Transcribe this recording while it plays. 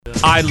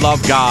I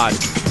love God.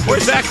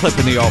 Where's that clip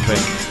in the open?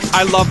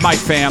 I love my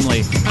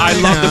family. I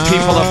love the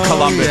people of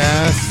Columbus.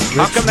 Yes,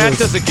 How come that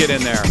doesn't get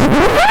in there?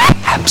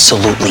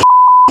 Absolutely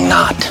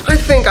not. I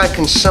think I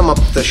can sum up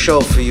the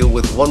show for you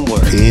with one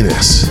word.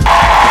 Penis.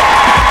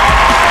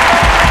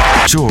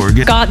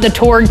 Torg. Got the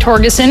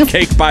Torgeson.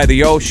 Cake by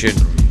the ocean.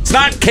 It's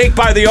not cake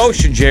by the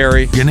ocean,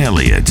 Jerry. And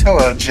Elliott.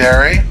 Hello,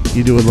 Jerry.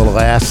 You do a little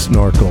ass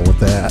snorkel with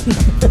that.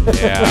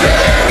 Yeah.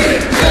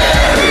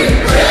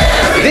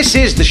 This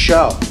is the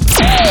show.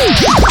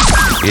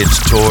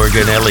 It's Torg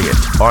and Elliott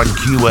on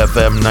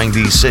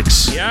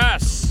QFM96.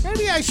 Yes.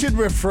 Maybe I should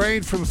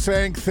refrain from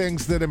saying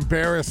things that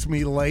embarrass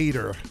me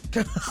later.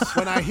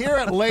 When I hear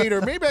it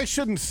later, maybe I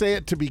shouldn't say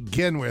it to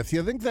begin with.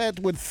 You think that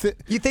would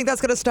You think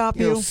that's going to stop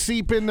you?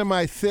 seep into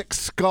my thick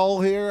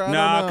skull here? I No,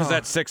 don't know. because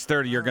at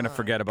 6:30 you're going to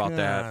forget about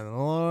that. God,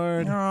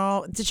 Lord.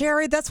 No,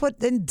 Jerry, that's what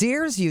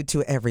endears you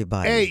to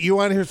everybody. Hey, you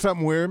want to hear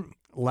something weird?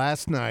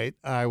 Last night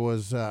I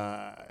was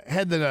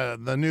had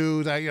the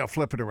news,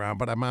 flipping around,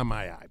 but I'm on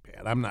my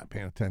iPad. I'm not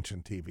paying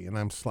attention to TV, and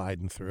I'm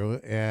sliding through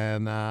it,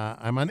 and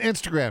I'm on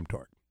Instagram,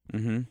 Torg.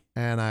 Mm-hmm.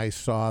 And I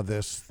saw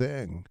this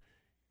thing.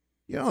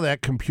 You know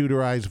that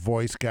computerized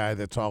voice guy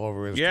that's all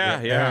over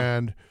Instagram? Yeah.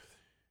 And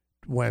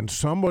when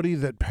somebody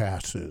that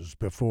passes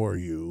before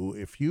you,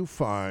 if you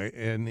find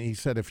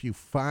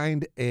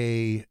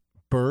a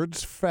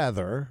bird's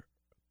feather,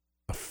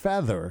 a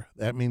feather,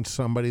 that means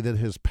somebody that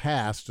has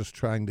passed is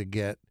trying to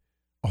get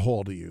a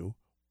hold of you.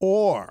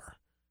 Or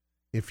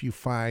if you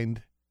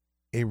find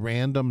a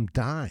random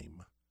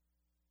dime,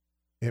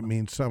 it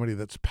means somebody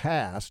that's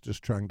passed is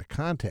trying to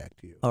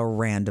contact you. A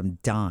random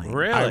dime.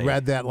 Really? I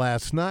read that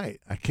last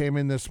night. I came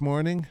in this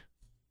morning.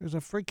 There's a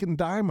freaking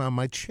dime on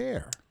my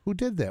chair. Who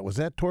did that? Was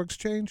that Torg's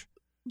change?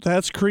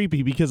 That's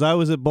creepy because I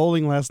was at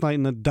bowling last night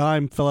and a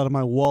dime fell out of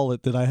my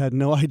wallet that I had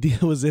no idea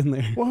was in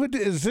there. Well,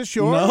 is this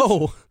yours?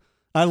 No.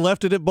 I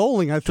left it at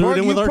bowling. I threw Torg,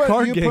 it in with our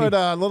card game. You put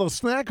a little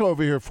snack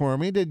over here for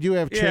me. Did you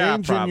have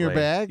change in your probably.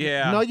 bag?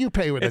 Yeah. No, you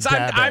pay with It's- a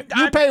dab. I'm-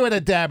 You pay with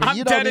a dab. I'm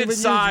You dead don't even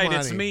inside. use money.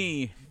 It's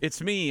me.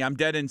 It's me. I'm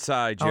dead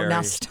inside, Jerry. Oh,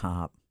 now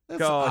stop. That's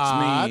Go, it's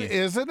odd, me.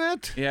 isn't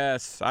it?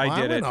 Yes, I Well,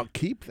 did it. I'll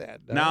keep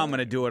that. Now I'm going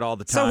to do it all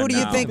the time. So who do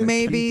you now. think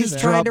maybe is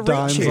Just trying to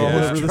drop reach dimes you? all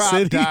over the Drop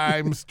city.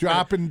 dimes,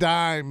 dropping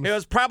dimes. It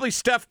was probably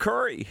Steph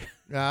Curry.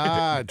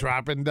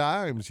 Dropping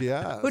dimes,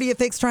 yeah. Who do you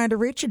think's trying to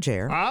reach you,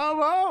 Jerry?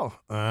 I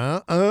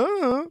don't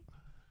know.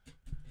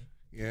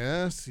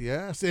 Yes.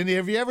 And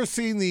have you ever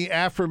seen the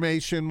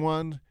affirmation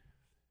one?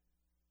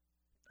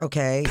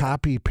 Okay.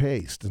 Copy,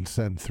 paste, and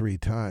send 3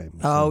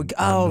 times. Oh, And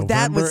oh, on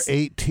that November was-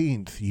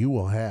 18th, you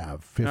will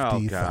have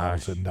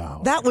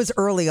 $50,000. That was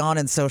early on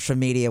in social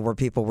media where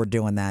people were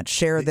doing that.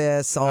 Share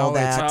this, all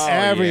that. It's Oh,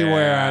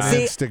 everywhere yeah. on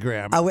See,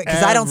 Instagram.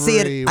 because I don't see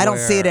it. I don't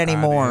see it Everywhere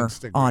anymore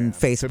Instagram. on To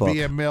Facebook.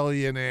 be a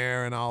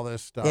millionaire and all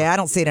this stuff. Yeah, I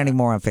don't see it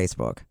anymore on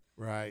Facebook.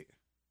 Right.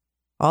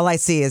 All I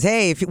see is,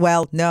 hey, if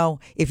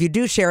you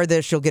do share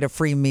this, you'll get a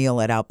free meal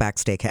at Outback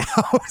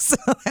Steakhouse.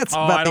 That's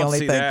Oh, about I the don't only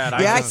see thing.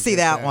 that. Yeah, I don't see get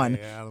that one.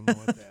 Yeah, I don't know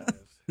what that is.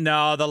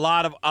 No,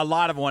 a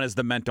lot of one is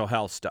the mental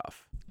health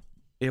stuff.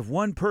 If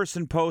one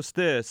person posts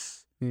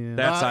this,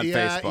 that's on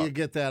yeah, Facebook. you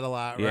get that a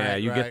lot. Yeah,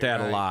 right, you right, get that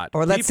a right. lot.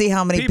 Or let's see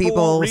how many won't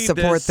people read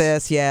support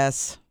this.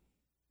 Yes.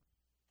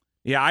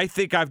 Yeah, I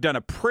think I've done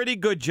a pretty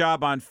good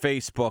job on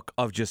Facebook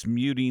of just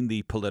muting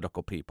the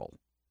political people.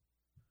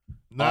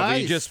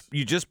 Nice.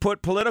 You just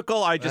put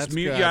political. I just That's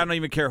mute good. you. I don't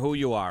even care who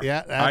you are.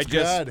 Yeah, that's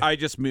good. I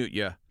just mute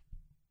you.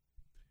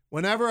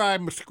 Whenever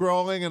I'm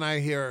scrolling and I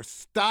hear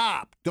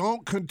stop,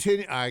 don't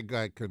continue, I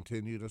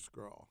continue to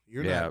scroll.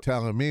 You're Yeah. not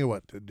telling me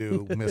what to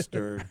do,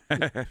 Mr.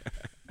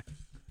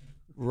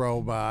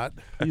 Robot.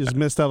 You just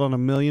missed out on $1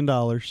 million.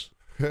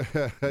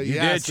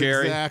 Yes, did,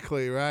 Jerry.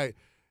 exactly right.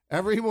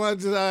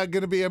 Everyone's going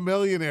to be a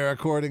millionaire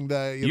according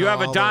to You know,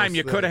 have a all dime. those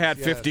You could have had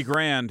things. 50 Yes.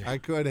 grand. I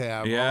could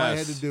have. All I had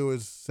Yes. to do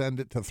is send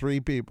it to 3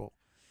 people.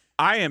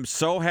 I am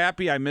so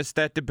happy I missed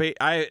that debate.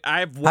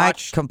 I've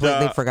watched.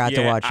 completely forgot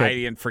to watch it. I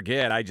didn't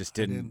forget. I just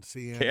I didn't. didn't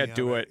see any Can't of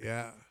do it.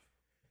 Yeah.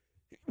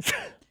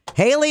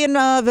 Haley and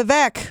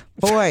Vivek,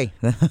 boy,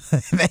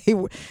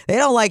 they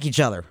don't like each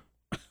other.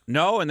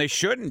 No, and they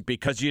shouldn't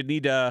because you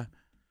need to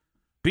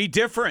be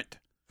different.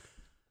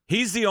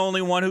 He's the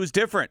only one who's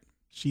different.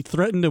 She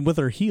threatened him with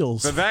her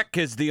heels. Vivek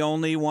is the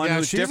only one Yeah,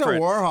 who's she's different.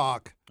 a war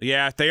hawk.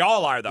 Yeah, they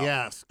all are, though.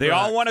 Yes, They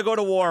all correct. want to go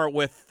to war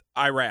with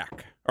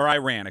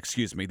Iran,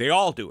 excuse me. They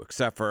all do,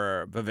 except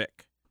for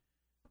Vivek.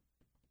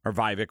 Or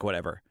Vivek,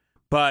 whatever.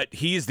 But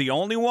he's the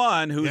only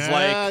one who's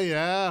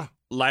Yeah.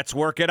 let's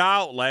work it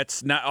out.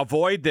 Let's not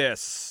avoid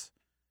this.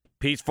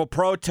 Peaceful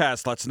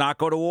protest. Let's not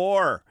go to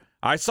war.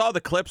 I saw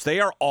the clips. They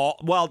are all,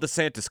 well,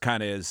 DeSantis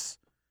kind of is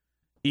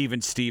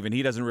even Steven.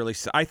 He doesn't really,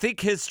 I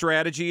think his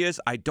strategy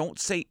is I don't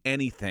say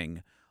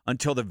anything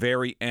until the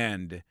very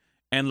end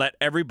and let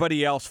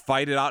everybody else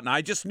fight it out. And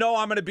I just know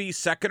I'm going to be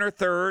second or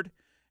third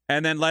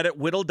and then let it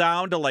whittle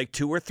down to like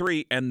 2 or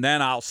 3 and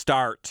then I'll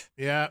start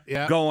Yeah.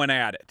 going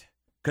at it.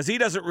 Because he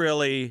doesn't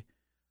really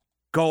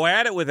go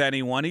at it with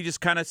anyone. He just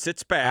kind of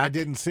sits back. I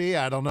didn't see.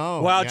 I don't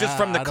know. Well, Yeah, just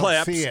from the I don't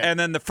clips. see it. And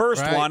then the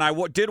first Right. one, I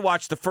did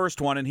watch the first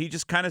one, and he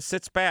just kind of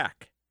sits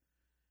back.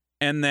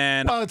 And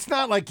then, Well, it's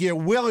not like you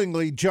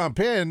willingly jump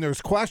in.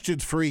 There's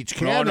questions for each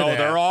candidate. no,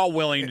 they're all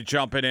willing to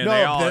jump in.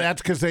 No,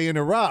 that's because they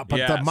interrupt.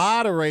 But the Yes.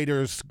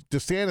 moderators,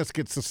 DeSantis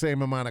gets the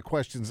same amount of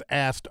questions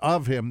asked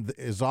of him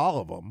as all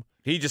of them.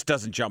 He just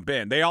doesn't jump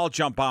in. They all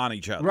jump on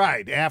each other.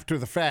 Right, after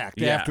the fact,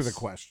 Yes. after the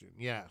question,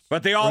 yes.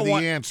 But they Or all the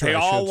want answer, they I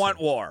all should want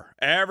say. war.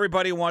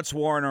 Everybody wants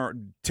war.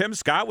 And Tim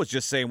Scott was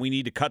just saying we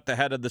need to cut the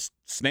head of the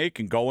snake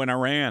and go in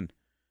Iran.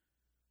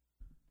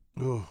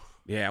 Ooh,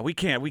 Yeah, we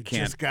can't.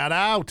 just got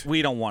out.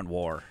 We don't want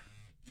war.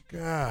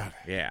 God.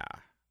 Yeah.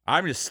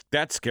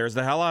 That scares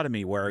the hell out of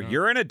me where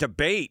you're in a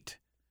debate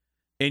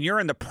and you're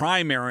in the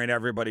primary and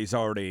everybody's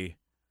already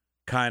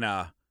kind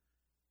of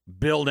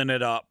building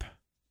it up,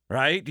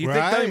 right? Do you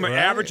think the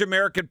average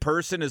American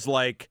person is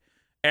like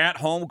at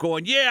home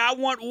going, yeah, I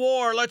want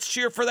war. Let's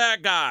cheer for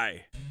that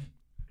guy.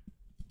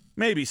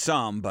 Maybe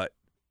some, but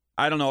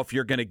I don't know if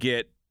you're going to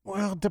get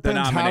Well, it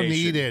depends how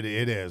nomination. needed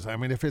it is. I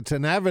mean, if it's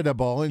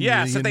inevitable, and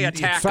Yes, if they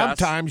attack us.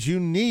 sometimes you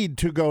need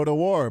to go to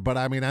war. But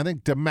I mean, I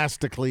think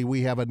domestically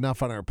we have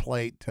enough on our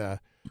plate to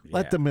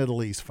let the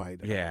Middle East fight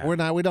it. Yeah.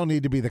 We don't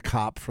need to be the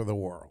cop for the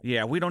world.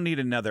 Yeah, we don't need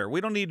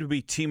to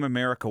be Team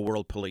America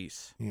World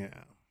Police. Yeah.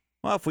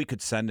 Well, if we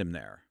could send him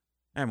there,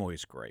 I'm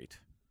always great.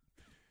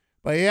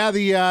 But yeah,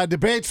 the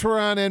debates were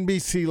on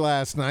NBC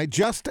last night,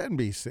 just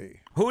NBC.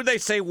 Who did they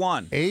say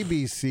won?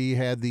 ABC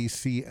had the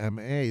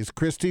CMAs.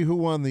 Christy, who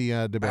won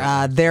the debate?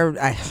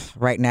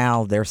 Right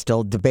now they're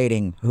still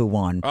debating who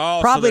won. Oh,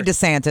 so Probably they're-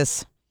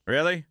 DeSantis.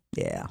 Really?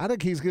 Yeah, I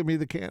think he's going to be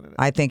the candidate.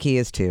 I think he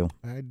is too.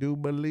 I do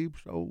believe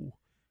so.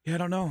 Yeah, I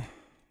don't know.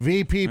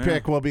 VP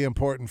pick will be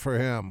important for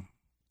him.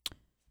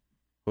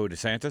 Who,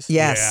 DeSantis?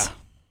 Yes. Yeah.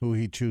 Who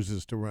he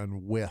chooses to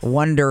run with.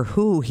 Wonder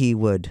who he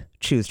would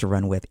choose to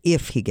run with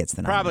if he gets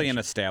the nomination. Probably an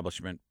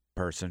establishment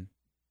person.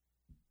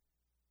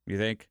 You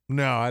think?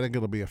 No, I think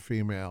it'll be a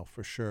female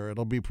for sure.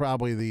 It'll be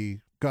probably the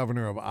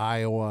governor of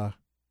Iowa,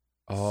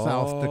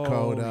 South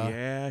Dakota.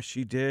 Yeah,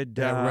 she did.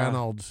 That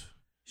Reynolds.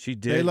 She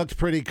did. They looked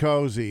pretty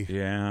cozy.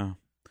 Yeah.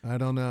 I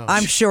don't know.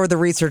 I'm sure the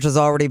research has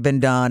already been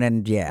done,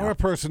 and yeah. Or a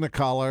person of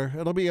color.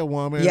 It'll be a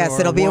woman. Yes, or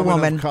it'll be a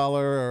woman. of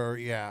color, or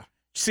yeah.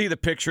 See the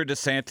picture of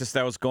DeSantis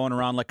that was going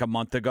around like a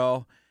month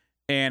ago?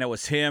 And it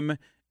was him,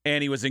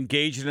 and he was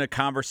engaged in a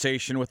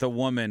conversation with a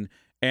woman.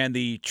 And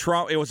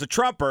it was a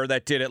Trumper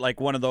that did it,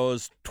 like one of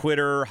those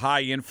Twitter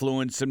high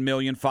influence and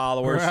million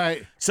followers.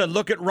 Right. Said,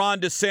 look at Ron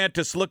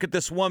DeSantis, look at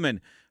this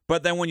woman.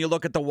 But then when you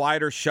look at the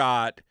wider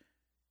shot,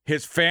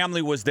 his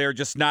family was there,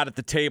 just not at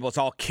the table. It's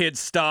all kid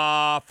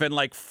stuff and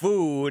like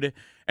food.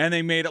 And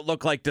they made it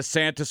look like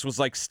DeSantis was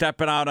like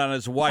stepping out on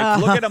his wife.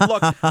 Look at him,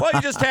 look. Well,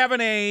 you're just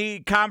having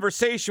a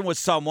conversation with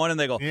someone, and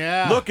they go,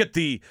 Yeah. look at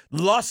the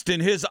lust in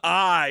his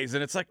eyes.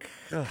 And it's like,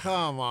 ugh,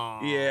 Come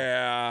on.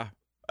 yeah.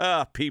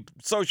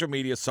 Social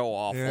media is so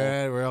awful.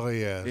 Yeah, it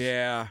really is.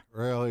 Yeah.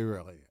 Really,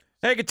 really is.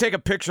 They could take a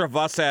picture of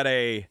us at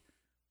a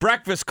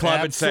breakfast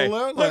club and say,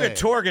 Absolutely. look at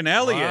Torg and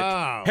Elliott.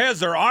 Wow. Has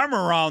their arm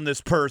around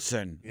this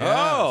person. Yes.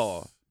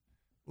 Oh.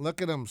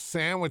 Look at him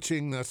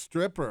sandwiching the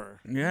stripper.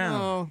 Yeah.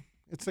 No,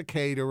 it's a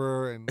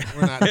caterer, and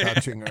we're not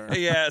touching her.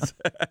 Yes,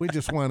 We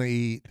just want to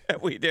eat.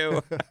 we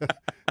do.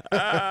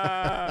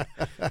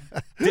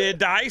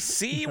 Did I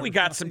see we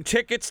got some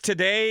tickets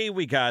today?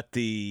 We got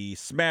the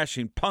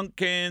Smashing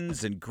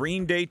Pumpkins and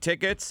Green Day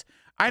tickets.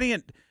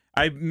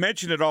 I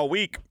mentioned it all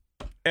week,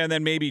 and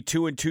then maybe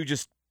 2 and 2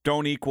 just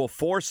don't equal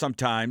 4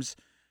 sometimes.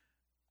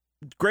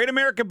 Great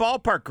American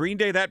Ballpark, Green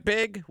Day that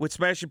big with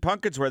Smashing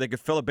Pumpkins where they could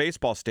fill a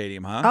baseball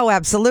stadium, huh? Oh,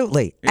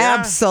 absolutely. Yeah.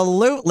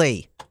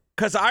 Absolutely.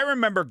 Because I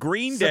remember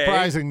Green Day.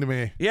 Surprising to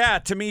me. Yeah,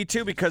 to me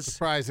too, because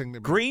Surprising to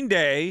me. Green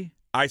Day,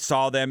 I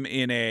saw them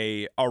in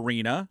a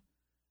arena,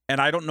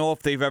 and I don't know if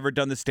they've ever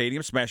done the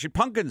stadium. Smashing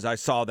Pumpkins, I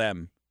saw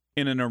them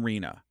in an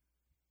arena.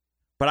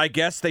 But I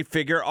guess they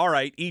figure, all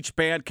right, each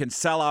band can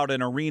sell out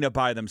an arena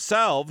by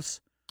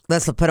themselves.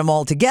 Let's put them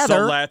all together.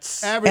 So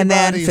let's. and then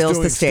Everybody's fills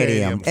doing the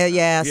stadium. stadiums.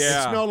 Yes.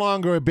 Yeah. It's no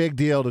longer a big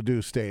deal to do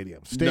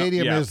stadiums.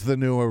 Stadium yeah. is the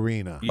new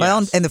arena. Well,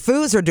 Yes. and the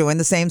Foos are doing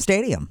the same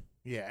stadium.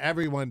 Yeah,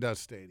 everyone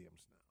does stadiums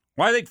now.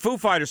 Well, I think Foo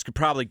Fighters could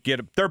probably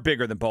they're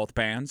bigger than both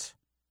bands.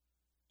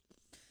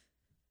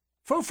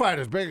 Foo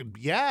Fighters big.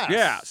 Yes.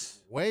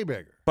 Yes. Way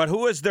bigger. But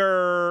who is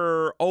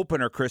their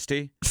opener,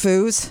 Christy?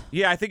 Foos?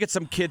 Yeah, I think it's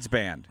some kids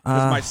band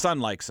because my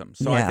son likes them.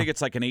 So I yeah. think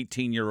it's like an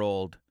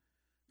 18-year-old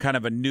kind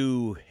of a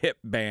new hip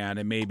band,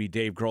 and maybe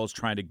Dave Grohl's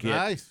trying to get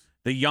Nice.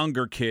 the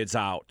younger kids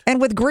out.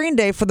 And with Green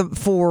Day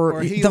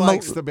Or he the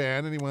likes the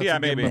band and he wants Yeah, to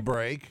give maybe. him a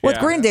break. with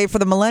Yeah. Green Day for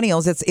the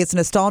millennials, it's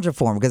nostalgia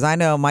for them because I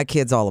know my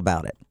kids all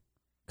about it.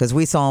 Because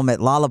we saw them at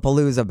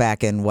Lollapalooza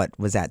back in, what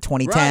was that,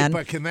 2010? Right,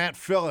 but can that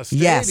fill a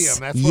stadium? Yes,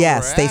 That's what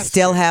yes, we're they asking.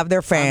 still have their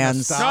On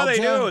fans. No, they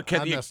do. nostalgia?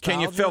 Can On you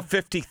nostalgia? fill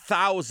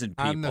 50,000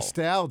 people? On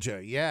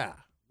nostalgia, yeah.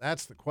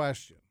 That's the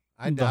question.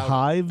 I The doubt it.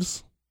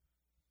 Hives,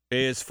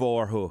 Is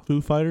for who?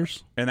 Foo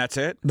Fighters, And that's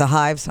it? The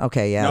Hives?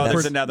 Okay, yeah. No, that's-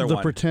 there's another The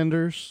one.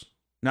 Pretenders,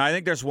 No, I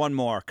think there's one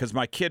more because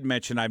my kid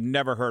mentioned I've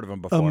never heard of them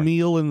A before.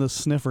 Meal and the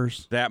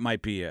Sniffers. That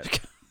might be it.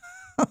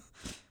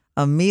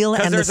 a meal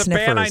Because and the there's a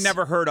Sniffers. band I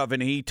never heard of,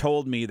 and he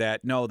told me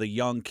that, no, the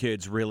young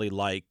kids really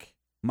like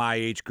my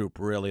age group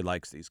really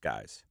likes these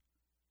guys.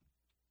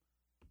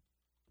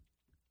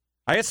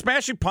 I had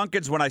Smashing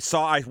Pumpkins when I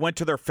went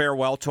to their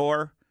farewell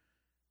tour,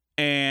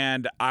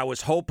 and I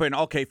was hoping,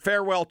 okay,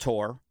 farewell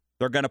tour,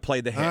 they're going to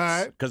play the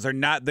hits because they're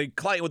not. They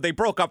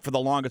broke up for the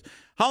longest.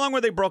 How long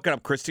were they broken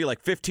up, Christy? Like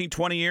 15,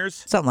 20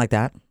 years? Something like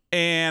that.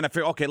 And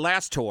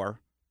last tour,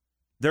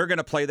 they're going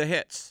to play the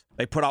hits.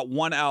 They put out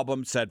one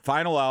album, said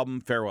final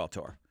album, farewell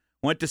tour.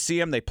 Went to see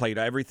them. They played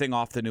everything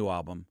off the new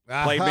album.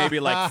 Played maybe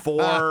like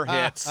 4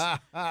 hits.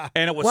 And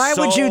it was Why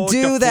so would you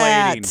do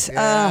deflating.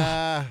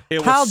 that?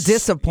 It How was-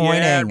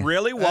 disappointing. Yeah, it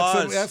really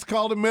was. That's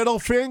called a middle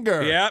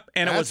finger. Yep.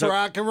 And that's it was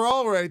rock and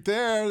roll right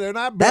there. They're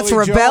not That's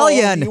Billy Joel.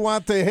 rebellion. You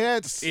want the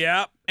hits.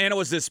 Yep. And it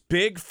was this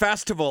big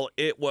festival.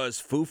 It was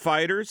Foo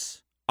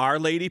Fighters, Our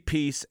Lady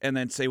Peace, and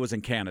then it was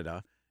in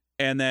Canada,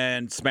 and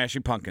then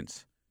Smashing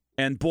Pumpkins.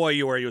 And boy,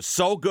 you were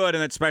so good.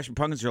 And then Smashing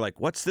Pumpkins, you're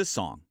like, what's this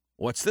song?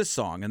 What's this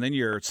song? And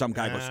then some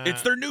guy goes,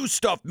 it's their new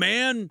stuff,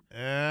 man.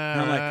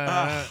 And I'm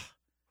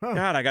like,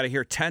 God, I got to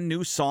hear 10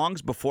 new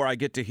songs before I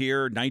get to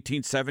hear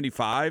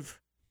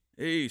 1975.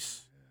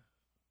 Jeez.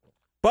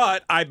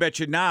 But I bet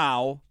you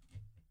now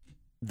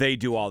they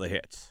do all the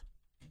hits.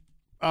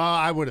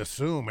 I would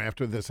assume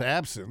after this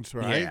absence,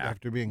 right? Yeah.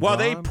 After being well, gone.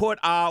 they put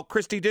out,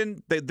 Christy,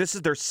 this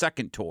is their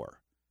second tour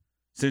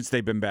since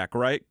they've been back,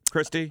 right,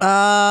 Christy?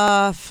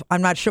 I'm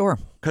not sure.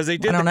 Because they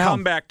did I the don't know.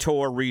 comeback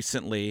tour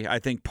recently, I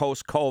think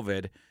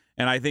post-COVID,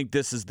 and I think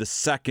this is the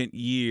second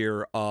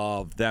year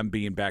of them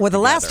being back Well, the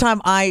last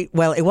together. time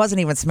it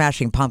wasn't even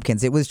Smashing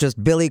Pumpkins. It was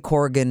just Billy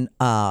Corgan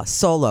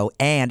solo,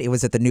 and it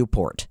was at the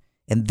Newport.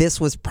 And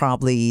this was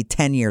probably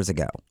 10 years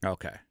ago.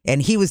 Okay.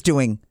 And he was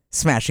doing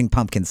Smashing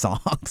Pumpkin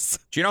songs.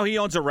 Do you know he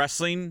owns a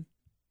wrestling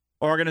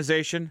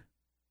organization?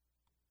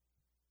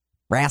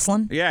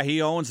 Wrestling? Yeah,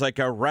 he owns like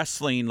a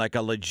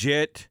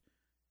legit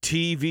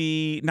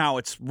TV. Now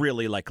it's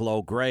really like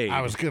low grade.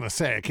 I was going to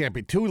say, it can't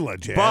be too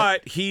legit.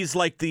 But he's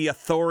like the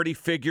authority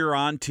figure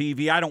on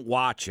TV. I don't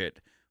watch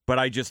it, but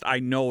I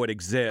know it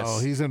exists. Oh,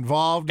 he's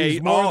involved.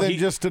 He's more than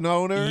just an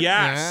owner. Yes.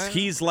 Yeah.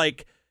 He's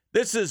like,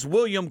 this is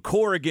William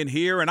Corrigan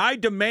here, and I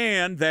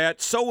demand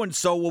that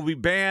so-and-so will be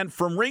banned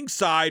from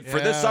ringside for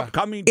this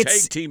upcoming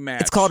tag team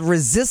match. It's called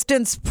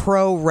Resistance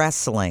Pro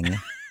Wrestling,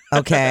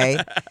 okay?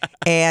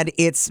 And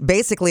it's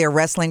basically a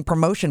wrestling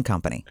promotion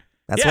company.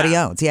 That's what he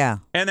owns, yeah.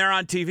 And they're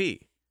on TV.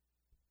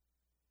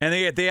 And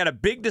they had a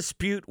big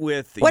dispute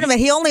with... Wait a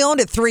minute, he only owned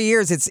it 3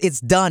 years.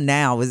 It's done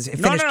now.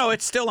 No,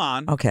 it's still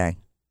on. Okay.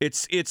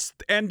 It's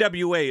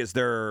NWA is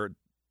the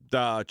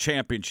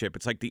championship.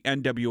 It's like the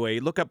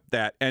NWA. Look up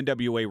that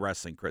NWA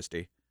wrestling,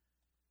 Christy.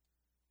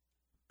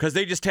 Because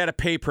they just had a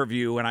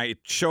pay-per-view, and I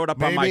showed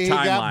up on my timeline. Maybe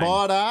he got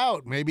bought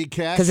out. Maybe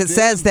cashed Because it in.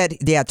 says that,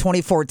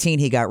 2014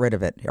 he got rid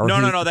of it.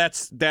 No,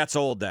 that's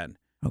old then.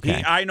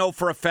 Okay. I know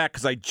for a fact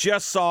because I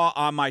just saw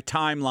on my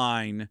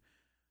timeline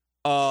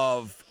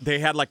they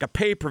had like a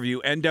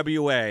pay-per-view,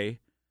 NWA,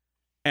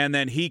 and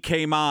then he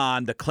came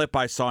on, the clip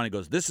I saw, and he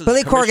goes, this is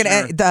Billy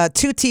Commissioner... Corgan,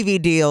 2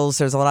 TV deals,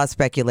 there's a lot of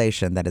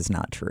speculation that is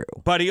not true.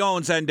 But he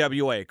owns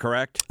NWA,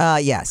 correct?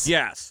 Yes.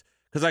 Yes.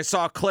 Because I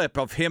saw a clip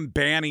of him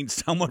banning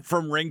someone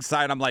from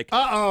ringside. I'm like,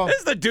 Uh-oh. this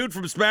is the dude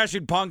from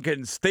Smashing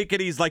Pumpkins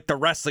thinking he's like the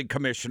wrestling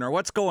commissioner.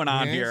 What's going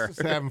on here?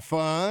 Just having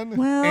fun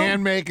Well-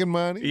 and making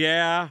money.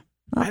 Yeah.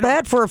 Not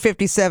bad for a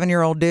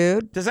 57-year-old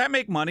dude. Does that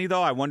make money,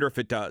 though? I wonder if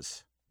it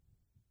does.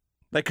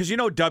 Like, because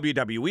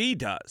WWE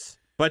does.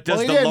 But does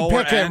Well, he the didn't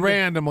lower pick end... it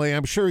randomly.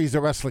 I'm sure he's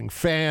a wrestling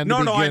fan No,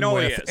 to no, I begin know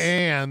he with, is.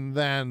 and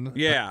then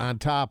on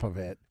top of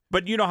it.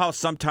 But you know how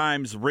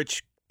sometimes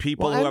rich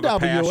people Well, who have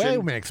a NWA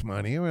passion... makes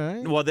money,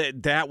 right? Well,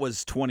 that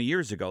was 20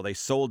 years ago. They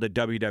sold to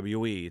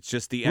WWE. It's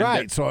just the...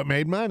 Right, so it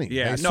made money.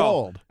 Yeah, They no,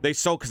 sold. They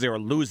sold because they were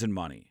losing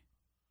money.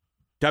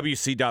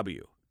 WCW.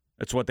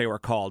 That's what they were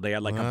called. They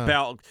had like a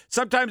belt.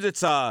 Sometimes it's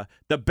the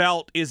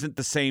belt isn't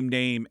the same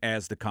name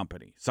as the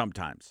company.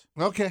 Sometimes.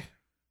 Okay.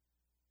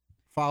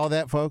 Follow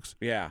that, folks?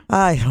 Yeah.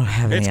 I don't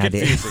have any It's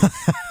idea. confusing.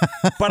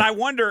 But I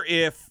wonder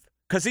if,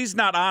 because he's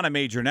not on a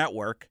major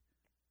network,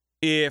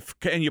 and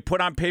you put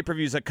on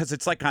pay-per-views, because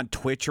it's like on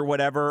Twitch or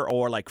whatever,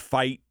 or like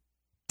Fight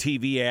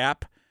TV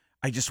app,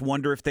 I just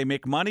wonder if they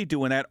make money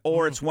doing that,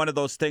 or it's one of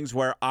those things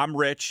where I'm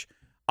rich,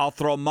 I'll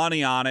throw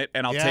money on it,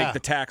 and I'll take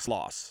the tax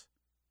loss.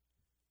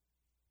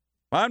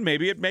 Well,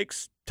 maybe it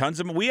makes tons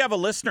of money. We have a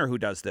listener who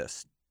does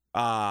this.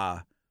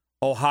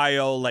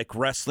 Ohio, like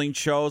wrestling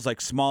shows,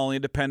 like small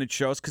independent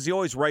shows, because he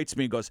always writes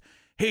me and goes,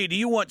 hey, do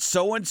you want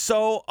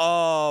so-and-so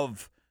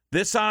of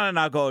this on? And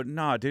I'll go,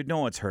 no, dude, no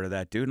one's heard of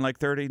that dude in like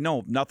 30.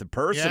 No, nothing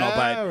personal,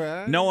 but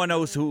right. no one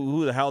knows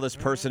who the hell this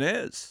person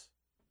is.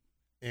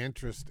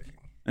 Interesting.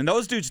 And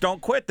those dudes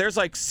don't quit. There's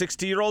like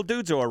 60-year-old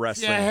dudes who are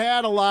wrestling. If you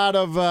had a lot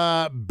of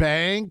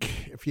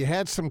bank, if you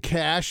had some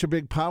cash, a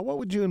big pile, what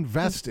would you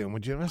invest in?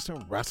 Would you invest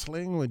in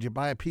wrestling? Would you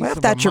buy a piece Well, if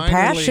of that's a your minor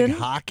passion. league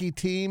hockey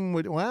team?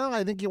 Well,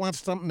 I think you want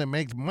something that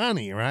makes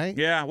money, right?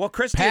 Yeah, well,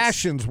 Christy,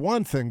 Passion's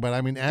one thing, but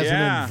I mean, as an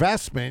Yeah.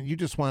 investment, you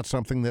just want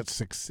something that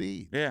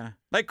succeeds. Yeah.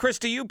 Like,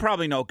 Christy, you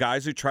probably know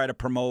guys who try to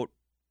promote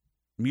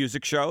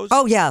music shows.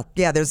 Oh, yeah.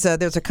 Yeah, there's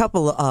a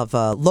couple of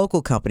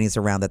local companies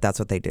around that's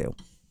what they do.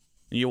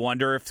 You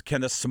wonder if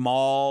can the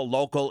small,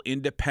 local,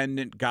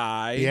 independent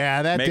guy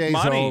that make day's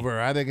money? over.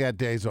 I think that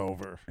day's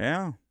over.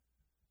 Yeah.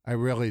 I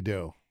really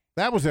do.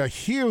 That was a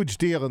huge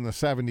deal in the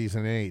 70s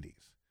and 80s.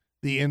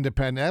 The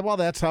independent. Well,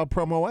 that's how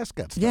Promo West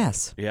got started.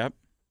 Yes. Yep.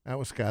 That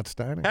was Scott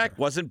Steiner. Heck,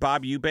 wasn't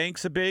Bob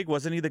Eubanks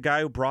wasn't he the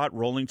guy who brought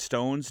Rolling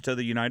Stones to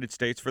the United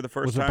States for the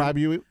first Was time? it Bob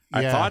Eubanks?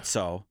 I Yeah. thought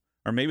so.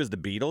 Or maybe it was the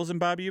Beatles and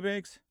Bob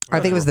Eubanks? I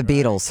think it was the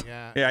Beatles.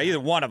 Yeah, either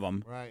one of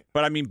them. Right.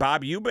 But, I mean,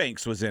 Bob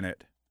Eubanks was in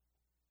it.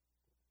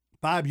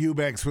 Bob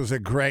Eubanks was a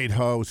great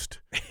host.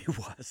 He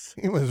was.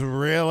 He was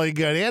really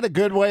good. He had a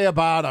good way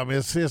about him.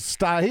 His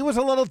style. He was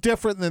a little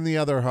different than the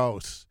other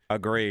hosts.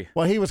 Agree.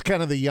 Well, he was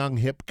kind of the young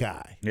hip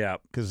guy. Yeah.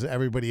 Because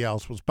everybody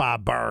else was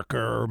Bob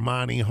Barker,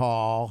 Monty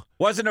Hall.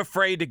 Wasn't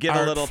afraid to get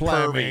Art a little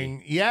Fleming.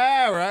 pervy.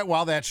 Yeah, right.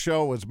 Well, that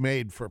show was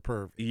made for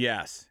pervy.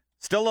 Yes.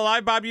 Still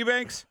alive, Bob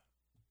Eubanks?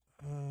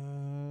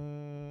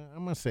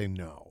 I'm going to say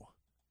no.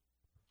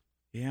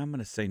 Yeah, I'm going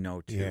to say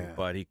no, too, Yeah.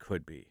 but he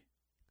could be.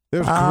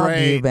 There's Bob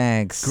great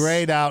Eubanks.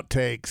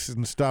 outtakes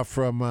and stuff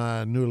from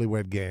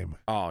Newlywed Game.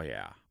 Oh,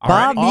 yeah.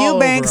 Bob All over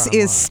Eubanks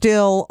online. is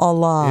still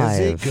alive.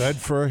 Is he? Good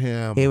for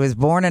him. He was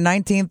born in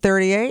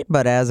 1938,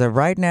 but as of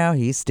right now,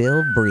 he's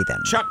still breathing.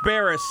 Chuck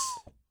Barris.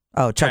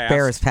 Oh, Chuck passed.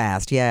 Barris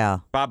passed, yeah.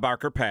 Bob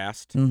Barker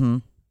passed. Mm-hmm.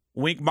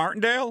 Wink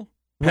Martindale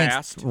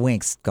passed.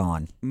 Wink's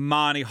gone.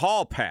 Monty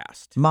Hall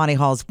passed. Monty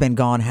Hall's been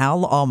gone how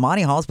long? Oh,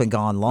 Monty Hall's been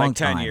gone long like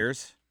 10 time.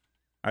 years,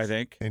 I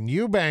think. And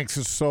Eubanks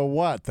is so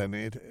what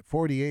then?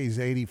 48, he's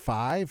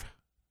 85?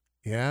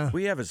 Yeah.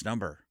 We have his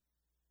number,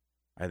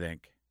 I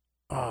think.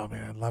 Oh,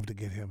 man, I'd love to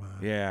get him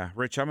on. Yeah.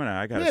 Rich, I got We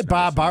his had number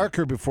Bob somewhere.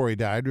 Barker before he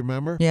died,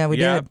 remember? Yeah, we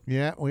Yeah. did.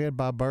 Yeah, we had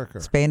Bob Barker.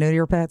 Spay and neuter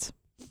your pets.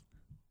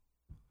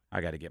 I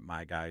got to get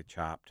my guy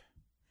chopped.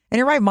 And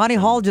you're right, Monty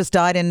Hall just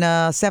died in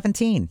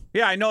 17.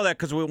 Yeah, I know that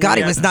because we God,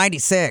 he had- was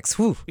 96.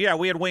 Whew. Yeah,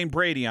 we had Wayne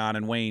Brady on,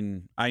 and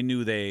Wayne, I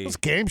knew they Those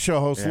game show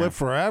hosts Yeah. live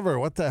forever.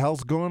 What the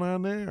hell's going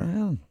on there?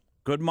 Yeah.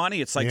 good money.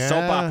 It's like Yeah,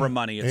 soap opera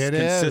money. It's it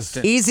is.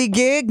 consistent. Easy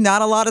gig,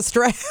 not a lot of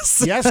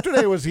stress.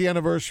 Yesterday was the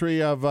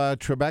anniversary of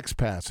Trebek's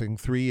passing,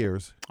 3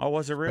 years. Oh,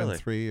 was it Been really?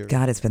 3 years.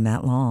 God, it's been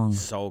that long.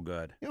 So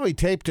good. You know, he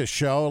taped a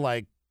show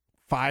like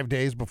 5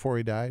 days before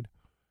he died.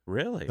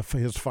 Really?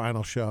 His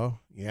final show.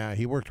 Yeah,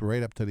 he worked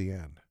right up to the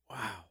end. Wow.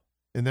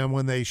 And then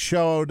when they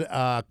showed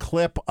a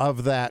clip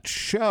of that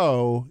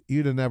show,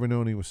 you'd have never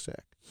known he was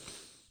sick.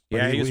 But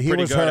Yeah, he was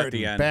pretty good hurting. at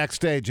the end.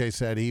 Backstage, they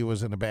said he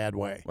was in a bad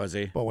way. Was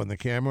he? But when the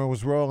camera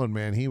was rolling,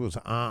 man, he was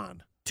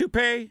on.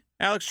 Toupee,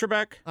 Alex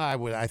Trebek?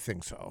 I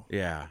think so.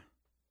 Yeah.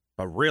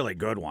 A really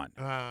good one.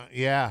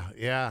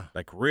 Yeah.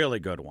 Like, really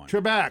good one.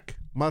 Trebek,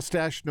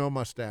 mustache, no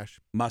mustache.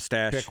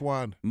 Mustache. Pick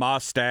one.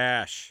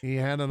 Mustache. He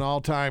had an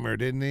all-timer,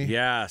 didn't he?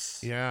 Yes.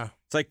 Yeah.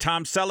 It's like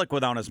Tom Selleck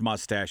without his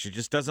mustache. It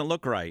just doesn't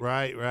look right.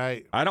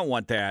 Right. I don't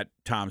want that,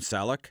 Tom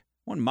Selleck.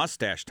 One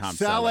mustache, Tom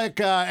Selleck. Selleck,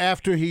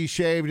 after he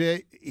shaved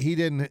it,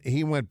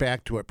 he went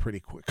back to it pretty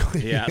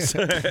quickly. Yes.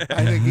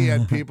 I think he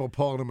had people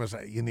pulling him and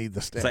say, you need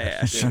the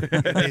stash. Stash.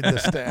 Yeah, you need the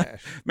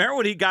stash. Remember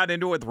when he got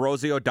into it with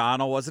Rosie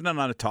O'Donnell? Wasn't it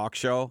on a talk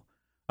show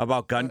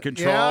about gun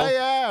control?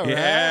 Yeah, right,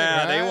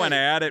 Yeah, they right. went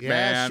at it, yeah,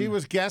 man. She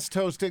was guest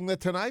hosting The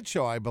Tonight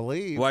Show, I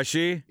believe. Was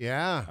she?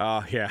 Yeah.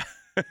 Oh, yeah.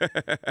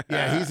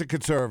 Yeah, he's a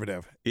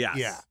conservative. Yes.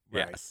 Yeah.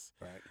 Right. Yes.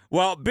 Right.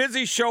 Well,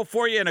 busy show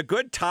for you and a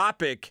good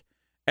topic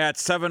at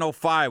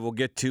 7:05. We'll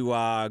get to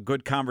a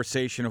good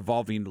conversation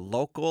involving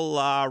local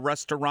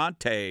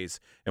restaurantes.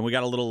 And we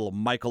got a little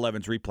Michael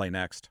Evans replay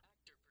next.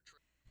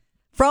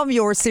 From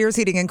your Sears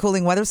Heating and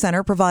Cooling Weather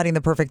Center, providing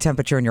the perfect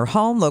temperature in your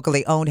home,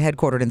 locally owned,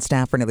 headquartered, and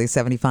staffed for nearly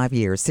 75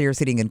 years.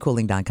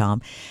 SearsHeatingandCooling.com.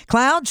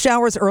 Clouds,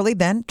 showers early,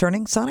 then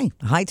turning sunny.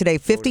 High today,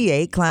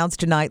 58. Clouds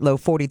tonight, low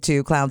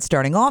 42. Clouds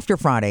starting off your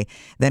Friday,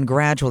 then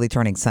gradually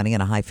turning sunny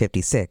and a high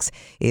 56.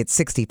 It's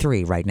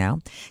 63 right now.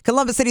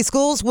 Columbus City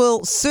Schools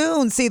will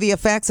soon see the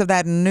effects of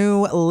that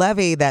new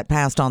levy that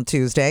passed on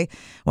Tuesday.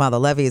 While the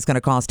levy is going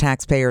to cost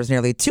taxpayers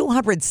nearly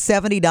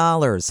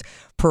 $270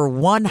 per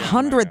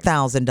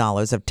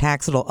 $100,000 of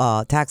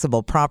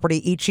taxable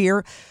property each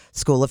year,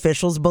 school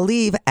officials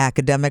believe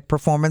academic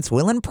performance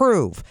will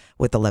improve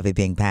with the levy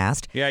being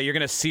passed. Yeah, you're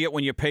going to see it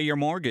when you pay your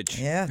mortgage.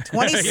 Yeah,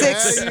 Yeah,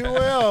 you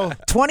will.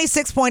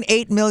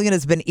 $26.8 million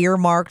has been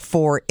earmarked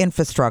for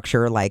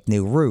infrastructure like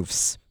new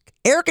roofs,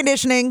 air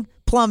conditioning,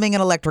 plumbing,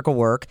 and electrical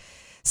work.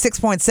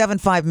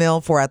 $6.75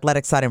 million for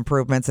athletic site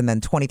improvements, and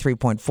then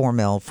 $23.4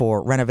 million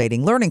for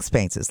renovating learning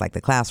spaces like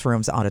the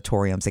classrooms,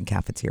 auditoriums, and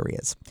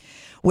cafeterias.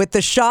 With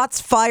the shots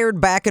fired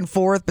back and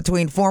forth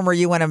between former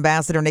UN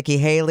Ambassador Nikki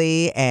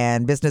Haley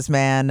and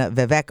businessman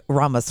Vivek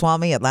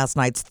Ramaswamy at last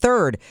night's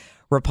third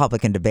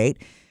Republican debate,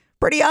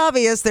 pretty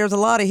obvious there's a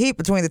lot of heat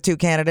between the two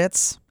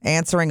candidates.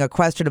 Answering a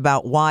question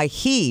about why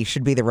he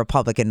should be the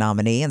Republican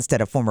nominee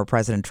instead of former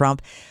President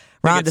Trump,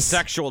 It's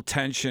sexual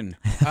tension.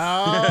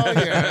 Oh,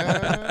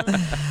 yeah.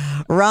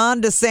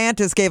 Ron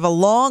DeSantis gave a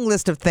long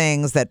list of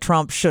things that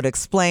Trump should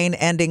explain,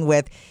 ending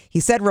with, he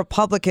said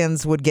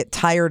Republicans would get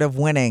tired of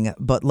winning,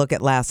 but look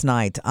at last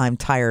night. I'm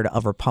tired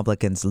of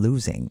Republicans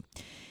losing.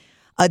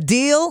 A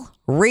deal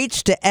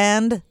reached to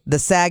end the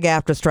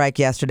SAG-AFTRA strike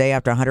yesterday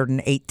after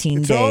 118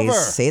 It's days. over.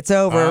 It's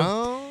over.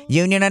 Oh.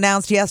 Union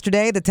announced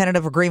yesterday the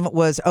tentative agreement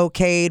was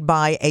okayed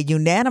by a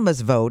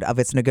unanimous vote of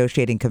its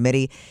negotiating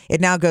committee.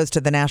 It now goes to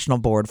the National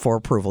Board for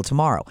approval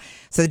tomorrow.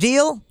 So the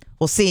deal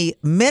will see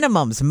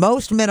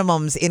most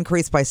minimums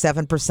increase by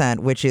 7%,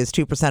 which is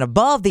 2%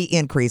 above the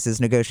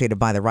increases negotiated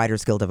by the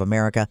Writers Guild of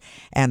America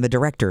and the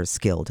Directors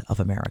Guild of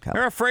America.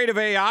 They're afraid of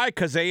AI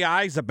because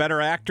AI is a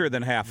better actor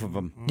than half of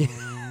them.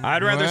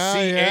 I'd rather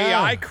see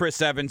AI Chris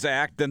Evans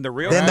act than the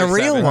real Than the Chris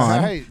real Evans.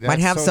 one. Right. Might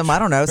That's have so some, true. I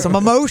don't know, some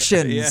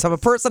emotion, Yeah. some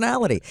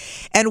personality.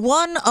 And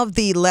one of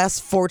the less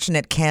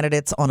fortunate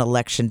candidates on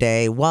Election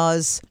Day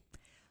was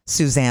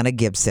Susanna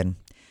Gibson,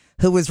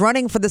 who was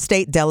running for the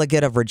state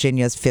delegate of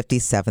Virginia's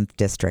 57th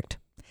district.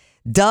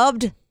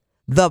 Dubbed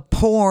the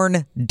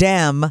Porn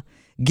Dem,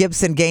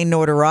 Gibson gained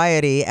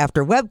notoriety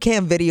after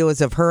webcam videos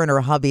of her and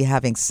her hubby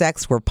having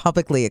sex were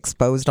publicly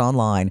exposed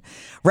online.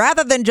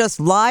 Rather than just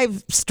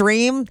live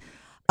stream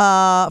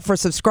for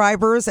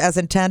subscribers as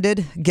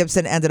intended,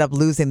 Gibson ended up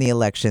losing the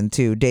election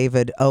to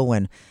David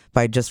Owen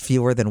by just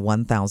fewer than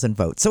 1,000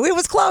 votes. So it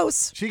was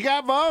close. She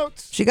got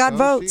votes. She got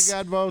votes. She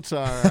got votes,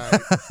 all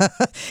right.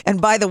 And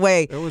by the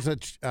way, There was a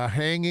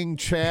hanging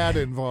Chad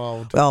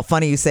involved. well,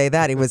 funny you say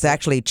that. It was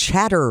actually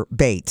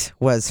Chatterbait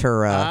was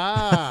her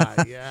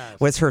Yes.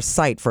 was her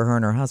site for her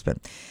and her husband.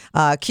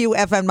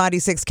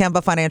 QFM96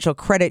 Kemba Financial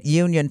Credit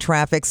Union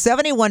traffic.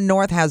 71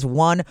 North has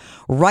one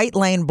right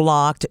lane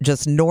blocked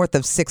just north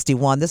of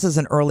 61. This is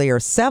an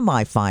earlier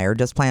semi-fire.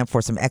 Just plan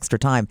for some extra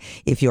time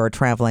if you are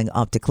traveling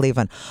up to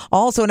Cleveland.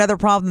 Also, another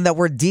problem that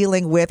we're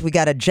dealing with, we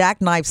got a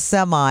jackknife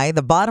semi,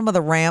 the bottom of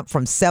the ramp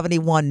from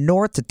 71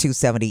 North to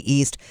 270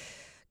 East.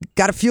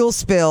 Got a fuel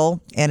spill,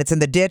 and it's in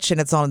the ditch,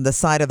 and it's on the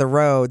side of the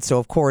road. So,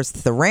 of course,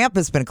 the ramp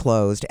has been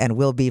closed and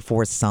will be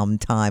for some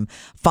time.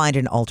 Find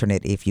an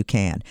alternate if you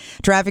can.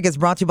 Traffic is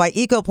brought to you by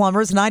Eco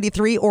Plumbers.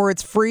 93 or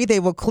it's free. They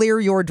will clear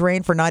your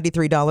drain for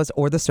 $93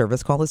 or the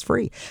service call is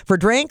free. For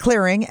drain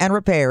clearing and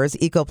repairs,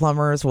 Eco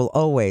Plumbers will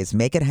always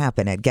make it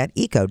happen at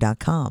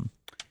geteco.com.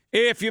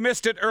 If you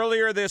missed it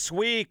earlier this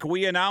week,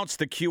 we announced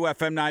the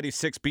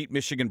QFM96 Beat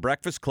Michigan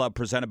Breakfast Club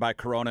presented by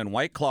Corona and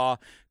White Claw.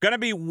 Going to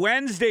be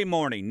Wednesday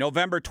morning,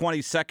 November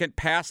 22nd,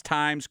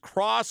 Pastimes,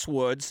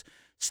 Crosswoods,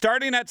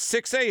 starting at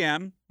 6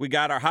 a.m. We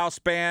got our house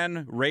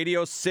band,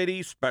 Radio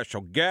City, special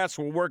guests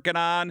we're working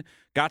on.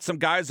 Got some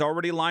guys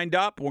already lined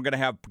up. We're going to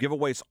have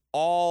giveaways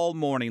all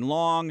morning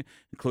long,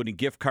 including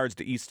gift cards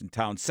to Easton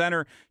Town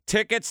Center.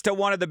 Tickets to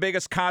one of the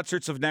biggest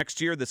concerts of next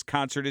year. This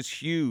concert is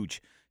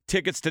huge.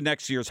 Tickets to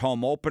next year's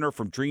home opener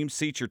from Dream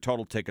Seats, your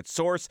total ticket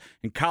source,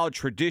 and College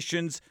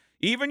Traditions.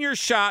 Even your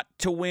shot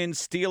to win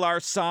Steal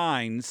Our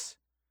Signs.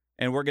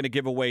 And we're going to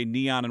give away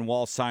neon and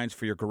wall signs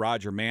for your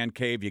garage or man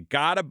cave. You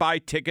got to buy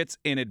tickets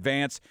in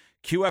advance.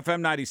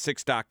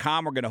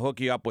 QFM96.com. We're going to hook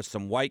you up with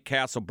some White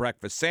Castle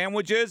breakfast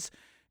sandwiches.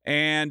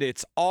 And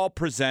it's all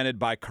presented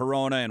by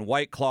Corona and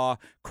White Claw,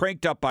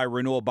 cranked up by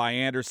Renewal by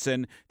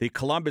Anderson, the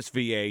Columbus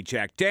VA,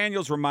 Jack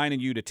Daniels reminding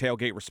you to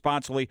tailgate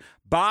responsibly,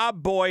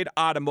 Bob Boyd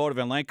Automotive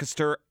in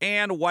Lancaster,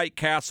 and White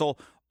Castle.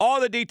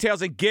 All the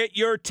details and get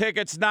your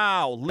tickets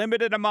now.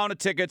 Limited amount of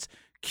tickets,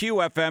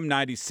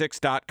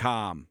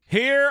 QFM96.com.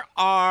 Here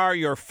are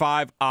your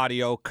 5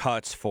 audio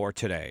cuts for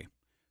today.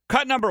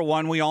 Cut number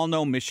 1, we all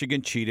know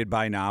Michigan cheated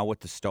by now with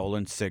the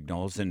stolen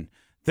signals, and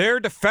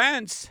their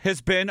defense has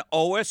been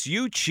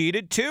OSU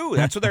cheated too.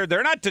 That's what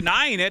they're not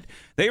denying it.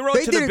 They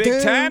wrote to the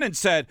Big Ten and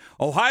said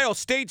Ohio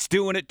State's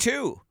doing it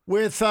too.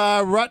 With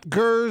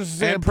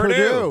Rutgers and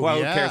Purdue. Well,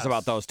 yes. who cares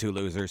about those two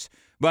losers?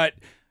 But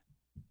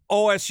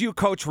OSU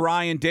coach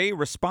Ryan Day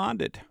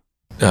responded.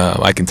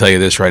 I can tell you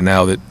this right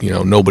now that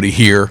nobody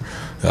here,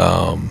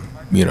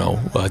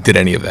 did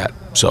any of that.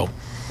 So,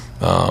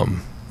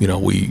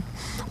 we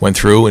went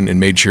through and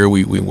made sure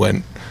we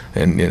went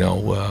and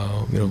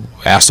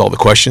asked all the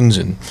questions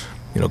and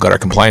got our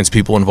compliance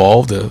people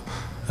involved, and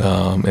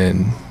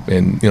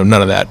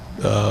none of that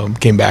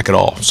came back at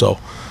all. So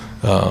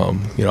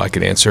I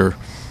can answer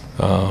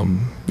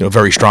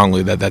very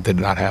strongly that did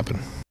not happen.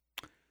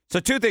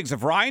 So 2 things: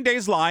 if Ryan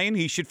Day's lying,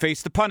 he should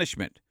face the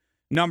punishment.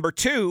 Number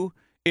 2,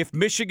 if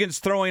Michigan's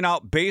throwing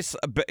out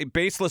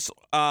baseless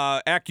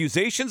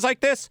accusations like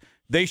this,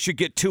 they should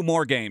get 2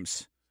 more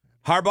games.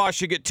 Harbaugh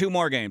should get 2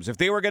 more games. If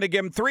they were going to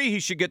give him 3, he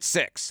should get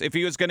 6. If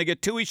he was going to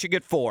get 2, he should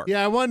get 4.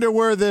 Yeah, I wonder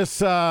where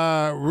this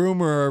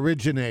rumor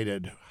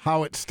originated,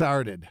 how it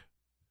started.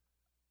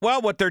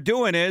 Well, what they're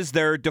doing is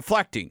they're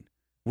deflecting.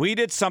 We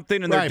did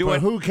something, and they're doing. But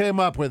who came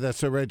up with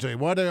this originally?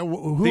 The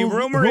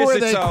rumor who is are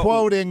it's they a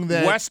quoting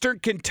that Western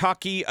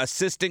Kentucky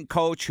assistant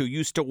coach who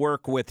used to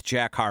work with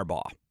Jack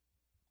Harbaugh.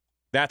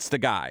 That's the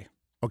guy.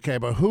 Okay,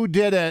 but who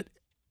did it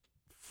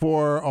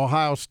for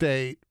Ohio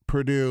State,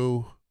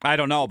 Purdue? I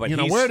don't know, but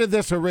where did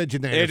this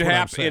originate?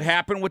 It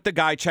happened with the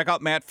guy. Check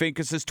out Matt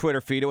Finkes'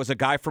 Twitter feed. It was a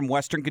guy from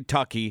Western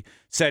Kentucky,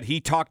 said he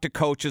talked to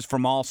coaches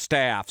from all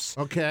staffs.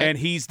 Okay. And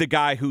he's the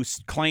guy who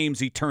claims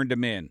he turned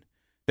him in,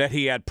 that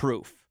he had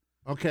proof.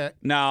 Okay.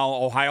 Now,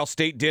 Ohio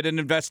State did an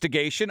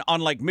investigation,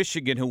 unlike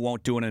Michigan, who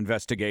won't do an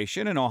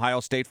investigation, and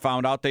Ohio State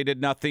found out they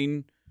did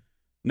nothing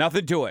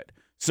to it.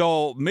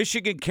 So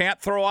Michigan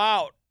can't throw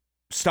out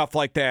stuff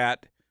like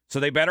that, so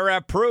they better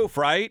have proof,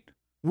 right?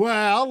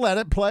 Well, let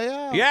it play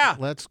out. Yeah.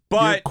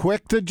 You're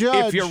quick to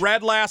judge. If you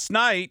read last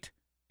night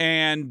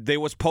and they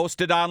was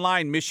posted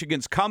online,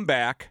 Michigan's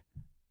comeback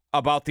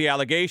about the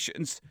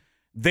allegations,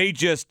 they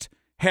just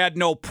had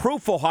no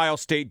proof Ohio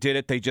State did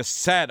it. They just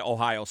said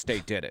Ohio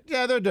State did it.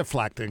 Yeah, they're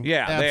deflecting.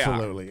 Yeah,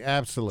 absolutely. they are.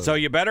 Absolutely. So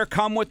you better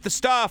come with the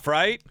stuff,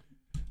 right?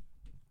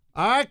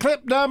 All right,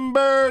 clip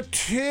number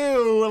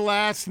 2.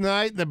 Last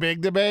night, the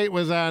big debate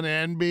was on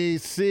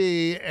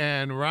NBC,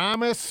 and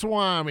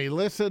Ramaswamy,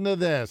 listen to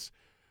this.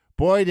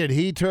 Boy, did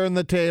he turn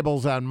the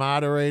tables on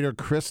moderator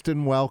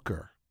Kristen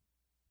Welker.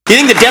 Do you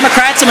think the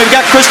Democrats, and we've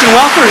got Kristen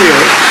Welker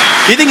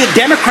here, do you think the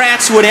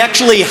Democrats would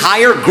actually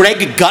hire Greg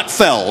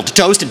Gutfeld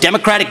to host a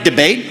Democratic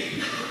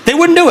debate? They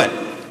wouldn't do it.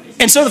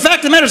 And so the fact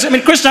of the matter is,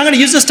 Kristen, I'm going to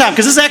use this time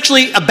because this is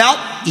actually about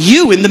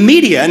you in the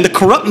media and the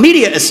corrupt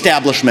media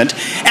establishment.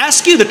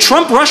 Ask you, the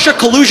Trump-Russia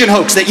collusion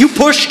hoax that you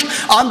pushed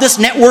on this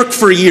network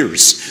for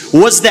years,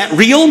 was that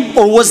real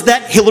or was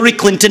that Hillary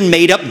Clinton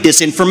made up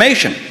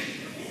disinformation?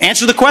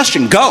 Answer the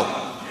question. Go.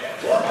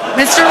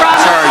 Mr.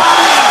 Roberts. Sorry.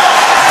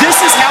 This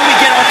is how we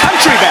get our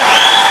country back.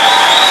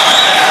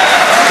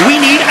 We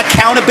need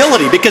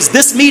accountability because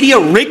this media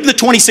rigged the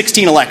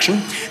 2016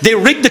 election. They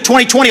rigged the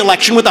 2020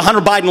 election with the Hunter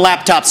Biden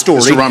laptop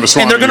story. Mr.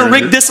 Ramaswamy, and they're going to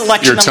rig this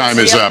election. Your time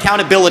is up.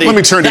 Accountability. Let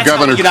me turn to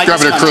Governor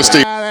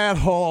Christie. That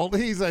Holt,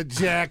 he's a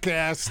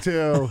jackass,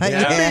 too.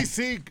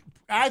 NBC,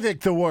 I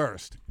think the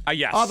worst.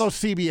 Yes. Although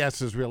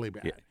CBS is really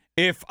bad. Yeah.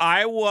 If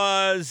I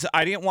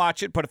didn't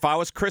watch it, but if I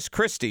was Chris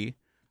Christie,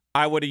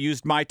 I would have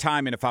used my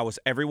time, and if I was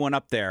everyone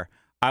up there,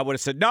 I would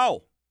have said,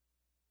 no,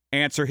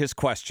 answer his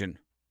question.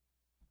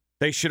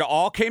 They should have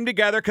all came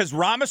together because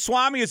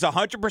Ramaswamy is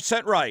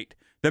 100% right.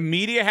 The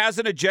media has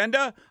an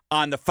agenda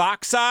on the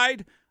Fox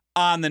side,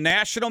 on the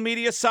national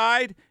media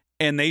side,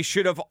 and they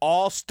should have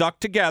all stuck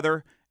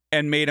together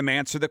and made him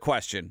answer the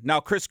question. Now,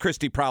 Chris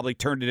Christie probably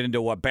turned it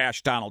into a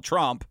bash Donald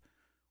Trump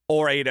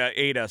or ate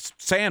a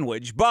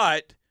sandwich,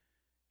 but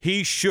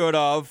he should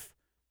have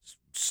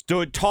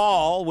stood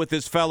tall with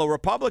his fellow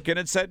Republican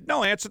and said,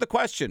 no, answer the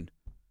question.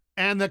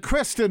 And the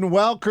Kristen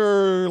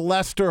Welker,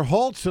 Lester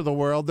Holtz of the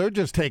world, they're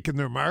just taking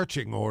their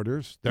marching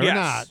orders. They're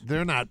not.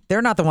 They're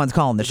not the ones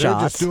calling the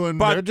shots.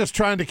 They're just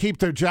trying to keep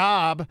their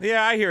job.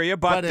 Yeah, I hear you.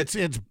 But it's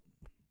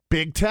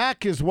big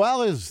tech as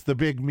well as the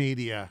big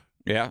media.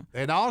 Yeah.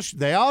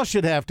 They all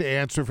should have to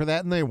answer for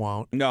that, and they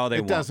won't. No, they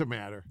won't. It doesn't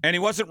matter. And he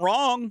wasn't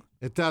wrong.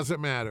 It doesn't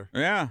matter.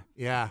 Yeah.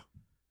 Yeah.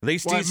 At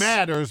least it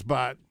matters,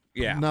 but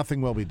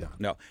nothing will be done.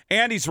 No.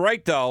 And he's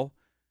right, though.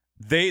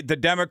 The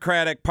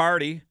Democratic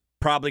Party,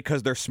 probably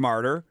because they're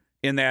smarter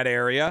in that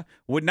area,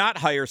 would not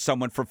hire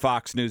someone from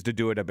Fox News to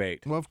do a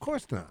debate. Well, of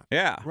course not.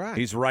 Yeah. Right.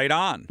 He's right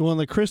on. Well, and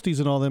the Christies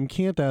and all them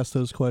can't ask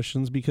those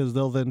questions because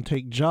they'll then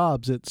take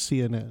jobs at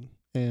CNN.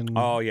 And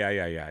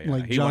yeah.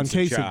 Like he John wants a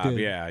Kasich job. did.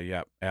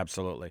 Yeah,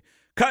 absolutely.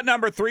 Cut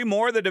number 3,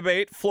 more of the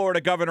debate.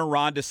 Florida Governor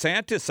Ron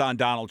DeSantis on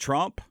Donald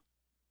Trump.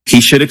 He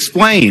should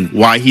explain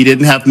why he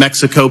didn't have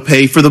Mexico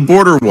pay for the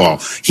border wall.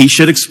 He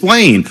should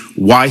explain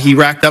why he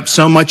racked up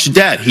so much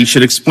debt. He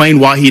should explain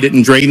why he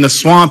didn't drain the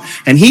swamp.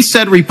 And he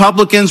said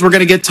Republicans were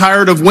going to get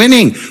tired of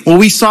winning. Well,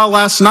 we saw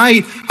last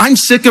night, I'm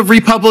sick of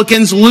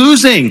Republicans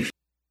losing.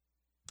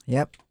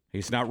 Yep.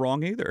 He's not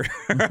wrong either.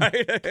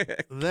 Right?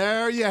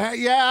 There,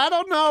 I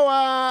don't know.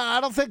 I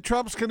don't think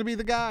Trump's going to be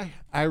the guy.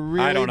 I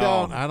really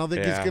don't. I don't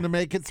think he's going to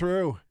make it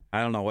through. I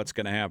don't know what's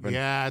going to happen.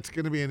 Yeah, it's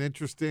going to be an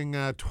interesting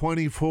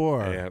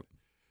 24. Yep.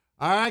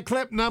 All right,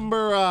 clip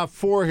number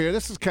 4 here.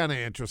 This is kind of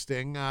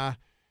interesting.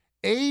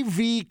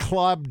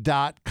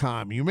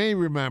 avclub.com. You may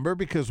remember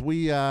because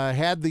we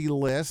had the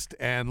list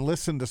and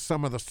listened to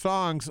some of the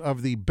songs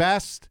of the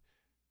best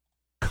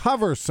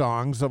cover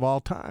songs of all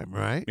time,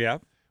 right? Yeah.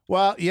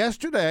 Well,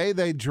 yesterday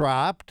they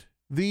dropped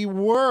the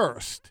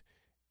worst.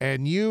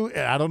 And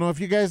I don't know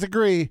if you guys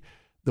agree,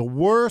 the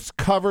worst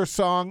cover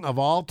song of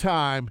all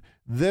time.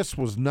 This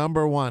was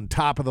number 1,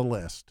 top of the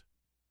list.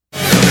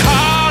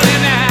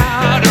 Calling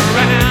out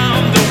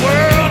around the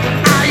world,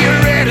 are you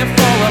ready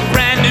for a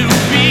brand new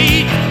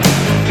beat?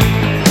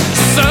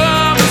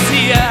 Summer's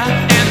here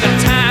and the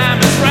time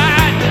is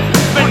right.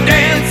 We're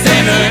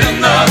dancing in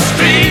the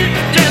street,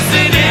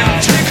 dancing in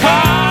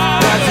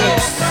Chicago. Does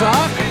it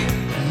suck?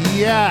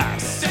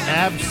 Yes,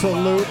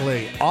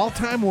 absolutely.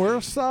 All-time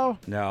worst, though?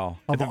 No.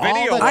 Of The all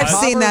video the I've was.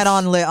 seen that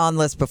on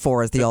list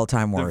before as the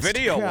all-time worst. The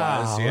video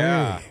was, Golly.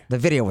 yeah. The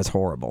video was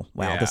horrible.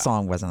 Wow, Yeah. the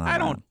song wasn't. I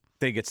don't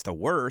think it's the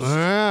worst. All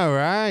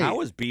right. I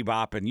was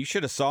bebopping. You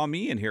should have saw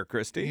me in here,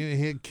 Christy.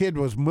 Your kid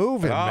was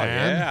moving, Oh,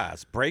 man. yeah.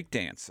 It's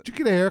breakdancing. Did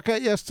you get a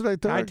haircut yesterday,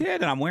 Torg? I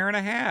did, and I'm wearing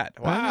a hat.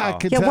 Wow. I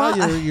could Yeah, tell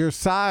well, your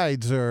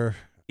sides are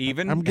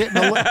Even? I'm getting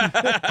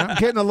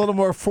a little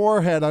more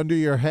forehead under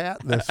your hat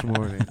this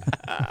morning.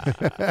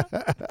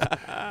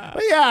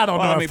 But yeah, I don't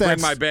know. Let if me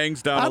that's, bring my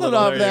bangs down. I a don't little.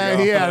 know if There that.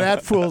 you go. Yeah,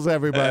 that fools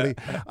everybody.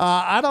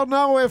 I don't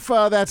know if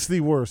that's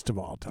the worst of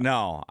all time.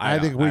 No, I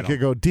think we could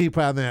go deep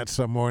on that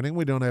some morning.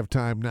 We don't have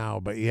time now,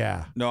 but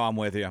yeah. No, I'm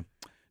with you.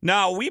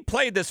 Now, we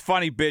played this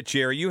funny bit,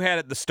 Jerry. You had it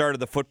at the start of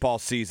the football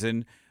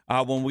season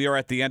when we were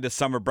at the end of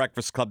Summer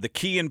Breakfast Club, the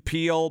Key and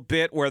Peele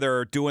bit where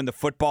they're doing the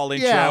football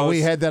intros. Yeah,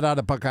 we had that on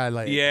a Buckeye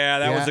Lake. Yeah,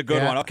 that was a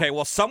good one. Okay,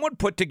 well, someone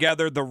put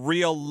together the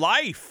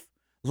real-life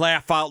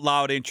laugh out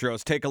loud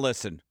intros. Take a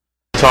listen.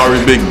 Tari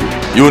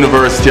Bigby,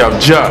 University of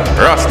Ja,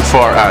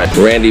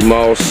 Rastafari. Randy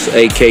Moss,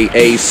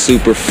 a.k.a.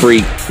 Super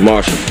Freak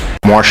Marshall.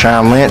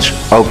 Marshawn Lynch,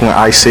 Oakland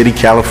Ice City,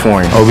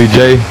 California.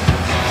 OBJ,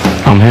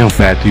 I'm him.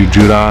 Matthew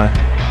Judon,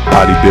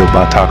 body built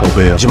by Taco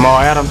Bell. Jamal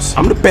Adams,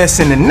 I'm the best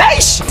in the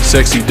nation.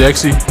 Sexy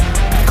Dexy,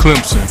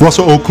 Clemson.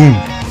 Russell Okung,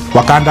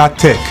 Wakanda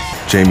Tech.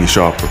 Jamie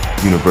Sharper,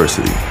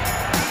 University.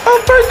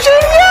 I'm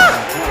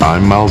Virginia.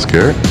 I'm Miles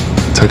Garrett,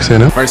 Texas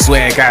A&M. First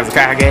swag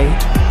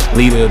Kazakage,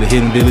 leader of the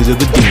hidden village of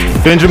the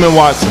demon. Benjamin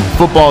Watson,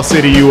 Football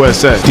City,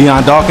 USA.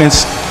 Deion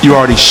Dawkins, you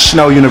already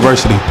know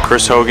University.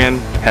 Chris Hogan,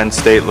 Penn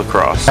State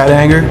Lacrosse. Pat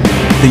Anger,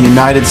 the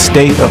United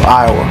State of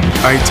Iowa.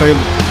 Ike Taylor,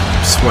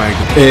 Swagger.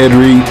 Ed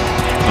Reed,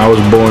 I was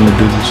born to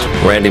do this.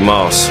 Randy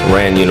Moss,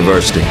 Rand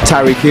University.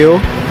 Tyreek Hill,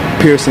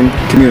 Pearson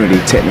Community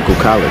Technical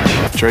College.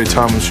 Trey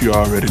Thomas, you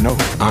already know.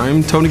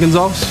 I'm Tony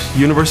Gonzalez,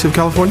 University of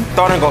California.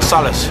 Tony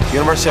Gonzalez,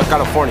 University of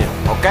California.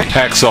 Okay?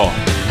 Hacksaw,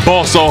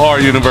 Ball So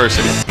Hard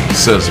University.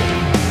 Sizzle,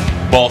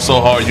 Ball So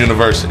Hard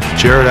University.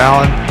 Jared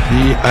Allen,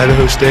 the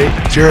Idaho State.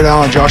 Jared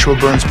Allen, Joshua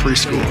Burns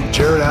Preschool.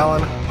 Jared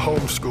Allen,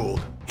 homeschooled.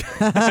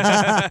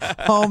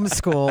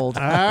 Homeschooled.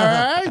 All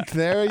right,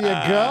 there you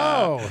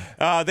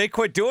go. They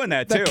quit doing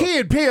that, too. The Key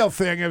and Peele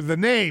thing of the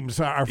names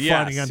are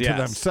funny unto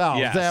themselves.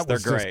 Yes, that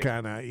was they're just great.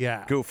 kind of,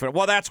 Goofing.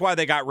 Well, that's why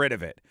they got rid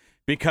of it.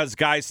 Because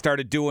guys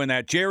started doing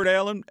that. Jared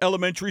Allen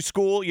Elementary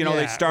School,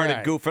 they started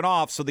goofing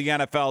off. So the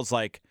NFL's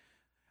like,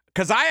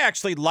 because I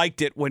actually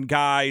liked it when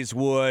guys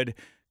would,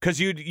 because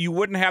you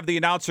wouldn't have the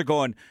announcer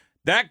going,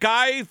 that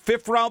guy,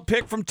 5th round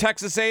pick from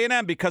Texas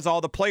A&M, because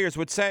all the players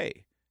would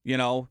say,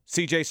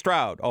 C.J.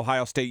 Stroud,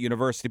 Ohio State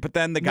University. But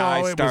then the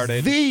guy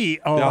started. Was the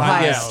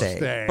Ohio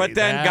State. But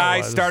then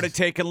guys started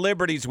taking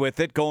liberties with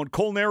it, going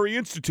Culinary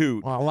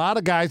Institute. Well, a lot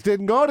of guys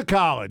didn't go to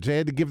college. They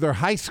had to give their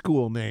high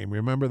school name.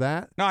 Remember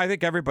that? No, I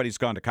think everybody's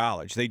gone to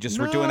college. They just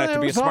were doing that to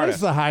be a smartass. smartass.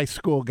 The high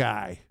school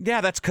guy. Yeah,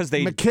 that's because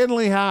they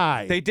McKinley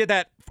High. They did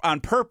that on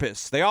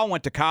purpose. They all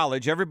went to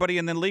college. Everybody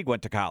in the league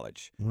went to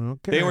college.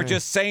 Okay. They were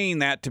just saying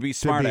that to be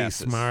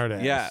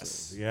smartasses.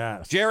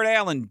 Yes. Jared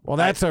Allen. Well,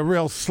 that's a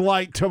real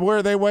slight to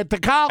where they went to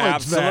college.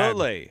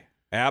 Absolutely.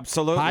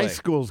 Absolutely. High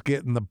schools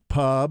get in the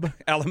pub.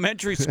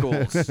 Elementary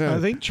schools. I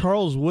think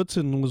Charles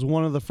Woodson was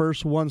one of the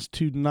first ones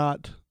to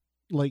not,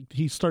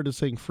 he started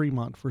saying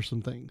Fremont for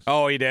some things.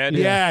 Oh, he did?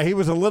 Yeah, he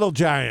was a little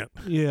giant.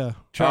 Yeah.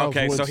 Charles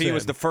okay, Woodson. so he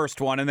was the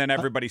first one, and then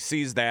everybody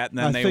sees that, and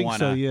then I they think want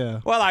so, yeah.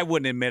 Well, I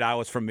wouldn't admit I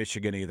was from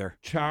Michigan either.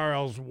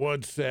 Charles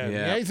Woodson.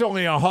 Yeah. He's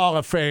only a Hall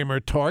of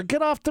Famer, Torg.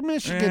 Get off the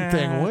Michigan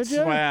thing, would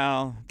you?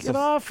 Well, get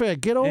off it.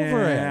 Get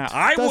over it.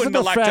 I wouldn't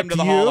elect him to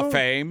the Hall of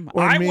Fame.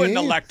 I me. wouldn't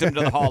elect him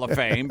to the Hall of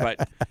Fame,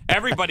 but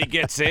everybody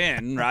gets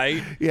in,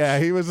 right? Yeah,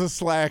 he was a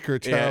slacker,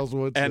 Charles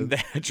Woodson. And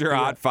that's your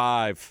hot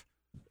five.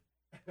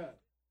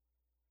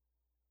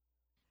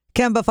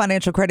 Kemba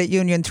Financial Credit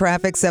Union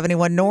traffic,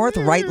 71 north,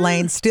 right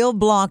lane still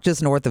blocked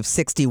just north of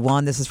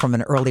 61. This is from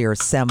an earlier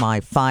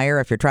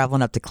semi-fire. If you're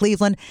traveling up to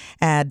Cleveland,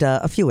 add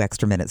a few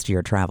extra minutes to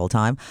your travel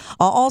time.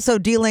 Also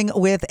dealing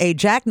with a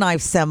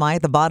jackknife semi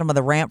at the bottom of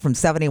the ramp from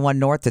 71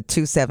 north to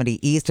 270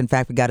 east. In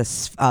fact, we got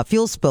a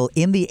fuel spill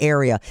in the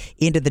area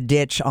into the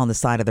ditch on the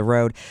side of the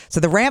road.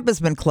 So the ramp has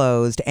been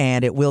closed,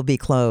 and it will be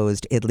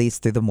closed at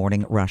least through the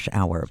morning rush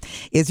hour.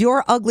 Is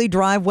your ugly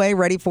driveway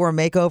ready for a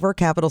makeover?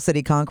 Capital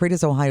City Concrete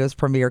is Ohio's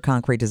premier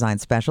concrete design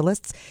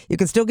specialists. You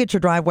can still get your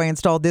driveway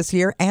installed this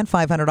year and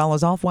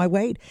 $500 off. Why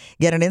wait?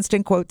 Get an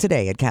instant quote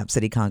today at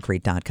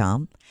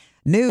capcityconcrete.com.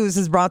 News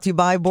is brought to you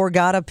by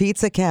Borgata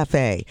Pizza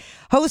Cafe.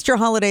 Host your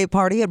holiday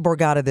party at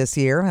Borgata this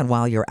year, and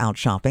while you're out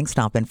shopping,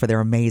 stop in for their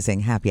amazing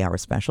happy hour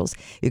specials.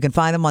 You can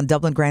find them on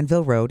Dublin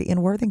Granville Road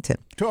in Worthington.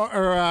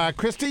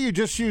 Christy, you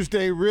just used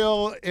a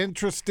real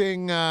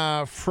interesting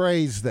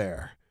phrase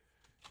there.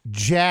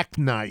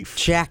 Jackknife.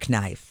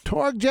 Jackknife.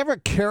 Torg, did you ever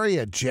carry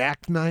a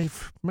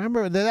jackknife?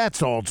 Remember,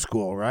 that's old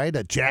school, right?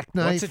 A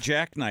jackknife? What's a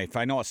jackknife?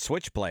 I know a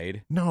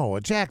switchblade. No,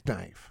 a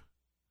jackknife.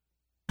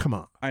 Come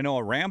on. I know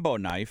a Rambo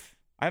knife.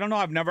 I don't know.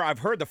 I've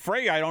heard the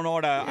phrase. I don't know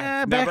what a.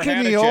 Yeah, I've back never in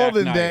had the a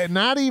olden jackknife. days,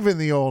 not even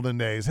the olden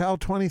days. Hell,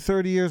 20,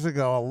 30 years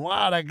ago, a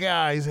lot of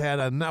guys had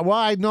a. Well,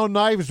 I know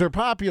knives are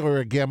popular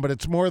again, but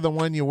it's more the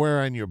one you wear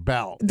on your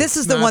belt. This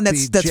is It's the not one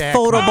that's jack-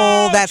 foldable.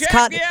 Oh, that's jack-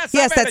 cut. yes,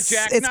 Yes, I've had a that's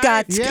jackknife. it's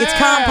got Yeah. it's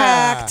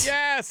compact.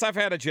 Yes. Yes, I've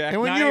had a jackknife.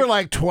 And when you were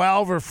like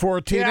 12 or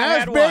 14, Yeah, I that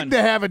had was big one.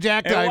 to have a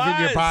jackknife in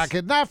your was.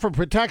 pocket. Not for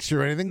protection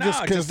or anything, No,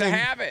 just just to in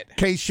have it.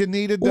 case you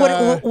needed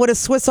Would a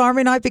Swiss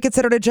Army knife be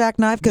considered a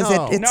jackknife? Because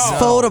it's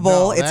foldable,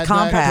 no, it's that's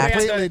compact.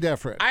 completely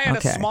different. I had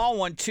Okay. a small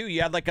one, too.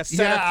 You had like a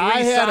set Yeah, of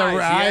three size.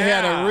 I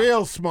had a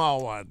real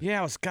small one. Yeah,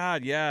 it was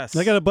God, yes.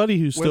 I got a buddy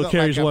who still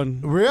carries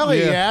one. Really?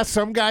 Yeah,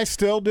 some guys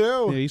still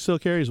do. Yeah, he still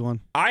carries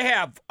one. I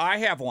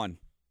have one.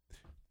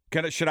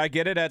 Should I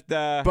get it at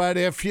the... But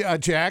if you a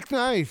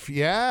jackknife,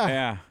 yeah.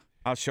 Yeah,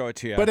 I'll show it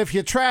to you. But if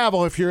you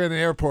travel, if you're in an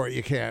airport,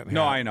 you can't.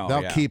 No, have I it. know,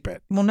 They'll yeah. keep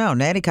it. Well, no,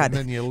 Natty got.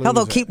 then you Hell,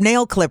 they'll lose keep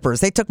nail clippers.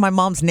 They took my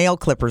mom's nail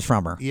clippers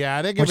from her. Yeah,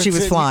 I think when if she it's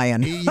was in-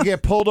 flying. you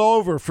get pulled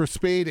over for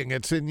speeding.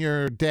 It's in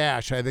your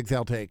dash. I think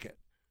they'll take it.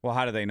 Well,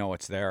 how do they know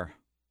it's there?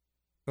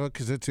 Well,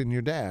 because it's in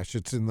your dash.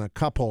 It's in the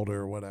cup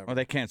holder or whatever. Well,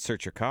 they can't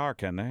search your car,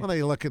 can they? Well,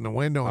 they look in the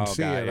window and Oh,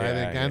 see God,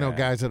 it. I know yeah.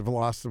 guys that have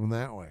lost them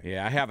that way.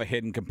 Yeah, I have a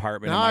hidden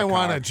compartment Now in my I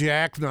want car. a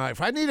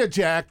jackknife. I need a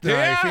jackknife.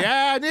 Yeah.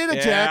 Yeah, I need a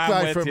Yeah, I'm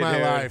jackknife with for you, my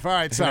dude. life. All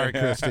right, sorry,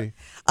 Christy.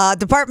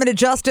 Department of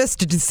Justice,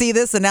 did you see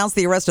this? Announced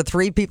the arrest of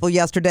 3 people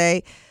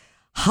yesterday.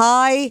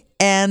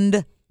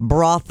 High-end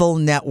brothel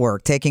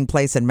network taking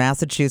place in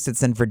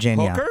Massachusetts and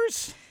Virginia.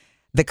 Hookers?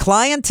 The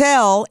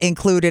clientele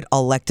included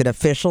elected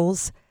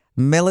officials,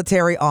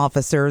 military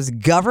officers,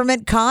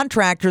 government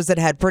contractors that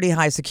had pretty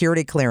high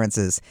security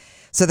clearances.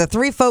 So the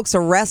 3 folks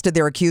arrested,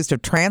 they're accused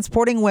of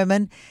transporting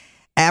women,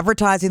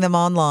 advertising them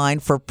online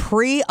for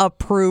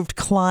pre-approved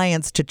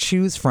clients to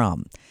choose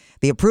from.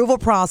 The approval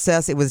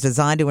process, it was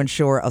designed to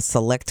ensure a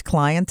select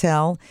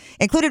clientele,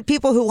 included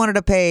people who wanted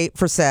to pay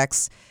for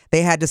sex.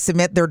 They had to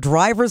submit their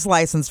driver's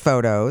license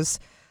photos,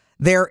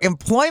 their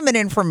employment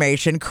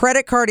information,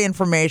 credit card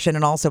information,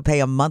 and also pay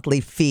a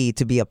monthly fee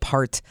to be a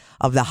part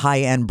of the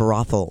high-end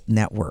brothel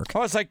network.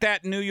 Oh, it's like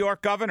that New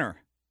York governor.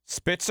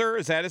 Spitzer,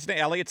 is that his name?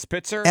 Elliott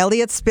Spitzer?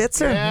 Elliott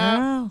Spitzer?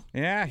 Yeah.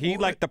 Yeah, he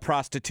liked the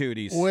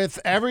prostitutes. With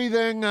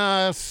everything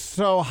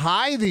so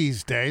high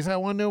these days, I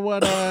wonder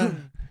what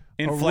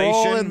Inflation. a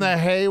roll in the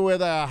hay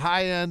with a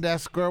high-end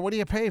escort. What do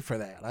you pay for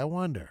that? I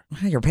wonder.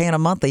 You're paying a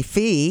monthly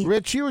fee.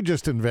 Rich, you were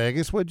just in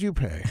Vegas. What'd you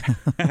pay?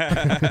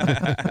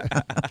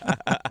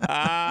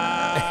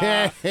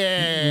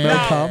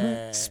 No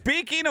comment.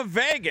 Speaking of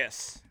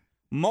Vegas,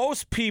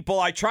 most people,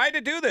 I tried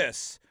to do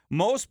this.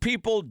 Most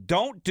people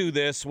don't do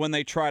this when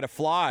they try to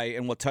fly,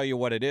 and we'll tell you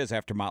what it is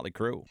after Motley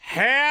Crue.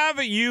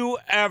 Have you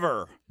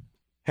ever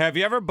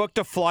booked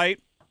a flight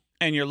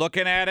and you're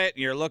looking at it,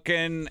 and you're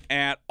looking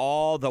at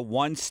all the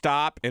one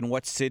stop and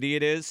what city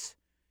it is?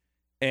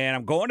 And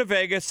I'm going to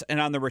Vegas, and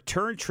on the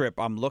return trip,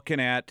 I'm looking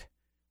at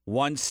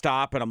one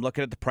stop, and I'm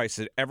looking at the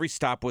prices. Every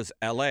stop was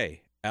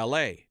L.A.,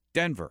 L.A.,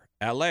 Denver,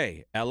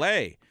 L.A.,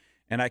 L.A.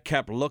 And I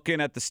kept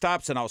looking at the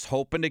stops, and I was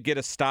hoping to get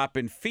a stop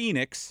in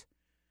Phoenix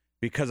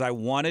because I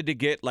wanted to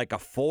get like a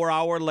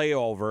 4-hour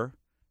layover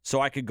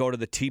so I could go to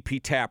the TP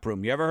Tap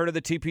Room. You ever heard of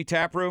the TP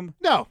Tap Room?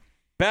 No.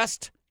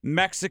 Best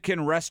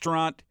Mexican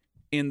restaurant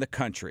in the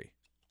country.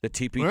 The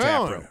TP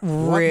Tap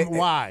Room.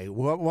 Why?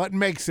 What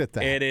makes it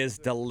that? It is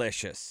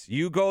delicious.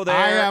 You go there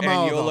IMO,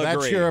 and you'll though.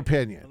 agree. That's your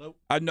opinion.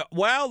 No,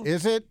 well,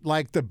 Is it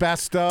like the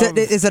best of?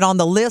 Is it on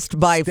the list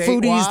by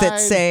foodies that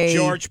statewide? say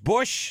George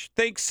Bush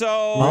thinks so.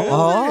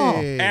 Oh.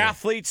 Really?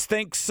 Athletes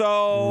think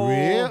so.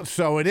 Real?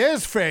 So it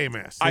is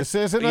famous. This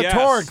isn't a Yes.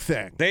 Torg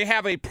thing. They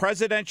have a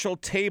presidential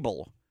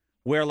table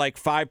where like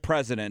 5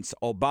 presidents,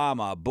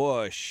 Obama,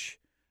 Bush,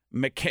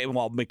 McCain.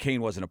 Well, McCain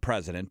wasn't a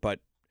president, but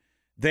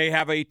they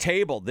have a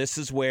table. This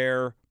is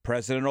where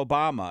President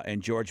Obama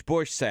and George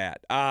Bush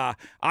sat.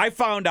 I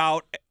found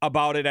out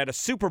about it at a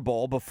Super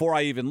Bowl before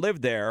I even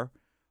lived there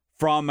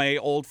from a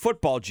old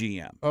football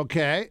GM.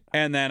 Okay.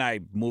 And then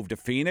I moved to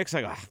Phoenix.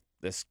 I go,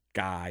 this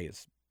guy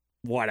is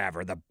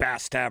whatever, the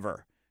best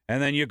ever.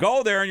 And then you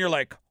go there and you're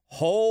like,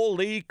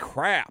 holy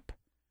crap.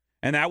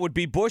 And that would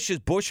be Bush's.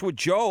 Bush would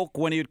joke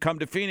when he would come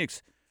to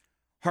Phoenix.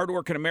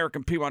 Hardworking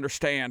American people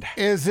understand.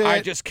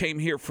 I just came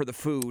here for the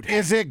food.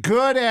 Is it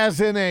good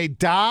as in a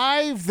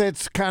dive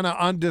that's kind of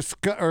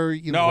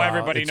undiscovered? No,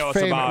 everybody knows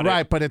about it.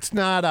 Right, but it's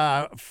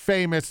not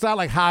famous. It's not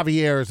like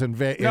Javier's in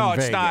Vegas. No,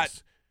 it's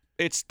not.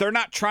 They're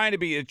not trying to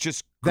be. It's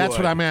just good. That's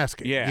what I'm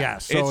asking. Yeah.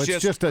 So it's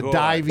just a good.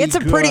 divey.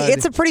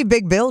 It's a pretty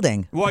big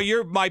building. Well,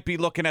 you might be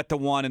looking at the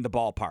one in the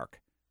ballpark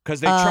because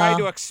they tried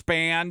to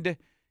expand.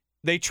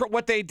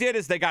 What they did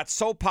is they got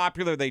so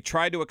popular they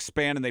tried to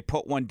expand and they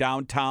put one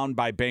downtown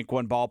by Bank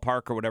One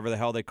Ballpark or whatever the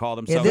hell they call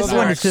themselves. Yeah, this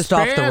one is just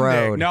off the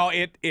road. No,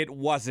 it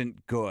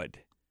wasn't good.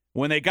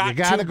 When they got You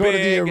got to too go to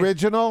the big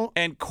original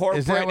and corporate,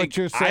 Is that what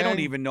you're saying? I don't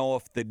even know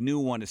if the new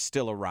one is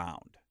still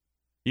around.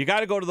 You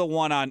got to go to the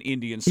one on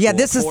Indian School. Yeah,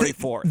 this is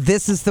 44th.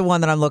 this is the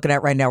one that I'm looking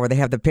at right now, where they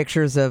have the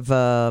pictures of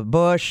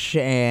Bush,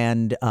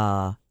 and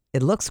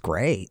it looks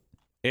great.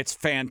 It's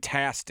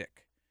fantastic.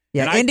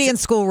 Yeah, And Indian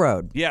School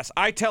Road. Yes,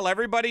 I tell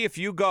everybody if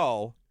you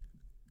go.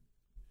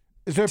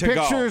 Is there to go.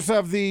 pictures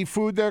of the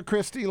food there,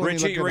 Christy? Let me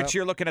look it Rich, up.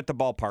 you're looking at the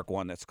ballpark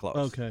one that's close.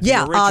 Okay.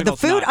 Yeah, the original's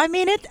food. not. I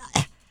mean,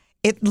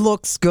 it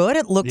looks good.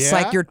 It looks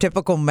Yeah? like your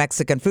typical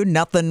Mexican food.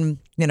 Nothing,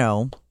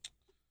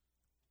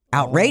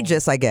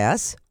 outrageous, I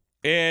guess.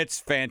 It's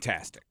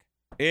fantastic.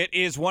 It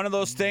is one of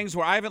those things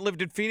where I haven't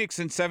lived in Phoenix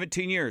in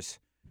 17 years.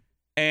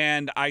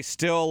 And I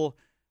still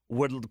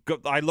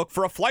I look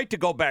for a flight to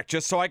go back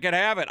just so I could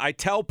have it. I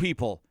tell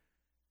people,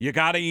 you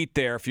got to eat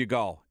there if you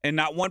go. And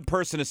not one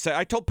person has said,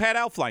 I told Pat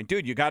Alfline,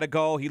 dude, you got to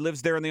go. He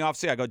lives there in the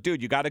off-season. I go,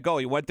 dude, you got to go.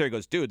 He went there. He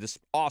goes, dude, this is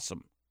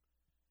awesome.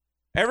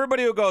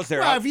 Everybody who goes there.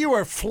 Well, if you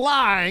were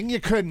flying, you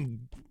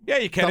couldn't. Yeah,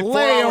 you can. The A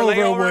 4-hour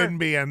layover wouldn't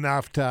be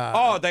enough to.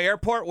 Oh, the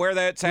airport where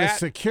that's with at?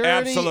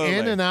 security Absolutely.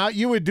 in and out.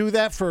 You would do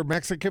that for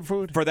Mexican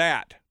food? For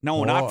that.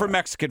 No, not for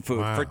Mexican food.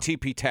 Wow. For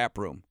TP Tap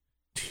Room.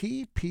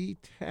 TP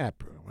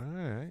Tap Room.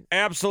 All right.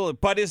 Absolutely.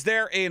 But is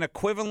there an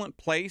equivalent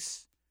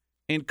place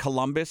in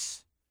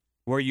Columbus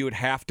where you would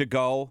have to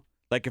go?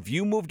 Like if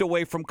you moved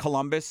away from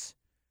Columbus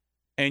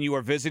and you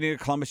were visiting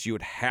Columbus, you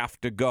would have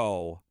to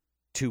go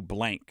to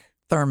blank.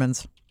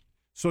 Thurman's.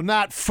 So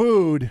not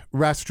food,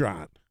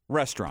 restaurant.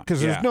 Restaurant.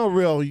 Because there's no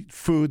real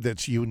food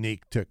that's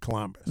unique to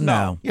Columbus.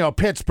 No. You know,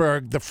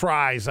 Pittsburgh, the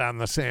fries on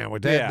the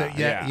sandwich.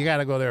 Yeah. You got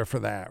to go there for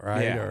that,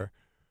 right? Yeah.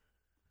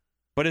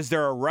 But is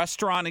there a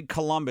restaurant in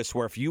Columbus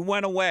where if you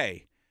went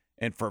away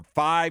and for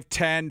 5,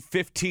 10,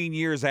 15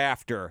 years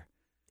after,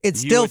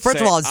 It's you still, would first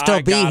say, of all, it'd still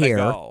 "I be gotta here."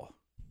 go."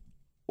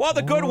 Well,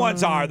 the good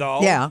ones are,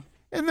 though. Yeah.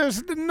 And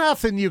there's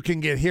nothing you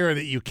can get here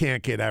that you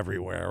can't get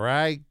everywhere,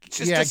 right?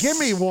 Just give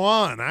me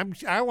one.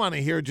 I want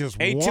to hear just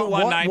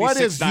 821-9696. what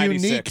is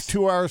unique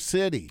to our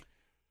city.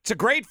 It's a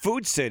great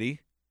food city.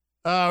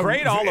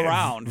 Great all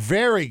around.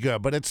 Very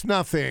good, but it's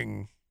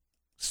nothing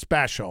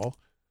special.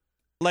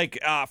 Like,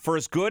 for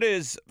as good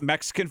as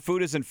Mexican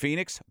food is in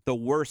Phoenix, the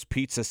worst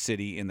pizza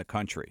city in the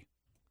country.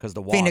 Because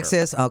the water. Phoenix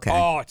is? Okay.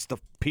 Oh, it's the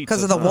pizza.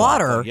 'Cause of the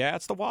water? Yeah,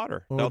 it's the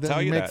water. Well, They'll then tell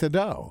you make that. the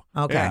dough.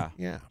 Okay.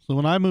 Yeah. So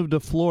when I moved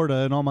to Florida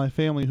and all my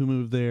family who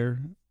moved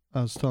there,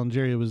 I was telling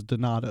Jerry it was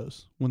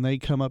Donato's. When they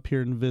come up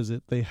here and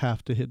visit, they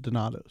have to hit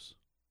Donato's.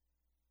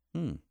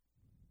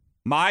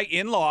 My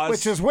in-laws.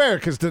 Which is weird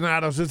because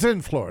Donato's is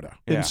in Florida.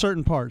 In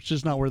certain parts,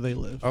 just not where they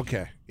live.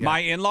 Okay. Yeah. My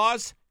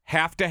in-laws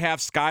have to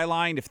have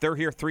Skyline if they're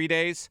here 3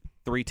 days,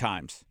 3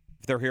 times.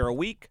 If they're here a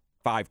week,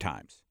 5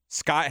 times.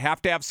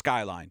 Have to have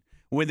Skyline.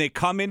 When they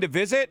come in to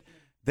visit,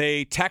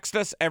 they text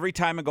us every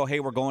time and go, hey,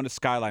 we're going to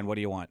Skyline. What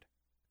do you want?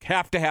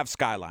 Have to have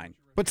Skyline.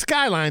 But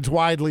Skyline's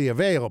widely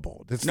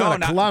available. It's No, not a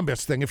not-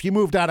 Columbus thing. If you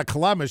moved out of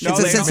Columbus, No, you It's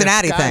a couldn't have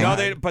Cincinnati thing.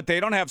 Skyline. No, but they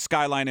don't have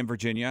Skyline in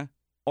Virginia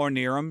or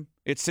near them.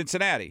 It's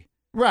Cincinnati.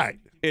 Right.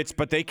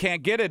 But they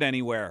can't get it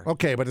anywhere.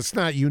 Okay, but it's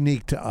not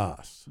unique to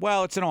us.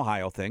 Well, it's an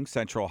Ohio thing,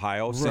 Central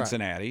Ohio, Right.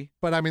 Cincinnati.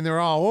 But I mean, they're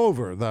all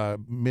over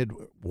the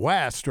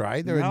Midwest,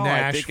 right? They're No, in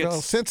I think Nashville,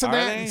 are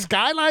Cincinnati, they?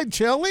 Skyline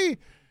Chili.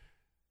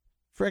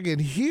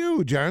 Friggin'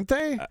 huge, aren't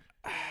they?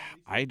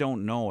 I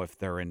don't know if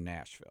they're in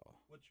Nashville.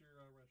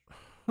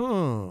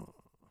 Well,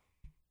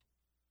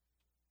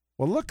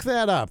 look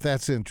that up.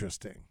 That's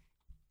interesting.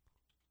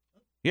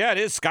 Yeah, it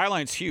is.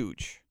 Skyline's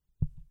huge.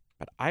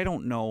 But I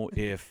don't know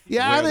if.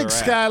 Yeah, where I think they're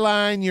at.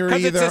 Skyline, you're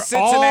 'Cause it's either a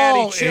Cincinnati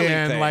all chili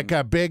in thing. like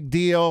a big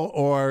deal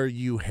or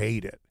you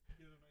hate it.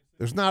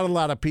 There's not a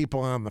lot of people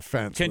on the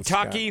fence. with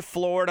Kentucky,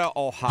 Florida,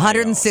 Ohio.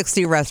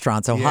 160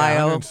 restaurants. Skyline. Ohio,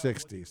 Yeah,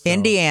 160. So.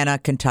 Indiana,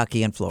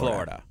 Kentucky, and Florida.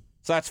 Florida.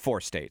 So that's 4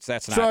 states.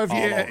 That's not So all if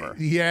you, over.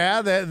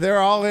 yeah, they're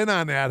all in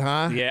on that,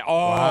 huh? Yeah. Oh,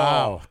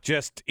 Wow.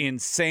 just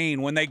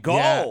insane. When they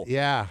go,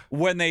 Yeah.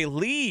 when they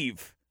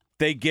leave,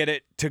 they get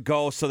it to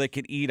go so they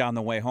can eat on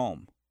the way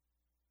home.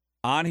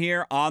 On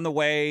here, on the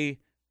way,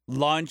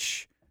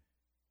 lunch,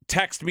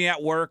 text me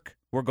at work.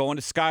 We're going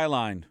to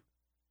Skyline.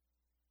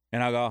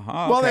 And I go,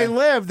 oh, Well, okay. they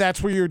live.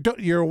 That's where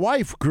your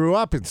wife grew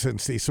up in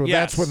Cincy, so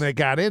that's Yes. when they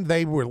got in.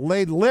 They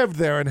lived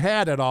there and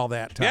had it all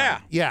that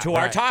time. Yeah. To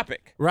our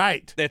topic.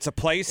 Right. It's a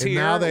place And here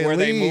now they where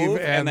leave, they move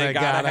and they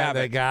gotta have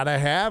They it. gotta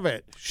have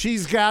it.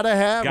 She's gotta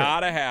have it.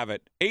 Gotta have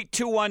it.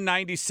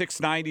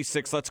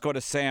 821-9696. Let's go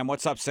to Sam.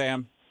 What's up,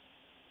 Sam?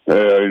 Hey,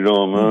 how you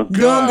doing, man?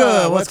 Doing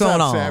good. What's What's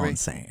going up, on, Sammy?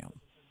 Sam?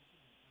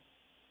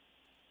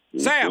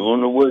 Sam.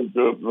 On the wake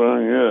up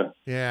thing, yeah.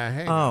 Yeah.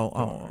 Hang Oh,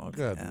 on.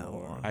 Good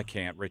Lord. I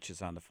can't. Rich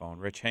is on the phone.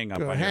 Rich, hang up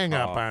Go on your hang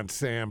up call. on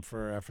Sam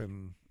for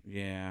effing.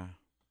 Yeah.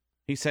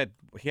 He said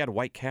he had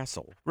White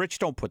Castle. Rich,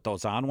 don't put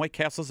those on. White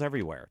Castle's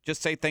everywhere.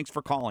 Just say thanks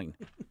for calling.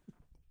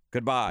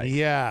 Goodbye.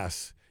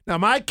 Yes. Now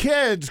my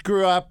kids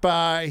grew up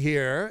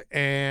here,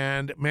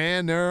 and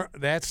man,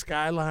 that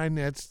Skyline.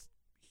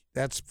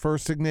 That's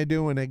first thing they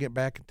do when they get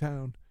back in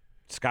town.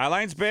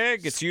 Skyline's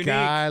big. It's unique.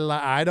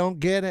 Skyline. I don't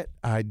get it.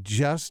 I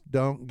just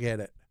don't get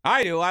it.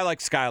 I do. I like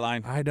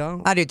Skyline. I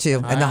don't. I do too.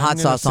 And the I'm hot gonna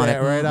sauce on say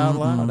it. right out Mm-mm-mm.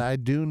 loud. I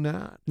do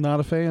not.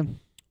 Not a fan.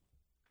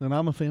 And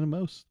I'm a fan of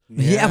most.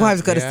 Yeah, well, I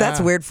was going to say, that's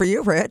yeah. weird for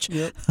you, Rich.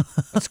 Yep.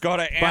 Let's go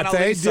to But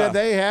they Annalisa.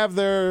 they have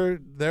their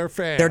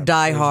fans. They're There's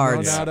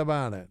diehards. No doubt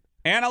about it.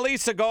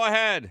 Annalisa, go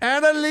ahead.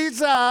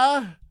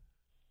 Annalisa.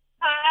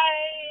 Hi.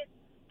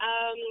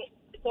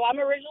 So I'm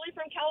originally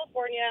from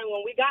California, and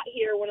when we got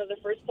here, one of the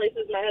first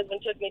places my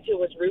husband took me to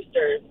was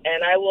Roosters, and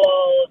I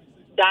will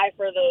die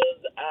for those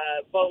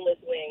boneless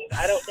wings.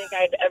 I don't think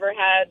I've ever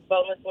had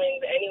boneless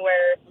wings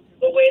anywhere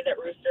but way that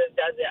Roosters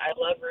does it. I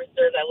love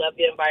Roosters. I love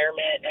the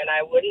environment, and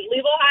I wouldn't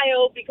leave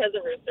Ohio because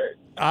of Roosters.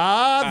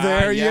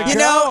 There you yeah. go. You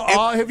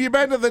know, Have you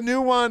been to the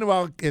new one?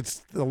 Well, it's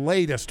the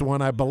latest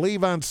one, I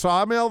believe, on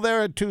Sawmill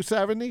there at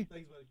 270.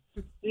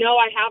 No,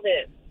 I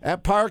haven't.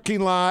 That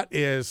parking lot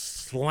is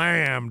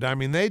slammed. I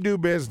mean, they do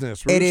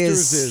business. It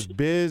Roosters is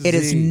busy. It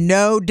is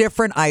no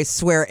different, I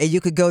swear.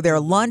 You could go there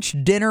lunch,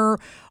 dinner,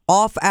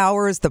 off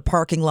hours. The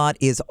parking lot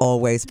is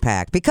always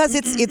packed because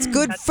it's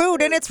good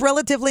food and it's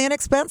relatively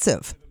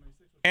inexpensive.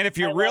 And if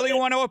you really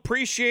want to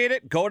appreciate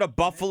it, go to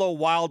Buffalo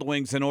Wild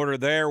Wings and order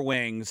their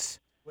wings.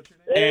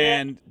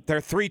 And they're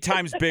 3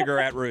 times bigger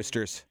at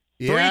Roosters.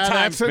 Yeah, 3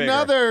 times that's bigger.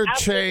 another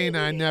chain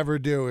I never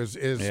do is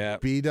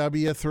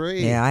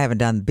BW3. Yeah, I haven't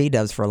done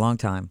B-dubs for a long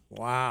time.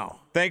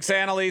 Wow. Thanks,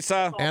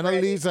 Annalisa.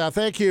 Annalisa,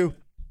 thank you.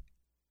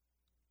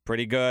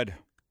 Pretty good.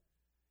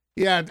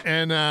 Yeah,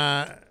 and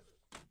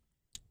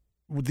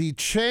the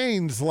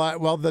chains,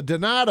 the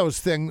Donato's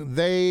thing,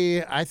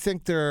 I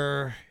think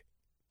they're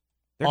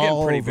getting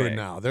all pretty over big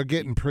now. They're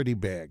getting pretty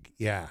big,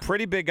 yeah.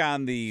 Pretty big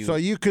on the... So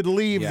you could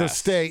leave the Yes.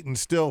 state and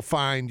still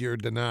find your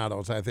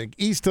Donatos, I think.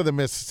 East of the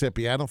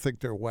Mississippi. I don't think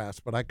they're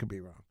west, but I could be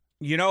wrong.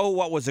 You know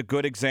what was a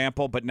good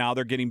example, but now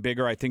they're getting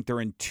bigger? I think they're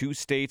in 2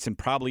 states and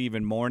probably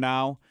even more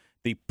now.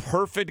 The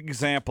perfect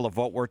example of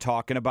what we're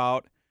talking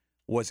about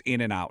was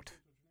In-N-Out.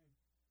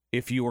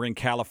 If you were in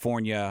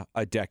California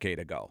a decade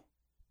ago.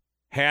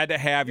 Had to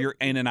have your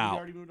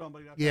In-N-Out.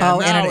 Yeah, Oh,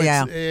 now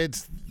In-N-Out,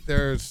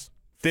 there's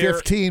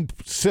 15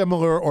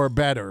 similar or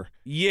better.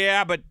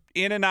 Yeah, but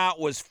In-N-Out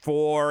was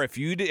for if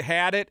you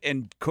had it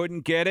and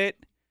couldn't get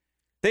it.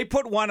 They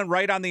put one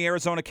right on the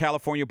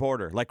Arizona-California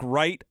border, like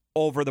right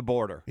over the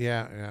border.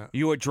 Yeah.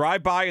 You would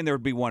drive by and there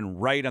would be one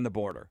right on the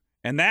border.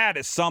 And that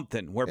is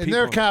something where And people...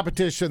 their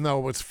competition, though,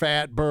 was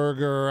Fat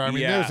Burger. I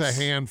mean, Yes. there's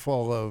a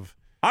handful of...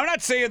 I'm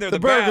not saying they're the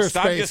burger best.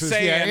 I'm just spaces,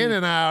 saying yeah,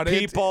 In-N-Out.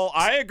 People,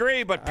 I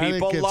agree, but I think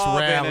people it's love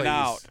rallies.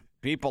 In-N-Out.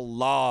 People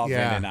love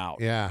In-N-Out.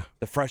 Yeah.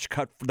 The fresh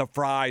cut, the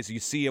fries. You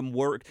see them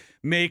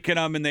making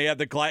them, and they have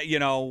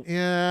the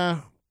Yeah.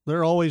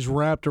 They're always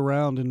wrapped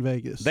around in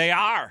Vegas. They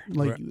are.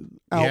 Like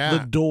out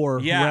the door,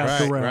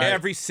 wrapped around.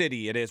 Every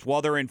city it is.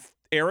 Well, they're in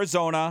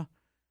Arizona,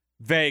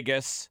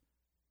 Vegas,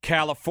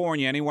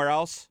 California. Anywhere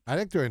else? I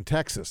think they're in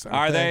Texas.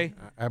 Are they?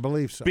 I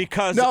believe so.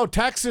 Because no,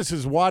 Texas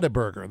is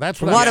Whataburger. That's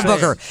what I'm saying.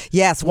 Whataburger.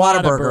 Yes,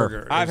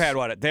 Whataburger. I've had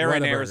They're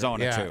in Whataburger.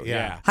 Arizona Yeah, too.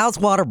 Yeah. How's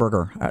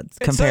Whataburger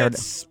compared?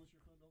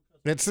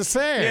 It's the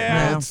same.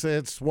 Yeah.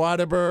 It's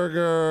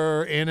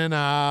Whataburger,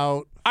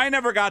 In-N-Out. I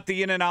never got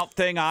the In-N-Out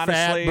thing,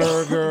 honestly. Fat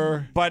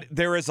Burger. But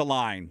there is a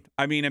line.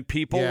 I mean, and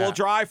people will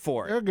drive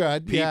for it. They're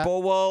good.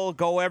 People will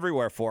go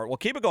everywhere for it. Well,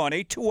 keep it going.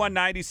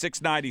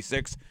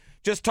 821-9696.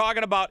 Just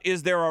talking about,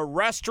 is there a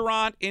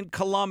restaurant in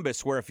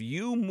Columbus where if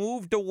you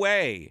moved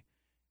away,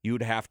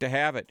 you'd have to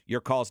have it? Your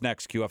call's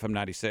next,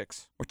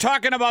 QFM96. We're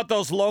talking about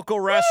those local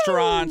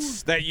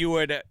restaurants that you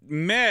would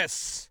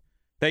miss,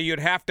 that you'd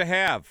have to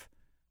have.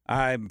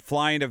 I'm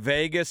flying to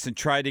Vegas and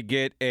try to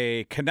get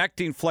a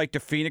connecting flight to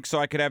Phoenix so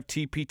I could have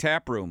TP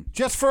Tap Room.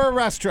 Just for a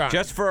restaurant.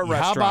 Just for a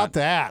restaurant. How about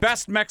that?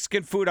 Best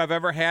Mexican food I've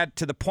ever had,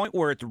 to the point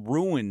where it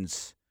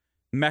ruins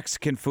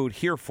Mexican food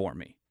here for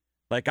me.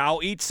 Like, I'll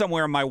eat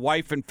somewhere and my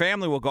wife and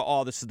family will go,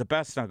 oh, this is the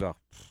best. And I'll go,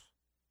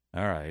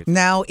 all right.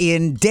 Now,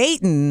 in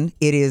Dayton,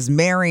 it is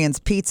Marion's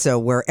Pizza,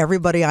 where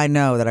everybody I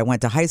know that I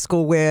went to high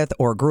school with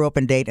or grew up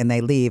in Dayton and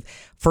they leave,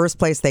 first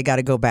place they got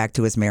to go back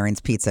to is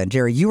Marion's Pizza. And,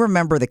 Jerry, you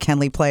remember the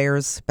Kenley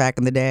Players back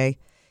in the day,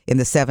 in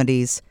the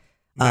 70s?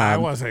 No, I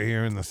wasn't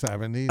here in the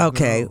 70s.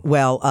 Okay, no.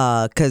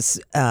 well,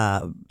 because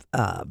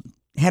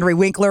Henry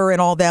Winkler and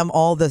all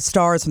the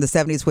stars from the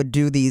 70s would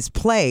do these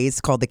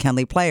plays called the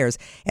Kenley Players,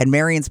 and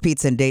Marion's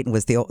Pizza in Dayton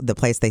was the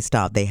place they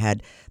stopped. They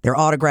had their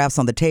autographs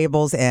on the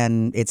tables,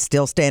 and it's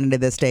still standing to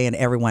this day, and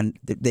everyone,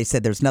 they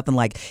said there's nothing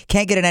like,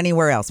 can't get it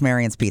anywhere else,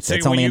 Marion's Pizza. So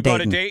it's only in Dayton. when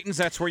you go to Dayton's,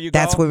 that's where you go?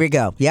 That's where we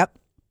go, yep.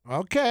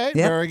 Okay,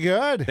 Yep. very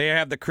good. They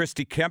have the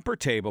Christy Kemper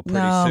table pretty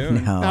No,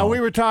 soon. no. Now, we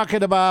were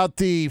talking about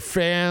the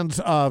fans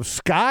of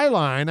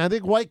Skyline. I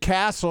think White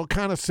Castle,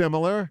 kind of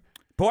similar.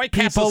 White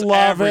People Castle's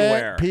love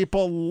everywhere. it.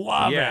 People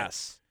love it.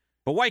 Yes.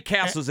 But White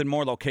Castle's in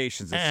more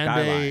locations than And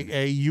Skyline.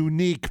 a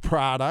unique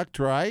product,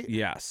 right?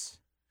 Yes.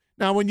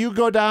 Now, when you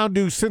go down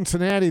to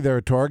Cincinnati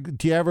there, Torg,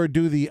 do you ever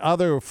do the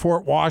other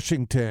Fort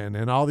Washington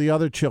and all the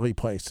other chili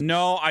places?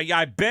 No,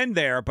 I've been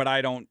there, but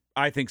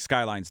I think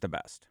Skyline's the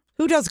best.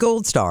 Who does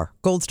Gold Star?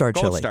 Gold Star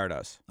chili. Gold Star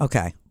does.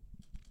 Okay.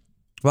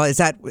 Well, is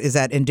that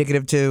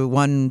indicative to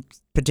one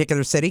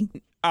particular city?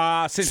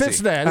 Cincy.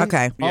 Cincinnati.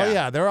 Okay. Oh,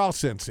 yeah, they're all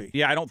Cincy.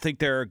 Yeah, I don't think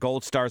they're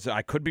Gold Stars.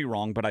 I could be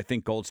wrong, but I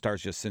think Gold Star's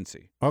just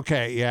Cincy.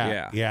 Okay,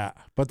 yeah.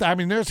 But, I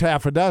mean, there's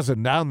half a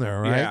dozen down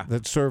there, right, Yeah.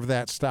 that serve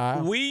that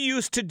style? We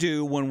used to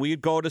do, when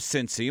we'd go to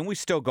Cincy, and we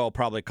still go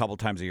probably a couple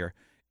times a year,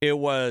 it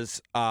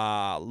was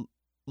La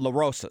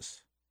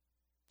Rosa's.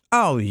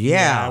 Oh,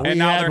 yeah. we And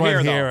now had they're one here,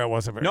 here. though. It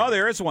wasn't very No, good.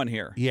 there is one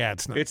here. Yeah,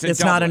 it's not. It's in It's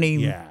not Dublin.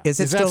 any. Yeah.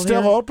 Is it that still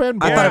still here? open?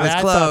 I thought it was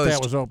I closed. thought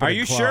that was open. Are and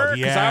you closed. sure?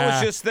 Because I was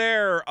Yeah. just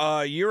there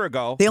a year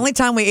ago. The only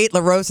time we ate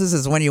La Rosa's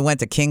is when you went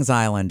to Kings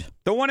Island.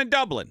 The one in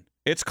Dublin.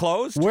 It's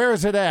closed? Where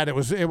is it at? It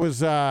was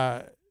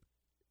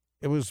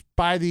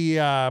by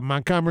the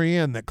Montgomery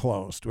Inn that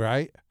closed,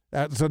 right?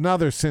 That's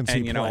another Cincy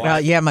And you know place.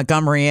 what? Yeah,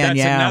 Montgomery Inn, That's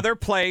yeah. another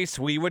place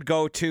we would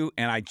go to,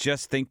 and I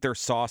just think their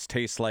sauce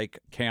tastes like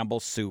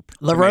Campbell's soup.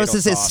 La tomato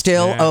Rosa's is sauce.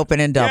 still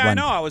open in Dublin. Yeah, I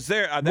know. I was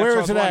there. That's Where what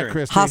I is was it at, wondering.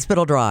 Christy?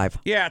 Hospital Drive.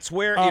 Yeah, it's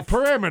where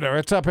Perimeter.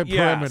 It's up at Yes.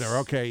 Perimeter.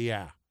 Okay,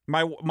 yeah.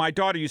 my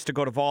daughter used to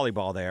go to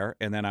volleyball there,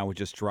 and then I would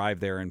just drive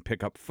there and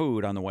pick up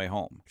food on the way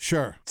home.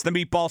 Sure. It's the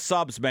meatball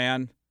subs,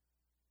 man.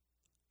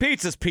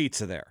 Pizza's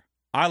pizza there.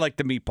 I like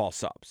the meatball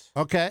subs.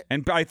 Okay.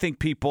 And I think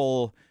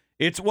people,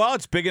 it's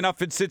big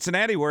enough in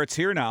Cincinnati where it's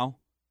here now.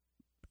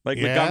 Like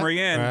Yeah,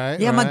 Montgomery Inn. right,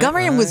 Yeah,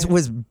 Montgomery Inn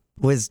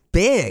was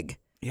big.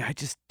 Yeah, I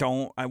just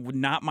don't. I would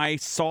not my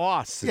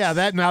sauce. Yeah,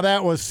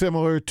 that was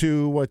similar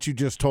to what you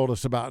just told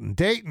us about in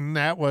Dayton.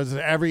 That was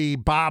every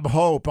Bob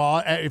Hope.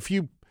 If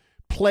you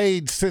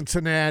played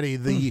Cincinnati,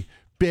 the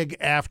big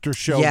after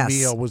show Yes.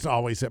 meal was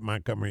always at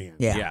Montgomery Inn.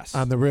 Yeah. Yes.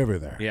 On the river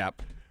there.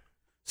 Yep.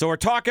 So we're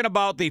talking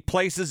about the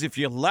places. If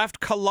you left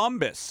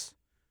Columbus,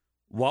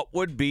 what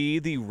would be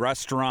the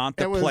restaurant,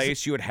 the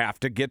place you would have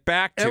to get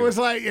back to? It was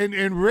like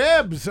in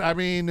ribs. I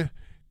mean,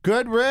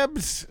 good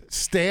ribs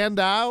stand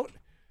out.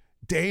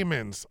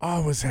 Damon's.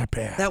 Oh, was that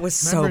bad? That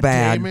was Remember so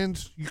bad.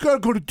 Damon's? You got to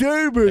go to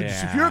Damon's.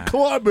 Yeah. If you're in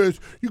Columbus,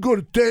 you go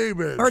to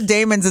Damon's. Or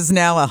Damon's is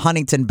now a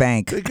Huntington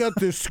Bank. They got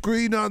this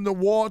screen on the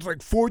wall. It's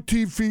like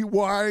 14 feet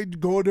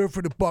wide. Go there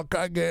for the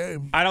Buckeye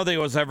game. I don't think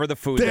it was ever the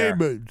food there.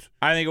 Damon's.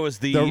 I think it was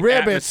the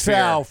rib atmosphere.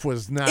 itself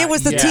was not. It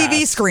was the yes.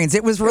 TV screens.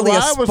 It was really well,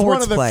 a sports I was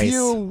one of the place.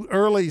 few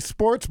early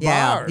sports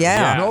Yeah, bars.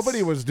 yeah. Yes.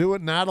 Nobody was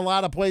doing. Not a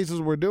lot of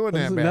places were doing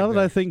that. back Now that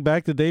then. I think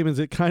back to Damon's,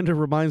 it kind of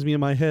reminds me in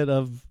my head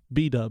of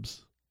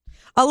B-dubs.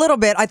 A little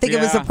bit. I think it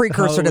was a Yeah.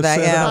 precursor How it to was that.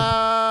 set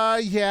Yeah.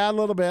 Yeah, a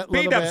little bit.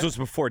 B-Dubs was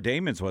before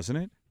Damon's, wasn't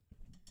it?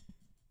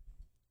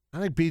 I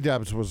think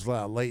B-Dubs was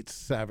late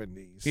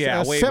 70s.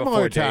 Yeah, way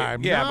similar before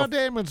time. Yeah, no,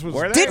 Damon's was.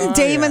 Were they? Didn't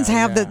Damon's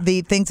have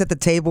the things at the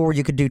table where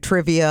you could do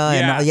trivia?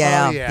 And,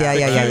 Yeah.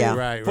 yeah.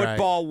 Right.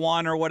 Football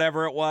 1 or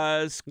whatever it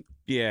was.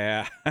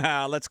 Yeah.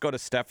 Let's go to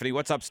Stephanie.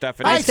 What's up,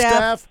 Stephanie? Hi,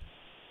 Steph.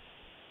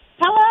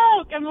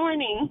 Hello, good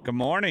morning. Good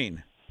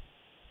morning.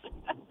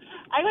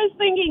 I was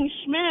thinking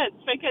Schmitz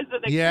because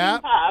of the Yeah.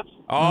 cream puffs.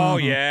 Oh,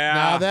 yeah.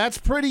 Now that's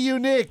pretty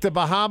unique. The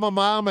Bahama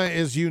Mama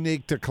is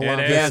unique to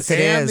Columbus. Yes, it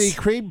and is.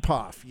 the cream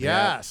puff.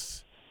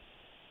 Yes.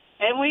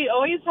 And we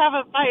always have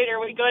a fight. Are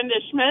we going to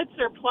Schmitz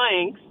or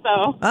Plank?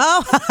 So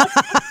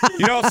Oh.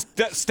 You know,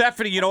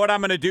 Stephanie, you know what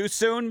I'm going to do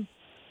soon?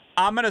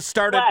 I'm going to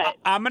start What?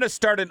 I'm going to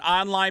start an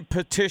online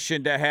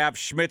petition to have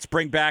Schmitz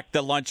bring back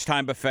the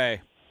lunchtime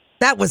buffet.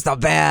 That was the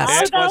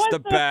best. It was the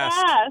best.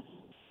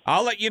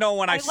 I'll let you know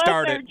when I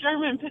start love their it.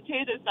 German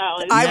potato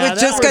salad. I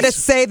was just going to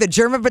say the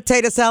German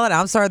potato salad.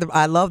 I'm sorry.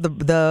 I love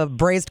the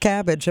braised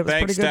cabbage. It was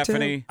Thanks, pretty good,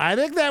 Stephanie. too. I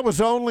think that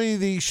was only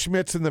the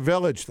Schmitz in the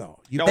Village, though.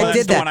 No, They that's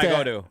did the that. one I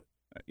go to.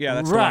 Yeah,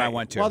 that's the right. one I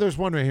went to. Well, there's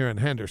one right here in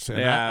Henderson.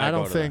 Yeah, I I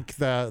don't go to think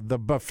the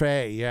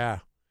buffet. Yeah.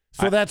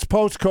 So that's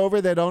post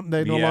COVID. They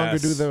no longer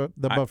do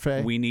the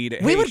buffet. We need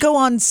it. We would go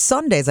on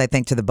Sundays, I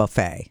think, to the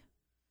buffet.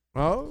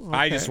 Oh, okay.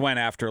 I just went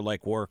after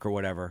like work or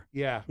whatever.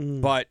 Yeah.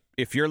 But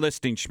if you're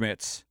listening,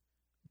 Schmitz,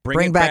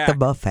 Bring it back the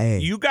buffet.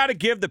 You got to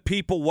give the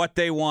people what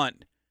they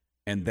want,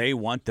 and they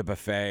want the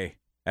buffet.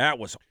 That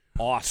was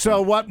awesome.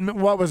 So what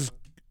was?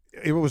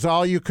 It was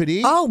all you could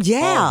eat. Oh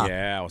yeah, Oh,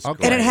 yeah, it was Okay.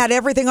 great. and it had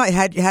everything.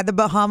 It had the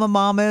Bahama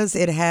Mamas.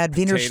 It had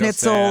Wiener Potato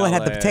Schnitzel. It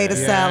had the potato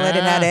salad. salad.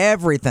 It had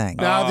everything.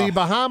 Now the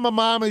Bahama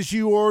Mamas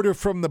you order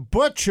from the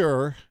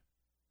butcher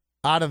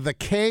out of the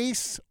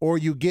case, or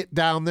you get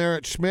down there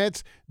at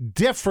Schmitz,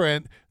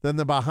 different than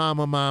the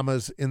Bahama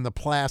Mamas in the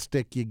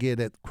plastic you get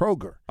at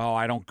Kroger. Oh,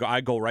 I don't go. I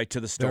go right to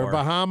the store. They're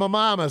Bahama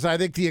Mamas. I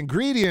think the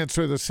ingredients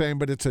are the same,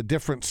 but it's a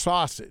different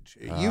sausage.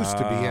 It used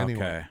to be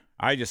anyway. Okay.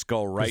 I just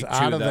go right 'Cause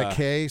to out of the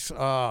case.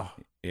 Oh,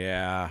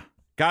 Yeah,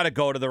 got to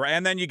go to the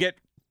and then you get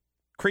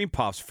cream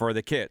puffs for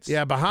the kids.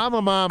 yeah,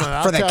 Bahama Mama.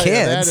 I'll For the tell you,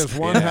 that kids. is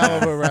one Yeah. hell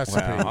of a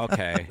recipe. Well,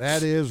 okay.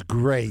 That is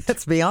great.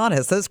 Let's be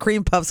honest. Those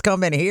cream puffs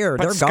come in here.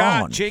 But They're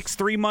Scott, gone. Jake's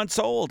 3 months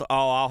old.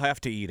 Oh, I'll have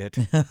to eat it.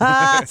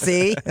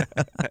 See?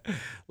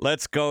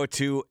 Let's go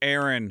to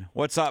Aaron.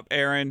 What's up,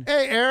 Aaron?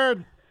 Hey,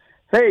 Aaron.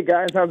 Hey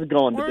guys, how's it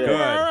going We're today?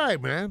 all right,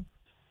 man.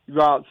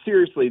 Well,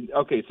 seriously,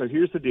 okay, so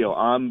here's the deal.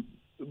 I'm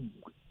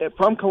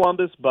from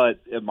Columbus, but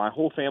my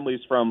whole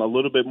family's from a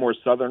little bit more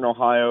southern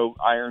Ohio,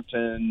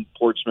 Ironton,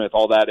 Portsmouth,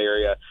 all that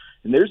area.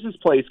 And there's this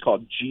place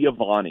called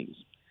Giovanni's,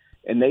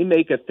 and they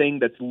make a thing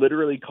that's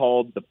literally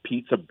called the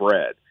pizza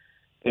bread.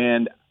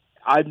 And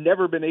I've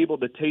never been able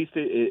to taste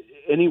it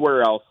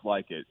anywhere else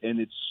like it. And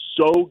it's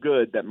so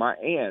good that my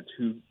aunt,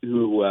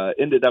 who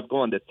ended up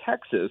going to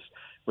Texas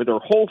with her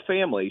whole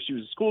family, she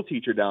was a school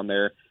teacher down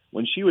there,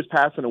 when she was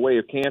passing away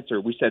of cancer,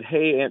 we said,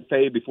 hey, Aunt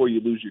Faye, before you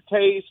lose your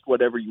taste,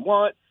 whatever you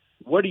want,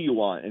 what do you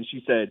want? And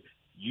she said,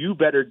 you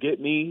better get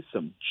me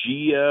some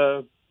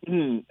Gia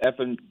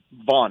effing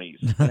Bonnie's.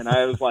 And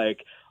I was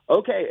like,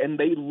 okay. And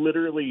they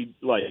literally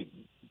like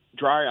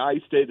dry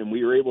iced it, and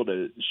we were able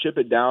to ship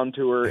it down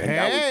to her. And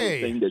that was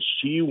the thing that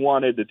she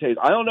wanted to taste.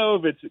 I don't know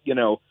if it's,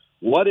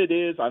 What it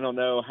is, I don't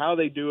know how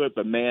they do it,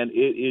 but man,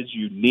 it is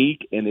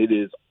unique and it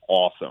is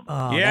awesome.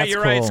 Oh, yeah, that's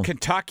you're right. It's cool.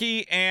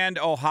 Kentucky and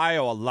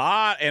Ohio,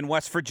 and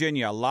West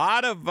Virginia. A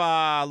lot of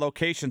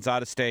locations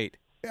out of state.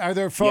 Are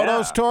there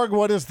photos, Torg?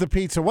 What is the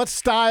pizza? What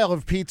style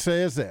of pizza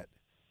is it?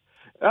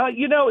 It's like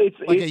a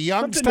something that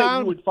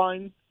Youngstown? you would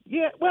find.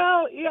 Yeah,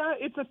 well, yeah,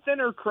 it's a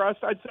thinner crust.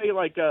 I'd say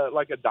like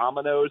a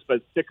Domino's,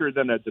 but thicker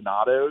than a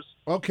Donato's.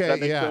 Okay, Does that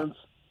make yeah. sense?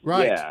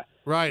 Right. Yeah.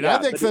 Right. Yeah,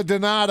 I think but the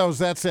Donato's,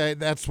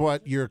 that's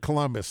what your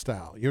Columbus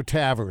style, your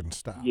tavern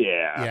style.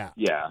 Yeah.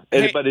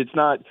 Hey. But it's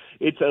not.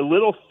 It's a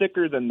little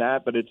thicker than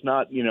that, but it's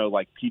not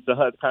like Pizza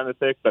Hut kind of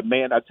thick. But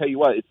man, I tell you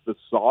what, it's the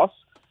sauce.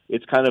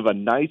 It's kind of a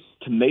nice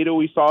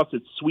tomatoey sauce.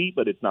 It's sweet,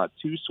 but it's not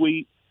too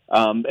sweet.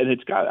 And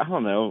it's got, I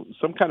don't know,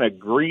 some kind of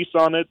grease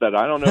on it that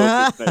I don't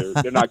know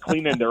if they're not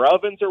cleaning their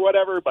ovens or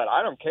whatever, but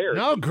I don't care.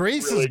 No,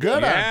 grease is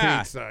good on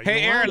pizza.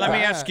 Hey, You Aaron, want let me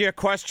that. ask you a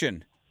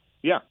question.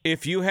 Yeah.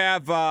 If you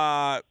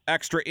have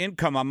extra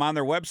income, I'm on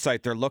their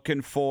website. They're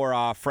looking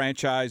for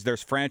franchise.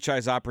 There's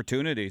franchise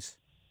opportunities.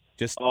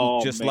 Just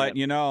man. letting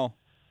you know.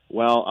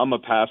 Well, I'm a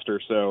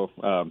pastor, so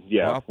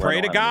yeah. Well, pray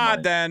I to don't have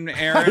God then,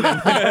 Aaron.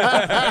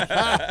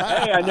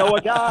 Hey, I know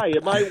a guy.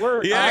 It might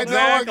work. Yeah, I know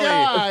a exactly.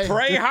 guy.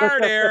 Pray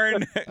hard,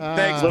 Aaron.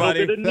 Thanks, little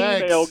buddy. bit of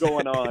email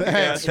going on.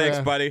 Thanks,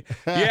 buddy.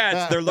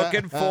 Yeah, they're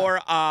looking for.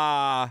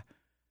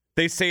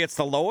 They say it's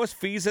the lowest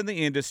fees in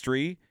the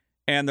industry,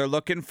 and they're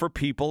looking for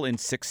people in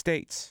 6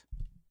 states.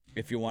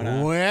 If you want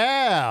to.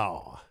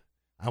 Well,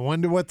 I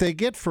wonder what they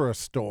get for a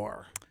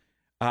store.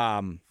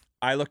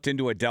 I looked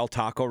into a Del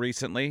Taco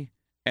recently,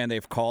 and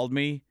they've called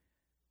me.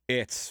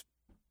 It's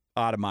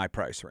out of my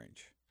price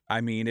range.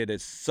 I mean, it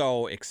is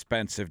so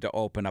expensive to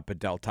open up a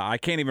Del Taco. I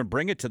can't even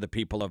bring it to the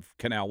people of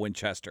Canal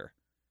Winchester.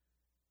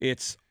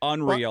 It's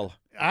unreal.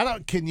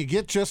 Can you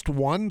get just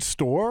one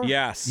store?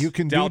 Yes. You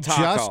can Del do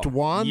Taco. just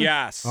one?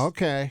 Yes.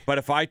 Okay. But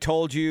if I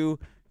told you,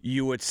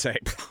 you would say,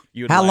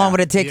 How long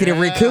would it take you to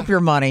recoup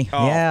your money?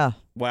 Oh, Yeah.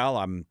 Well,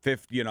 I'm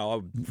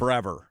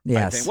forever.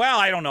 Yes. I think. Well,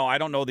 I don't know. I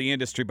don't know the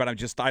industry, but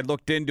I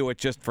looked into it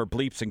just for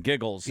bleeps and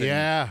giggles. And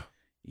Yeah.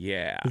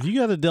 If you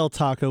got a Del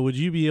Taco, would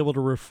you be able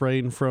to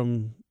refrain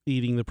from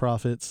eating the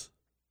profits?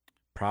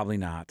 Probably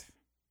not.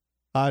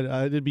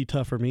 It'd be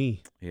tough for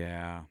me.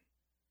 Yeah.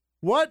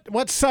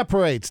 What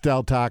separates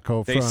Del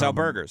Taco from? They sell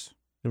burgers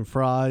and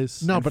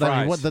fries. No, and but I mean,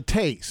 fries. what the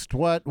taste?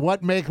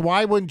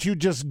 Why wouldn't you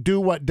just do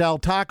what Del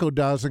Taco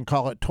does and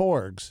call it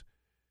Torg's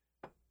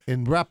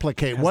and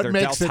replicate? Because What they're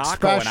makes Del it Taco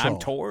special? And I'm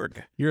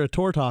Torg. You're a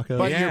Tor Taco.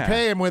 But you're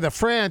paying with a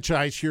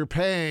franchise. You're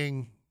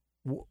paying.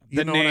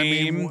 The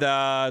name,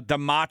 the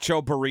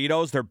macho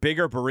burritos. They're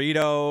bigger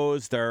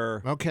burritos.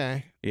 They're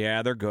okay.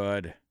 Yeah, they're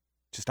good.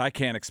 Just I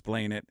can't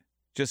explain it.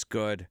 Just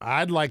good.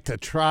 I'd like to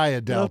try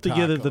a Del You'll have to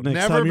Taco. get it the next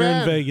Never time you're in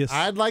been. Vegas.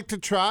 I'd like to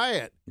try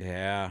it.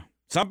 Yeah.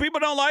 Some people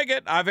don't like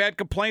it. I've had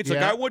complaints like,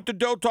 Yeah. I went to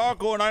Del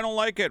Taco and I don't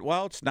like it.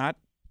 Well, it's not.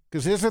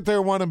 Because isn't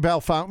there one in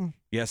Bell Fountain?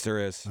 Yes, there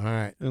is. All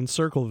right. In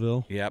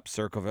Circleville. Yep,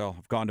 Circleville.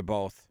 I've gone to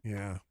both.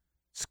 Yeah.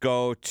 Let's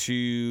go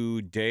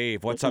to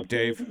Dave. What's up,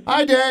 Dave?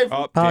 Hi, Dave.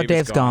 Oh,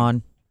 Dave's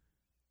gone.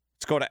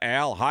 Let's go to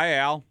Al. Hi,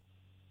 Al.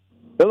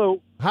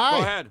 Hello. Hi.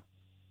 Go ahead.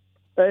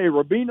 Hey,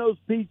 Rubino's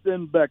Pizza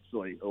in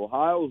Bexley,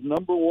 Ohio's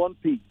 #1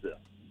 pizza.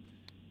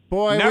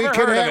 Boy, Never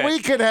heard of we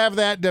it. could have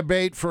that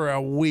debate for a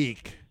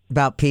week.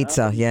 About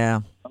pizza,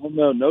 yeah. Oh,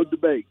 no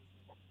debate.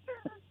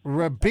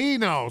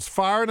 Rubino's,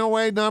 far and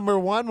away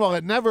 #1. Well,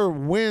 it never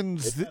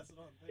wins.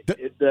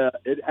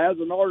 It has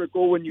an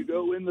article when you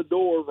go in the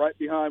door, right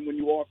behind when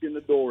you walk in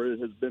the door. It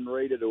has been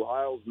rated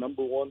Ohio's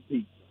 #1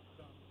 pizza.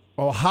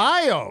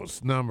 Ohio's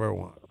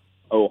 #1.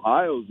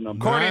 Ohio's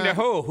number. According to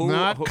who?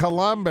 Not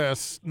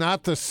Columbus,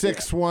 not the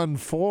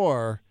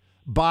 614.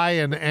 Buy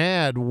an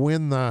ad,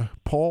 win the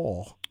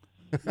poll.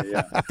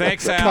 Yeah.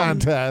 Thanks, Al.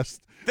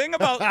 Contest. Thing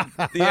about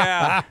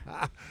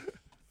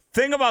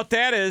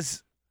that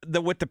is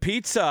with the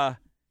pizza,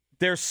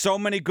 there's so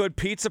many good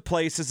pizza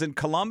places in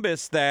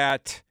Columbus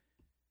that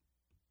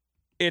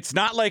it's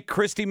not like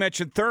Christy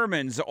mentioned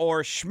Thurman's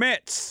or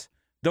Schmidt's.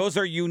 Those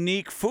are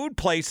unique food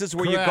places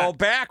where you go Correct.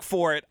 back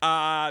for it.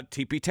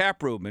 TP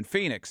Tap Room in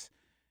Phoenix.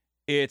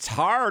 It's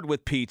hard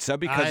with pizza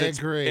because I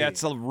agree.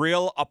 it's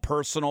a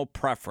personal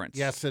preference.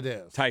 Yes, it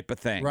is. Type of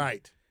thing.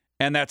 Right.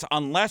 And that's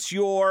unless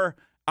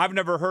I've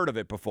never heard of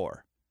it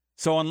before.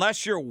 So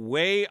unless you're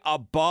way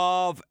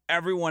above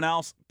everyone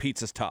else,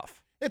 pizza's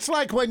tough. It's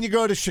like when you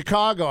go to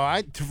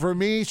Chicago. For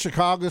me,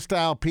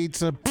 Chicago-style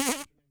pizza,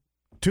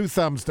 2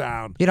 thumbs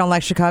down. You don't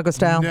like Chicago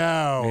style?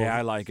 No. Yeah,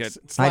 I like it.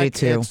 It's I do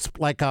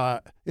like, too.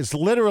 It's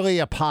literally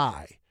a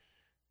pie.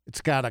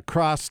 It's got a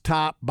crust,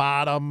 top,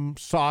 bottom,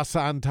 sauce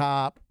on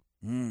top.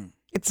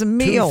 It's a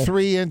meal.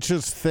 2-3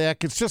 inches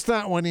thick. It's just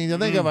not when you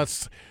think of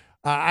us.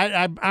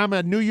 I'm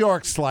a New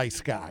York slice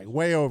guy,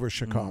 way over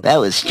Chicago. That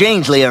was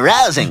strangely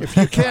arousing. If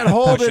you can't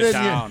hold Push it it in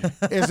down.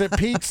 is it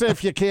pizza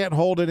if you can't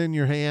hold it in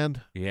your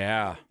hand?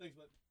 Yeah.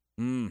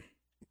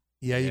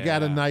 Yeah, you got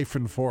to knife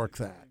and fork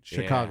that.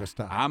 Chicago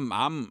style.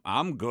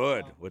 I'm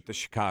good with the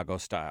Chicago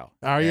style.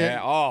 Are you?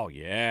 Oh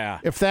yeah.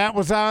 If that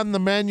was on the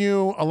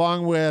menu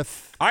along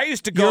with I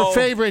used to go your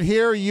favorite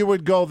here, you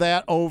would go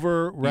that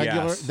over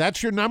regular. Yes.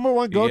 That's your number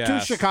one go-to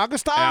Yes. Chicago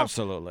style?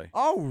 Absolutely.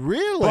 Oh,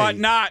 really? But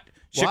not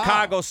Wow.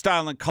 Chicago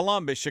style in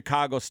Columbus,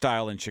 Chicago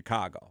style in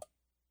Chicago.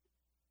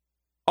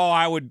 Oh,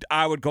 I would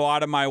go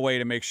out of my way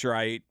to make sure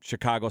I eat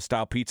Chicago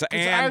style pizza. 'Cause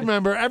And I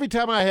remember every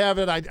time I have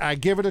it, I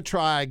give it a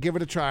try.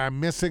 I'm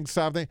missing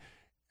something.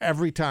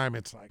 Every time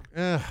it's like,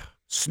 ugh.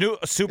 Super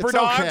It's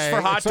dogs okay.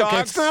 for hot It's okay.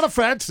 dogs. It's not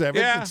offensive.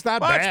 Yeah. It's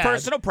not Well, bad. it's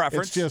personal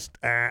preference. It's just,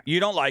 You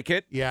don't like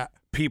it. yeah.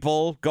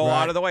 People go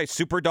Right. out of the way.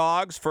 Super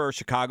dogs for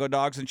Chicago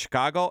dogs in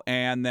Chicago,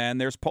 and then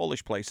there's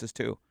Polish places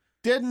too.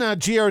 Didn't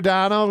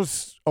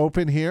Giordano's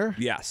open here?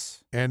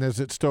 Yes. And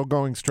is it still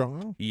going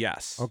strong?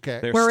 Yes. Okay.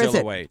 There's Where is still a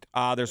it? wait.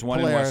 There's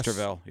one Polaris. in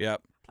Westerville.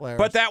 Yep. Polaris.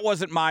 But that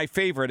wasn't my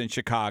favorite in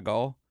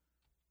Chicago,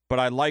 but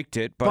I liked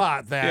it.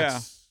 But,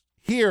 that's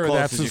here. Close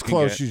That's as you as can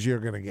close get. as you're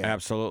going to get.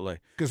 Absolutely.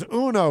 Because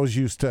Uno's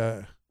used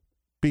to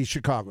be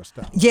Chicago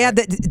style. Yeah,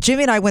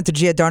 Jimmy and I went to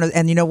Giordano's,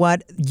 and you know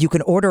what? You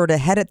can order it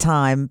ahead of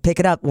time,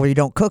 pick it up where you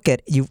don't cook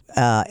it,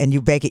 and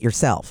you bake it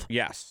yourself.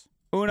 Yes.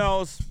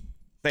 Uno's,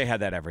 they had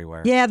that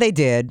everywhere. Yeah, they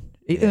did.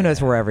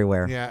 Uno's were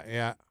everywhere.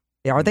 Yeah.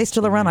 Yeah, are they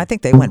still around? I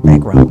think they went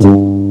bankrupt.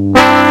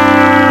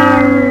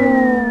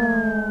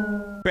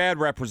 Bad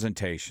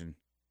representation.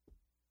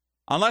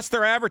 Unless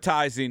they're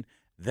advertising,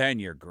 then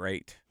you're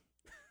great.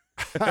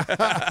 Well,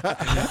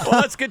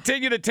 let's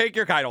continue to take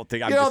your. I don't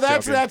think I'm. Just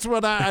joking. That's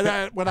what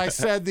when I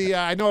said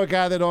I know a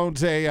guy that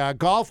owns a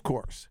golf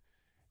course,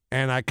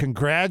 and I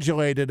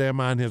congratulated him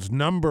on his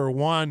number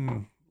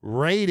one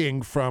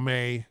rating from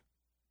a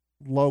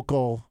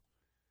local.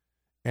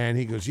 And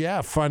he goes,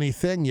 yeah, funny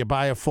thing, you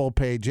buy a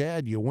full-page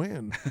ad, you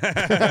win.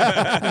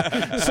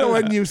 So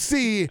when you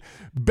see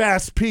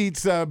best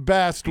pizza,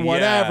 best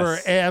whatever,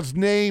 Yes. as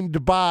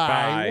named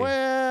by,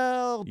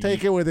 well,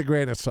 take it with a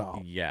grain of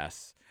salt.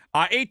 Yes.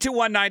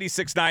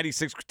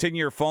 821-9696.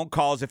 Continue your phone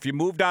calls. If you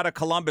moved out of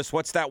Columbus,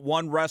 what's that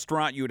one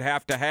restaurant you'd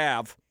have to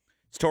have?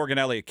 It's Torg and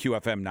Elliott,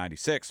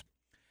 QFM96.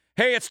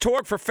 Hey, it's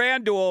Torg for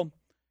FanDuel.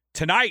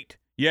 Tonight,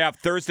 you have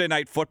Thursday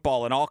Night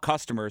Football, and all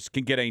customers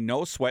can get a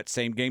no-sweat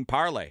same-game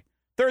parlay.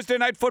 Thursday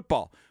Night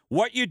Football.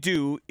 What you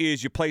do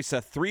is you place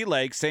a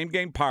 3-leg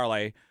same-game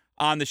parlay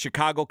on the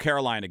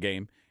Chicago-Carolina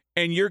game,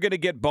 and you're going to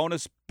get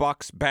bonus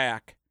bucks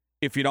back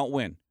if you don't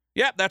win.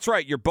 Yep, that's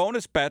right. Your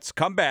bonus bets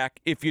come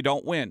back if you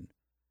don't win.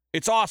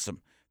 It's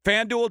awesome.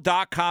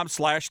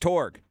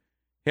 FanDuel.com/Torg.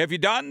 Have you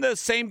done the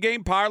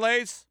same-game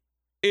parlays?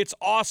 It's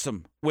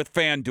awesome with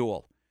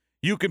FanDuel.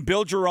 You can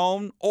build your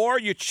own, or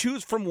you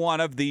choose from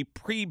one of the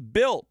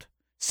pre-built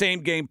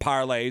same-game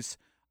parlays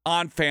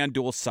on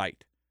FanDuel's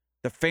site.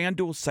 The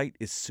FanDuel site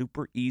is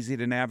super easy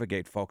to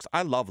navigate, folks.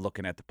 I love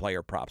looking at the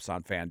player props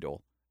on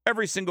FanDuel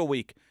every single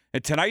week.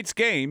 In tonight's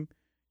game,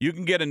 you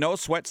can get a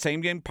no-sweat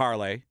same-game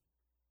parlay,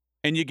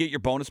 and you get your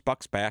bonus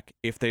bucks back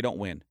if they don't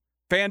win.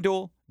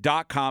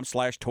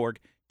 FanDuel.com/Torg,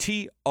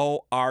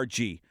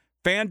 T-O-R-G.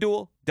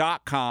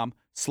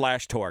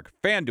 FanDuel.com/Torg.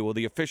 FanDuel,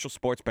 the official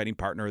sports betting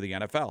partner of the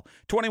NFL.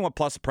 21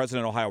 plus,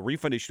 President Ohio.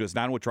 Refund issued as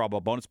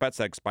non-withdrawable bonus bets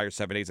that expire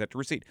 7 days after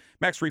receipt.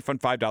 Max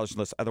refund $5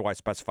 unless otherwise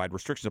specified.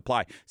 Restrictions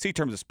apply. See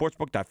terms at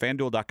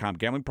sportsbook.fanduel.com.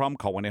 Gambling problem?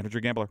 Call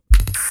 1-800-GAMBLER.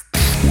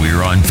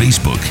 We're on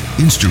Facebook,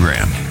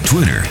 Instagram,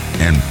 Twitter,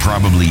 and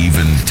probably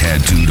even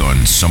tattooed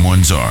on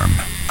someone's arm.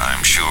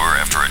 I'm sure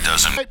after a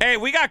dozen. Hey,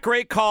 we got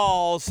great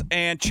calls,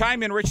 and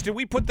chime in, Rich. Did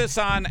we put this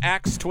on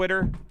X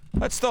Twitter?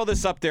 Let's throw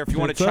this up there if you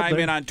want to chime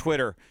in on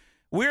Twitter.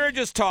 We were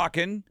just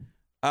talking.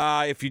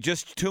 If you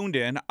just tuned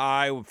in,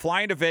 I'm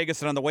flying to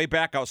Vegas, and on the way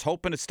back, I was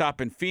hoping to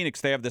stop in Phoenix.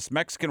 They have this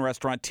Mexican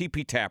restaurant,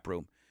 TP Tap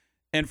Room.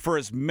 And for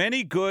as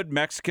many good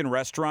Mexican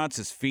restaurants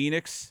as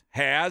Phoenix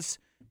has,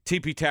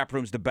 TP Tap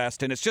Room's the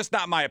best. And it's just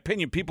not my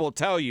opinion. People will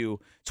tell you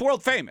it's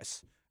world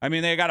famous. I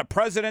mean, they got a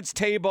president's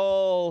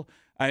table.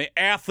 I mean,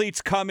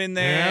 athletes come in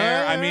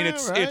there. I mean,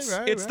 it's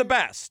the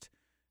best.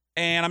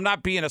 And I'm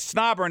not being a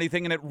snob or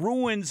anything, and it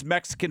ruins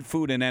Mexican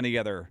food in any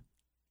other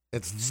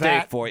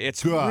steak for you.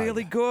 It's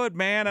really good,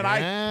 man. And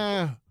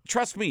I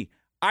trust me,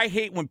 I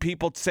hate when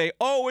people say,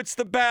 "Oh, it's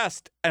the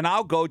best," and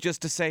I'll go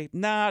just to say,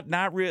 "Nah,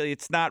 not really.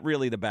 It's not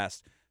really the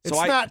best." So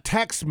It's not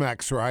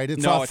Tex-Mex, right?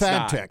 It's no,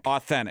 authentic. It's not.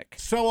 Authentic.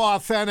 So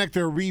authentic,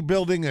 they're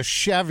rebuilding a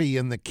Chevy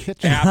in the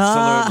kitchen.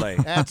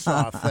 Absolutely. That's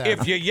authentic.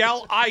 If you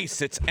yell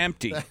ice, it's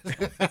empty.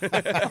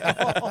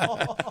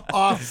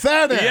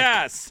 Authentic.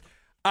 Yes.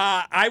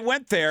 I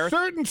went there.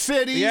 Certain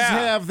cities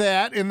have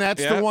that, and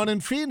that's the one in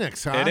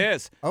Phoenix, huh? It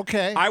is.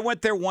 Okay. I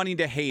went there wanting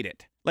to hate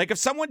it. Like, if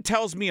someone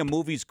tells me a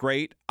movie's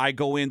great, I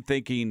go in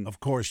thinking, of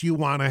course, you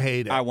want to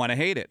hate it. I want to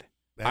hate it.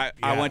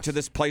 I went to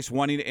this place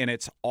wanting it, and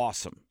it's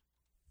awesome.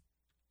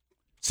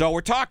 So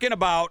we're talking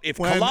about if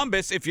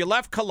you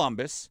left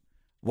Columbus,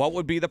 what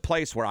would be the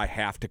place where I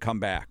have to come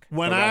back?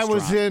 When I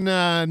was in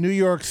New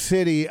York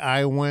City,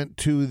 I went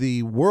to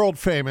the world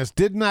famous,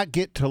 did not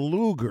get to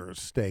Luger's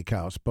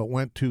Steakhouse, but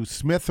went to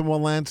Smith &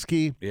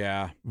 Wollensky.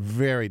 Yeah.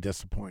 Very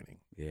disappointing.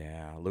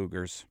 Yeah,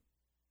 Luger's.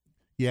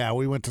 Yeah,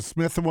 we went to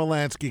Smith and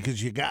Wolanski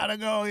because you gotta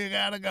go.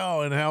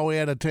 And hell, we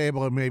had a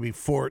table of maybe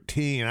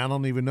 14. I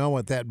don't even know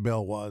what that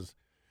bill was.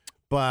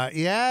 But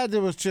yeah, there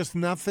was just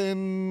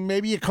nothing.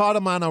 Maybe you caught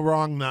him on a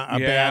wrong night,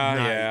 bad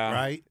night,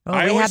 right?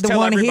 Well, we had the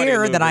one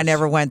here that I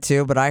never went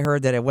to, but I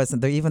heard that it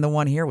wasn't. Even the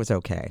one here was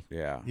okay.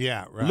 Yeah,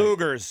 right.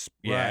 Lugers.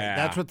 Right. Yeah.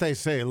 That's what they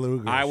say,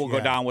 Lugers. I will go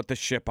down with the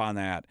ship on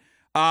that.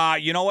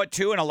 You know what,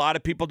 too? And a lot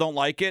of people don't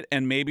like it,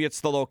 and maybe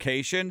it's the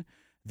location.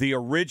 The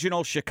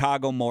original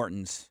Chicago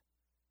Mortons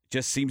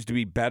just seems to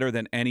be better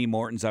than any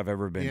Mortons I've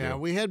ever been to. Yeah,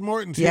 we had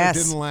Mortons here. It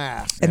didn't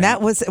last. And that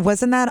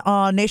wasn't that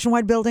a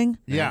Nationwide building?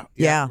 Yeah.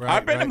 Right,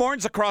 I've been to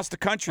Mortons across the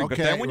country, but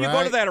then when you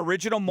go to that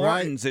original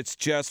Mortons, it's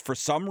just, for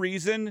some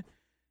reason,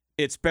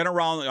 it's been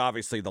around,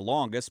 obviously, the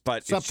longest,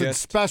 but something it's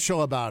just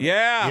special about it.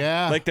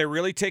 Yeah. Like, they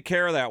really take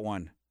care of that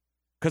one.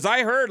 Because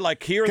I heard,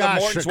 like, here the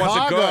Mortons Chicago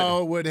wasn't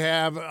good. Would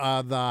have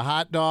the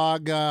hot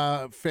dog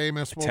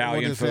famous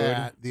Italian what is food.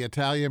 That? The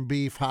Italian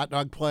beef hot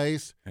dog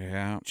place.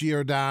 Yeah.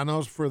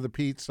 Giordano's for the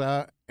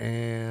pizza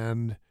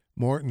and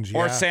Morton's.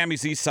 Or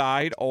Sammy's East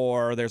Side,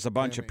 or there's a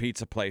bunch of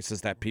pizza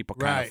places that people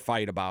kind of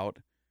fight about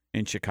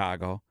in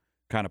Chicago.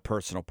 Kind of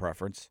personal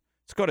preference.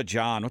 Let's go to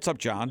John. What's up,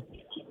 John?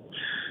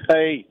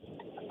 Hey,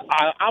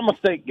 I'm a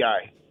steak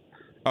guy.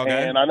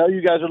 Okay. And I know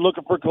you guys are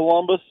looking for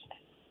Columbus.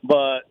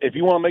 But if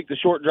you want to make the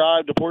short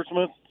drive to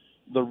Portsmouth,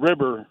 the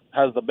River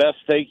has the best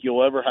steak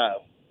you'll ever have.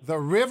 The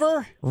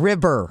River?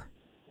 River.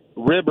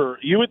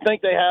 You would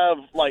think they have,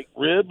 like,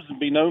 ribs and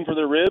be known for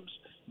their ribs,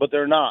 but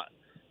they're not.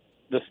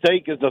 The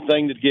steak is the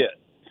thing to get.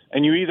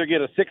 And you either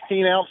get a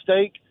 16-ounce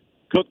steak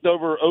cooked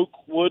over oak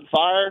wood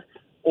fire,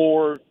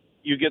 or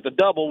you get the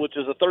double, which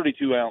is a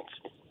 32-ounce.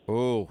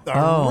 Ooh.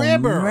 The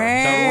River.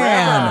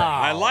 Man.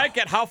 I like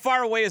it. How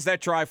far away is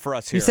that drive for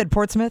us here? You said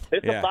Portsmouth?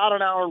 It's about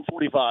an hour and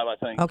 45, I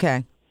think.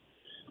 Okay.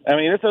 I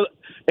mean,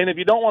 and if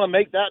you don't want to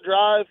make that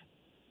drive,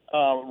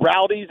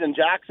 Rowdy's in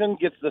Jackson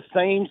gets the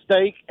same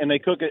steak, and they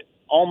cook it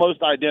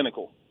almost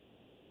identical.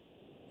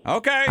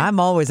 Okay. I'm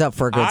always up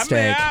for a good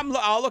steak.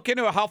 I'll look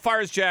into it. How far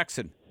is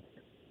Jackson?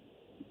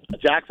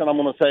 Jackson, I'm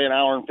going to say an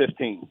hour and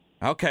 15.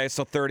 Okay,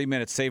 so 30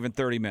 minutes, saving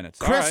 30 minutes.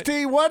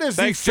 Christy, what is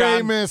Thanks, the John.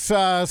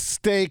 famous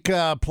steak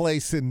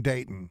place in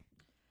Dayton?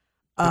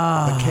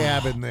 The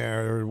cabin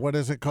there, or what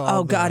is it called?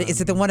 Oh, God.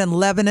 Is it the one in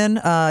Lebanon?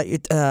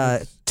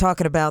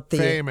 Talking about the...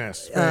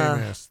 Famous.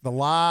 The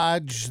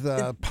Lodge,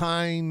 the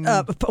Pine...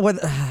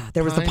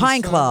 there was the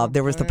Pine Club.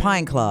 There was the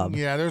Pine Club.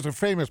 Yeah, there's a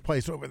famous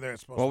place over there.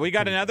 Well, we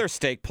got another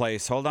steak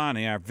place. Hold on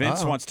here.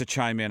 Vince wants to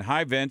chime in.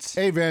 Hi, Vince.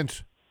 Hey,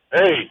 Vince.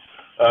 Hey,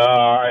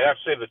 I have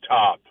to say the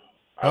top.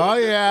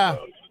 Yeah.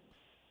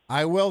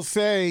 I will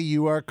say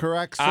you are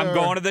correct, sir. I'm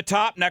going to the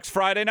top next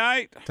Friday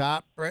night.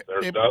 Top.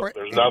 There's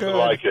nothing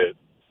like it.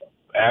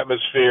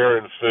 Atmosphere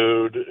and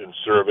food and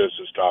service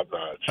is top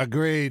notch.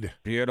 Agreed.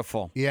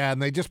 Beautiful. Yeah,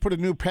 and they just put a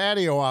new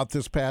patio out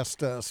this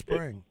past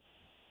spring.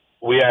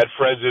 We had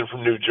friends in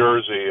from New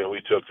Jersey, and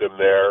we took them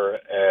there,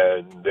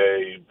 and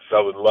they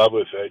fell in love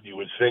with it. You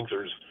would think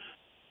there's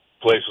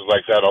places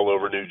like that all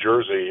over New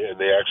Jersey, and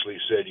they actually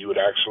said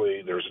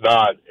there's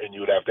not, and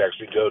you would have to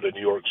actually go to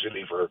New York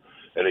City for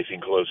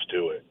anything close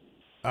to it.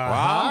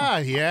 Wow.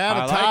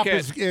 Yeah, the top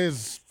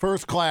is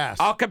first class.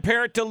 I'll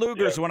compare it to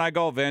Luger's when I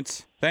go,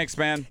 Vince. Thanks,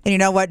 man. And you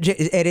know what?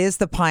 It is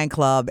the Pine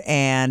Club,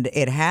 and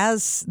it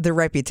has the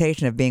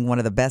reputation of being one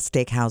of the best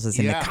steakhouses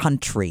in the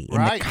country.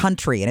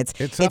 And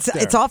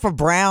it's off of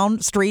Brown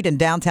Street in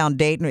downtown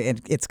Dayton.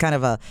 It's kind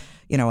of a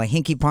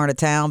hinky part of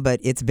town, but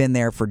it's been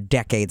there for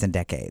decades and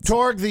decades.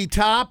 Torg, the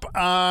top.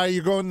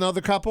 You're going another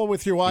couple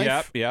with your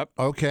wife? Yep.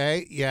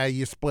 Okay. Yeah,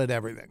 you split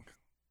everything.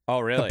 Oh,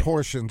 really? The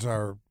portions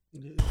are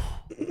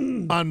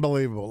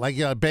unbelievable. Like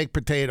a baked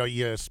potato,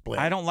 you split.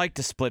 I don't like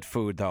to split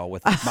food, though,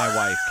 with my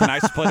wife. Can I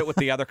split it with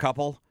the other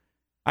couple?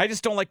 I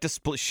just don't like to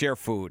share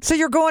food. So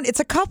you're going, it's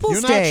a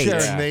couple's date. You're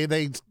not sharing.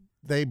 Yeah.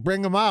 They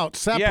bring them out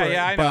separate.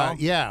 Yeah, I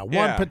know.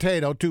 One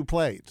potato, 2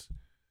 plates.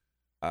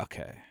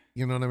 Okay.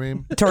 You know what I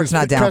mean? Torg's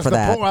not down for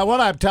that.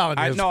 What I'm telling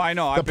you is I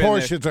know. The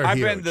portions are huge. I've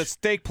been to the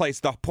steak place.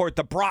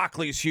 The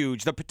broccoli is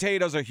huge. The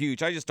potatoes are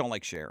huge. I just don't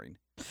like sharing.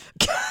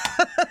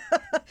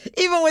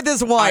 Even with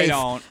his wife. I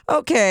don't.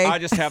 Okay. I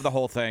just have the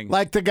whole thing.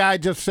 Like the guy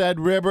just said,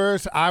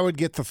 Rivers, I would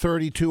get the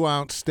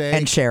 32-ounce steak.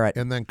 And share it.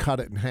 And then cut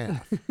it in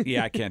half.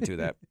 Yeah, I can't do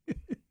that.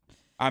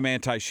 I'm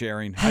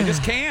anti-sharing. I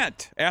just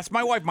can't. Ask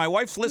my wife. My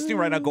wife's listening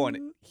right now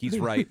going, he's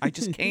right. I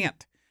just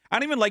can't. I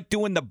don't even like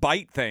doing the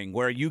bite thing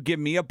where you give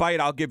me a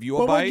bite, I'll give you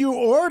a bite. When you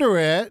order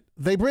it,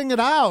 they bring it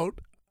out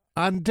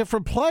on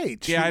different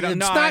plates. Yeah, it's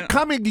not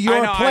coming to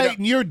your plate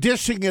and you're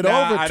dishing it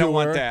over to her. I don't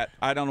want that.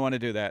 I don't want to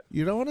do that.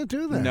 You don't want to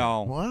do that?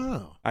 No.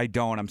 Wow. I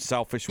don't. I'm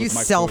selfish with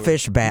my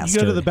selfish food. bastard. You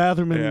go to the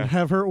bathroom and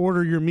have her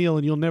order your meal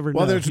and you'll never know.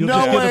 Well, there's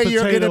no way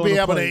you're going to be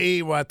able to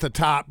eat what the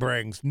top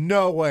brings.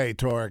 No way,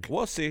 Torg.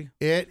 We'll see.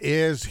 It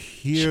is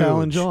huge.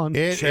 Challenge on.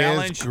 It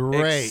is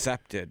great.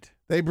 Accepted.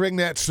 They bring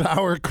that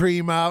sour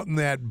cream out in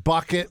that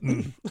bucket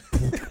and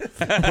put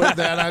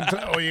that on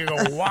top. Oh, you go,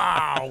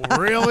 wow,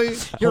 really?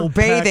 You're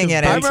bathing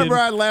in it. I remember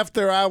I left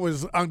there, I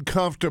was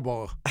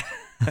uncomfortable.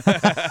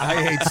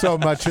 I ate so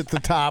much at the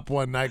top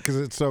one night because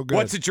it's so good.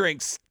 What's the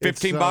drinks?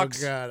 $15?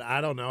 Good.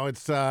 I don't know.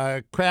 It's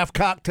craft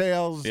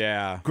cocktails.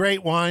 Yeah.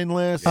 Great wine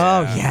list.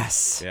 Oh,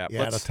 yes. Yeah,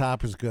 Yeah, the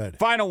top is good.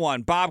 Final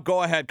one. Bob,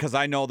 go ahead because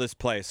I know this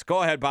place.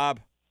 Go ahead,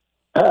 Bob.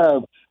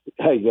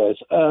 Hey, guys.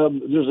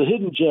 There's a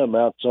hidden gem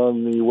out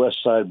on the west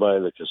side by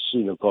the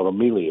casino called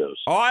Emilio's.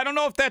 Oh, I don't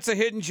know if that's a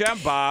hidden gem,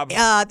 Bob.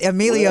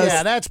 Emilio's.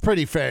 Yeah, that's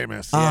pretty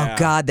famous. Oh,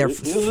 God. They're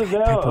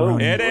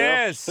pepperoni. It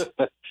is.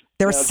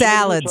 They're Now,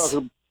 salads.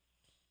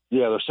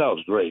 Yeah, their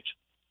salad's great.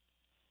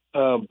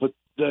 But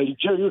Jerry,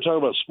 you were talking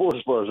about sports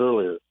bars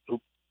earlier.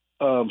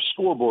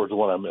 Scoreboard's the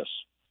one I miss,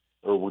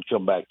 or would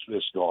come back.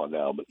 It's gone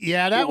now. But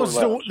Yeah, that was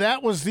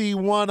the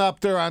one up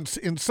there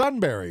in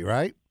Sunbury,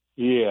 right?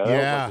 Yeah, that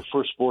was like the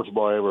first sports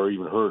bar I ever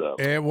even heard of.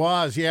 It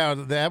was. Yeah,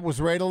 that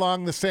was right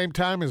along the same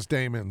time as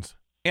Damon's.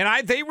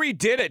 And they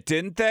redid it,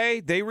 didn't they?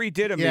 They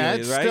redid Emilio's, Yeah,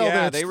 it's right? still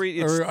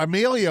Yeah, or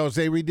Emilio's.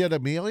 They redid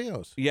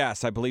Emilio's.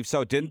 Yes, I believe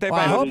so. Didn't they? Well,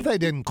 I hope they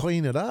didn't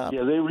clean it up.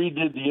 Yeah, they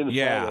redid the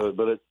inside of it,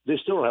 but they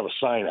still don't have a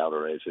sign out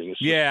or anything.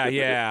 It's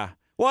Yeah.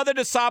 Well, the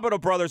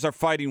DeSabato brothers are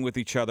fighting with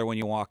each other when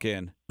you walk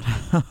in.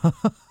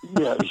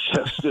 Yeah,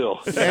 still.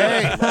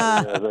 Hey,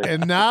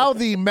 and now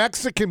the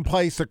Mexican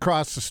place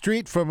across the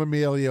street from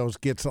Emilio's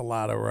gets a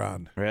lot of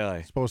run. Really?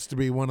 It's supposed to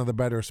be one of the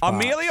better spots.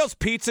 Emilio's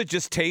pizza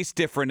just tastes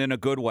different in a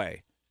good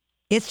way.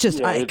 It's just,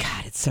 God,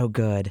 it's so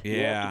good.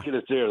 You have to get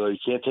it there, though. You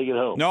can't take it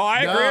home. No,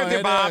 I agree with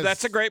you, Bob. is.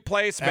 That's a great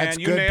place, man. That's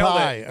You good nailed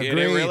pie. it. It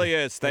Agreed. really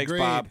is. Thanks,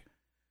 Agreed. Bob.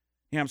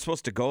 Yeah, I'm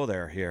supposed to go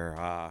there here.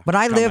 When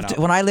I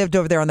lived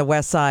over there on the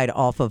west side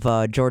off of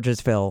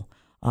Georgesville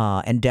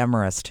and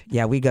Demarest,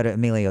 we go to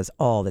Emilio's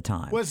all the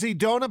time. Was the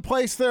donut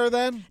place there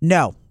then?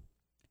 No.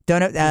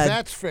 Donut.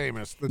 That's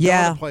famous. The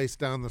donut place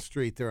down the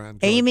street there on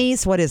Georgia.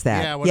 Amy's? What is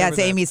that? Yeah, it's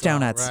Amy's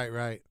Donuts.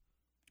 Right.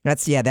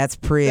 That's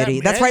pretty.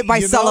 That's right by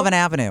Sullivan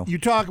Avenue. You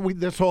talk.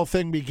 This whole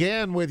thing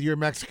began with your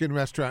Mexican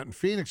restaurant in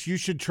Phoenix. You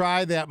should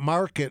try that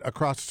market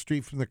across the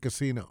street from the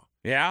casino.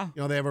 Yeah?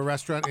 You know, they have a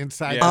restaurant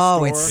inside the Oh,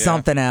 store. it's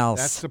something else.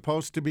 That's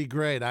supposed to be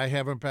great. I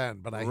haven't been,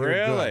 but I hear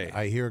Really? good.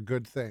 I hear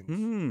good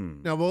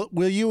things. Now,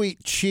 will you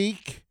eat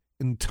cheek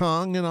and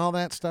tongue and all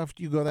that stuff?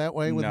 Do you go that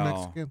way with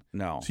Mexican?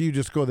 No. So you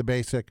just go the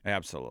basic?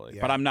 Absolutely.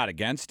 Yeah. But I'm not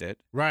against it.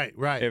 Right.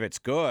 If it's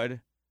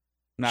good.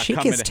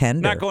 Cheek is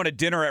tender. Not going to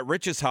dinner at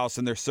Rich's house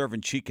and they're serving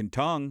cheek and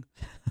tongue.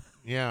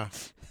 Yeah.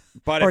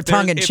 But or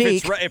tongue and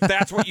cheek. If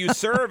that's what you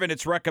serve and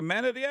it's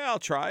recommended, I'll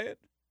try it.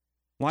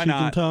 Why cheek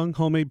not? And tongue,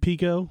 homemade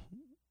pico.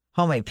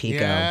 Homemade pico.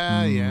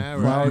 Yeah,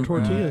 Flour right.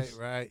 tortillas.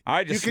 Right.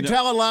 You can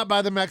tell a lot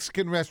by the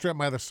Mexican restaurant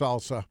by the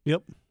salsa.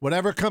 Yep.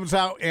 Whatever comes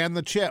out, and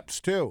the chips,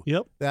 too.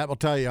 Yep. That will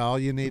tell you all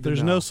you need There's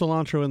to know. no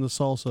cilantro in the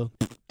salsa.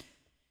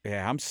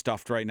 Yeah, I'm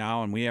stuffed right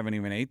now, and we haven't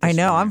even ate this. I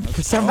know. morning.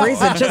 For some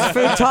reason, just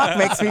food talk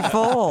makes me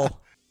full.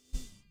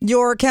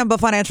 Your Kemba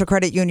Financial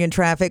Credit Union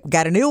traffic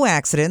got a new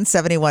accident,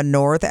 71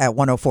 North at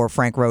 104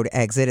 Frank Road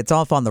exit. It's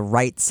off on the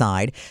right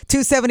side.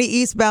 270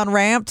 eastbound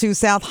ramp to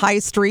South High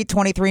Street,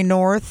 23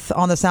 North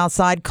on the south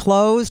side,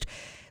 closed.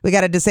 We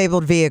got a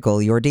disabled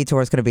vehicle. Your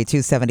detour is going to be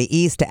 270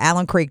 east to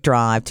Allen Creek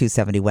Drive,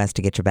 270 west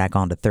to get you back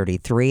onto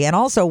 33. And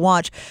also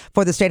watch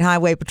for the State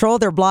Highway Patrol.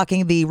 They're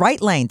blocking the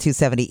right lane,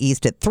 270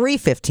 east at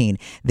 315.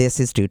 This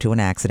is due to an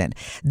accident.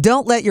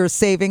 Don't let your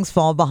savings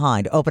fall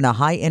behind. Open a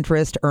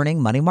high-interest earning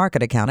money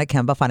market account at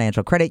Kemba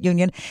Financial Credit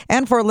Union.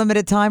 And for a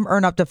limited time,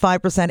 earn up to 5%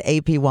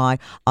 APY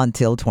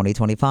until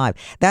 2025.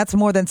 That's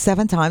more than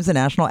 7 times the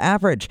national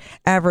average.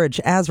 Average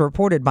as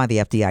reported by the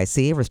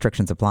FDIC.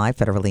 Restrictions apply.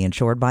 Federally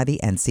insured by the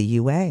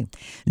NCUA.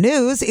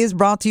 News is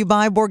brought to you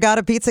by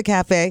Borgata Pizza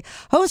Cafe.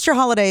 Host your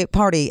holiday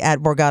party at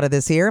Borgata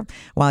this year.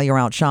 While you're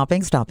out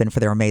shopping, stop in for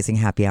their amazing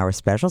happy hour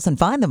specials and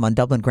find them on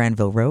Dublin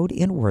Granville Road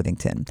in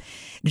Worthington.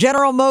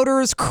 General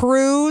Motors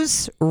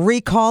Cruise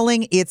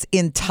recalling its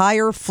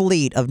entire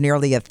fleet of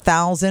nearly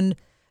 1,000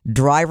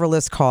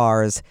 driverless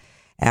cars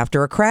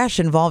after a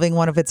crash involving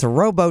one of its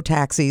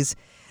robo-taxis.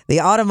 The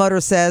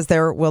automotor says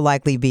there will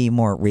likely be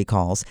more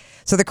recalls.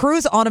 So the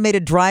Cruise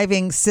Automated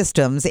Driving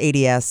Systems,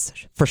 ADS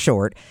for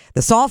short,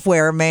 the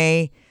software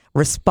may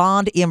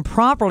respond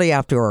improperly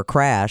after a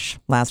crash.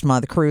 Last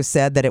month, Cruise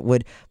said that it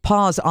would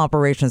pause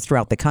operations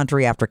throughout the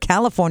country after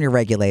California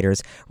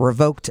regulators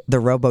revoked the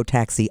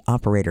robotaxi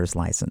operator's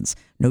license.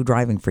 No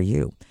driving for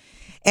you.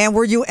 And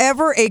were you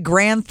ever a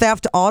Grand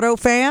Theft Auto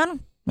fan?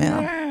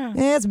 Yeah.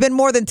 It's been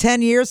more than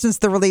 10 years since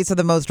the release of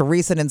the most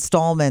recent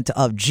installment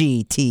of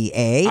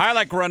GTA. I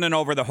like running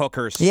over the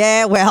hookers.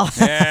 Yeah, well.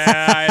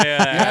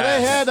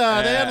 Yeah,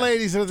 they had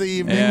ladies of the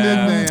evening,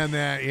 didn't they, on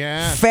that?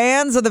 Yeah.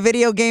 Fans of the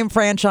video game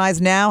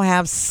franchise now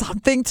have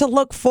something to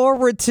look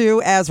forward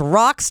to as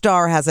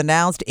Rockstar has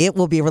announced it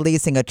will be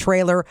releasing a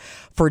trailer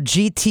for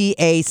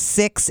GTA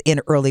 6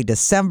 in early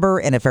December.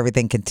 And if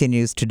everything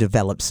continues to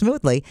develop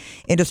smoothly,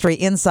 industry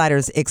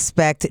insiders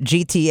expect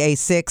GTA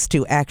 6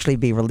 to actually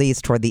be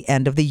released toward the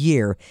end of the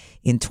year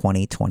in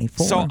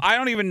 2024. So I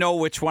don't even know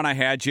which one I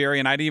had, Jerry,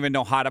 and I didn't even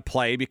know how to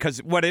play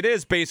because what it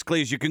is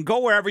basically is you can go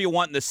wherever you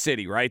want in the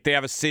city, right? They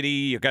have a city,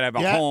 you got to have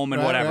a home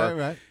and whatever.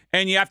 Right.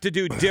 And you have to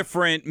do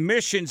different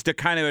missions to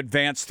kind of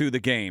advance through the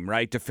game,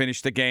 right? To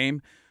finish the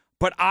game.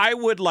 but I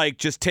would like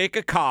just take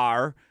a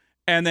car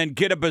and then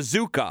get a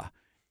bazooka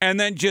and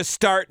then just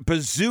start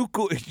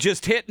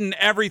just hitting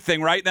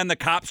everything, right? Then the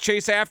cops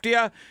chase after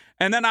you.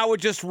 And then I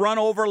would just run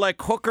over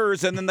like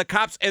hookers and then the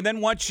cops. And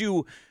then once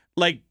you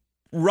like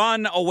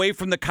run away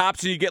from the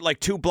cops and you get like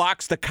 2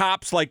 blocks, the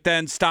cops like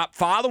then stop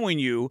following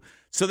you.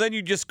 So then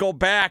you just go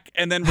back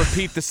and then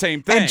repeat the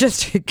same thing. And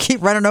just keep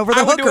running over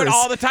the hookers. I would do it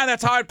all the time.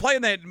 That's how I'd play.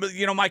 And then,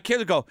 my kids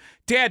would go,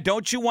 Dad,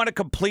 don't you want to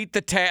complete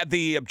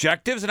the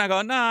objectives? And I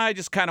go, nah, I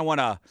just kind of want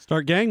to.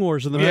 Start gang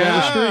wars in the middle of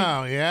the street.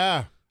 Oh,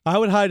 yeah. I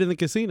would hide in the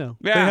casino.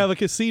 Yeah. They have a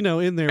casino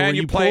in there And where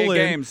you you play pull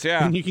games, in,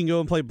 yeah. and you can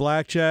go and play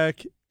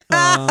blackjack.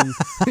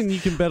 And you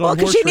can bet on horse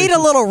because you need a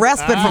races. little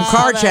respite from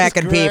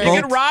carjacking people.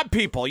 You can rob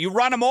people. You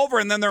run them over,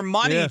 and then their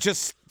money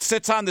just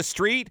sits on the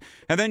street,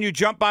 and then you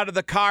jump out of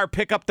the car,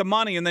 pick up the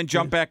money, and then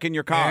jump back in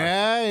your car.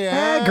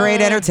 Yeah. Great Go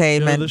to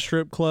entertainment. the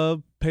strip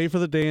club, pay for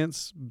the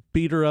dance,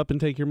 beat her up, and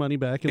take your money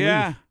back and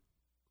leave.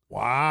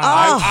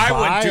 Wow. I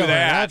would do that.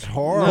 That's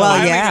horrible.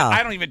 Well,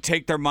 I don't even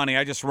take their money.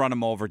 I just run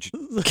them over.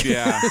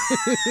 Yeah.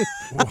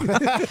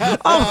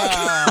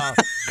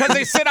 Because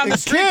they sit on the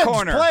street kids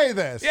corner. Play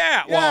this.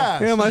 Yeah.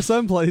 Well, Yeah, my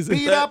son plays it.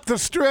 Beat up the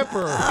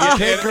stripper.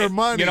 Take her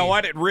money. You know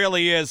what? It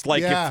really is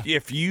like Yeah.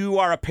 if you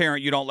are a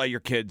parent, you don't let your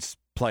kids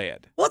play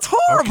it. Well, it's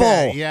horrible.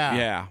 Okay, yeah.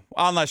 Yeah.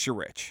 Unless you're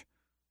rich.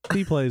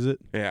 He plays it.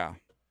 Yeah.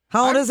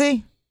 How old is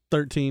he?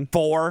 13.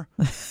 4.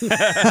 13.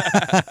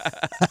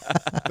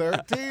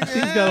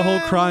 He's got a whole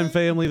crime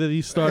family that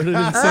he started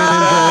in San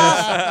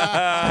Andreas.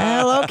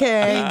 Well,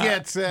 okay. He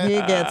gets it. He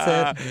gets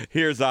it.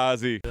 Here's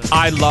Ozzy.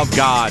 I love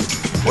God.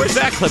 Where's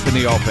that clip in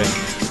the open?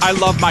 I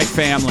love my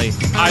family.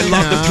 I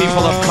love the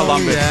people of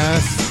Columbus.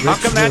 Yes. How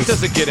come that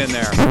doesn't get in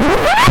there?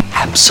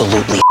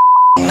 Absolutely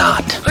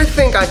not. I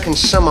think I can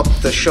sum up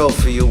the show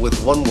for you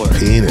with one word.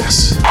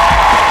 Penis.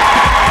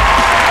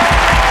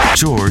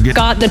 Torg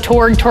Got the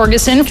Torg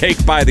Torgeson.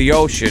 Cake by the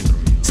ocean.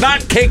 It's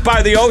not cake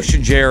by the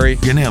ocean, Jerry.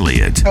 and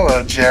Elliott.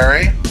 Hello,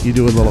 Jerry. You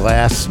do a little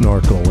ass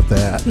snorkel with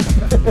that.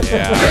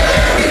 Yeah.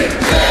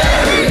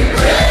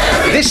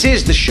 This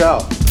is the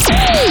show.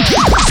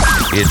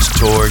 It's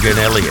Torg and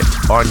Elliott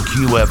on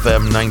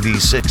QFM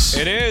 96.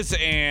 It is,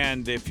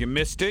 and if you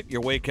missed it,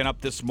 you're waking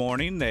up this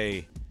morning.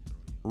 They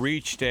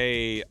reached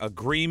a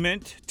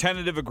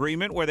tentative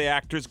agreement where the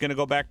actor's going to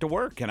go back to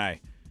work, and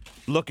I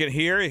look at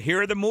here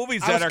are the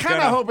movies that are I was going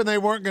kind to. of hoping they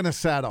weren't going to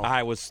settle.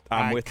 I'm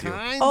with you.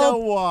 Kind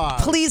of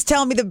was. Please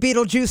tell me the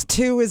Beetlejuice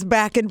 2 is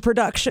back in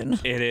production.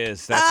 It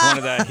is. That's one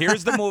of the.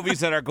 Here's the movies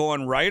that are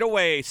going right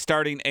away,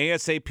 starting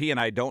ASAP, and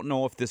I don't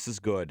know if this is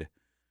good.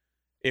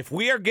 If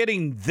we are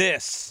getting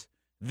this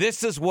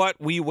is what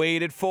we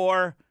waited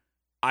for.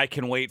 I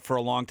can wait for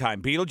a long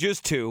time.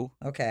 Beetlejuice 2.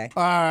 Okay.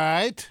 All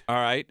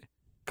right.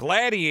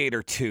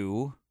 Gladiator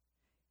 2.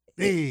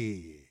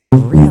 Hey.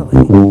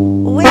 Really?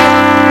 Wait,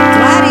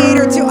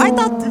 Gladiator 2. I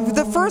thought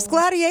the first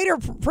Gladiator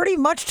pretty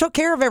much took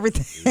care of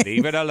everything.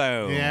 Leave it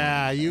alone.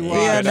 Yeah, you Leave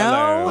are. it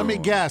alone. Let me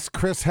guess.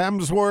 Chris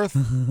Hemsworth?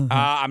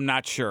 I'm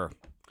not sure.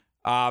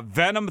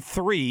 Venom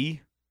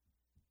 3.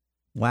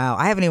 Wow,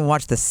 I haven't even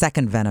watched the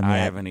second Venom yet. I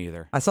haven't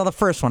either. I saw the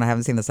first one. I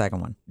haven't seen the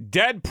second one.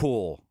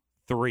 Deadpool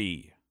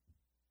 3.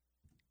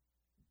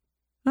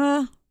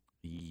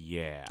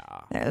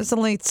 Yeah. There's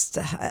only.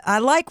 I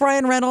like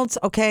Ryan Reynolds.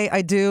 Okay,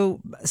 I do.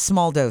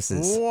 Small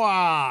doses.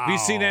 Wow. Have you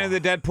seen any of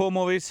the Deadpool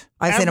movies?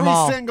 I've seen them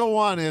all. Every single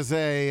one is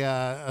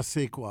a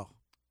sequel.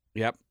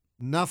 Yep.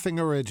 Nothing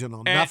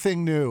original.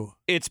 Nothing new.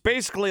 It's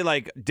basically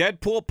like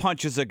Deadpool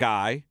punches a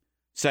guy,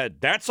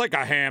 said, that's like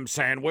a ham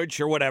sandwich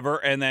or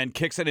whatever, and then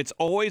kicks it. It's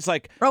always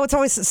like. Oh, it's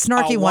always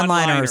snarky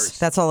one-liners.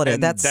 That's all it is.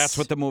 And that's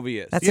what the movie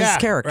is. That's his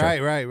character.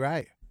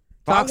 Right.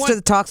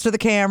 Talks to the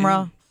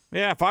camera.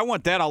 Yeah, if I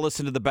want that, I'll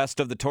listen to the best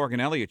of the Torg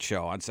and Elliott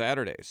show on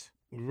Saturdays.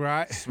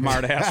 Right.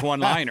 Smart-ass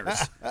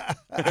one-liners.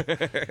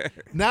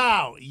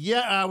 Now,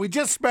 we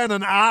just spent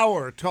an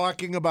hour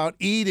talking about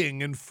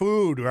eating and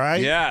food,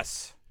 right?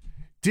 Yes.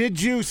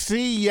 Did you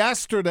see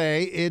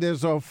yesterday, it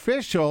is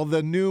official,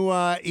 the new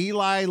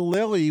Eli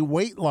Lilly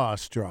weight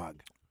loss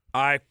drug?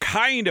 I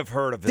kind of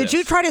heard of this. Did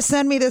you try to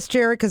send me this,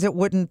 Jerry? Because it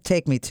wouldn't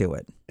take me to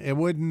it. It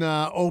wouldn't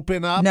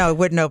open up? No, it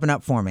wouldn't open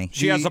up for me.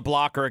 She has a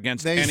blocker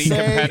against any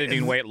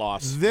competitive weight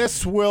loss.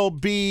 This will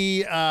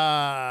be,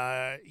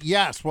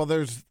 yes. Well,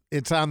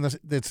 it's in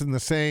the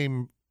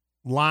same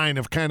line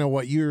of kind of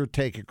what you're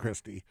taking,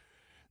 Christy.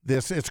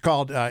 It's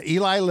called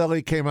Eli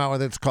Lilly came out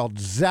with it. It's called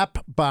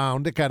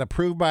Zepbound. It got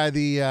approved by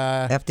the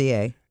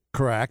FDA.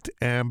 Correct.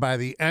 And by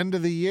the end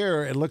of the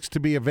year, it looks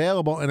to be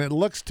available, and it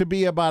looks to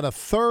be about a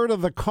third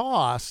of the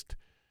cost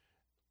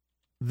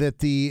that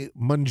the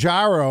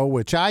Manjaro,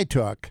 which I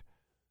took,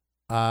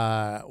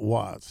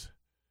 was.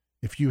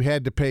 If you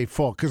had to pay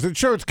full, because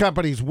insurance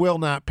companies will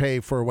not pay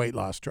for weight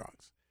loss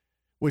drugs,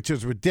 which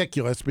is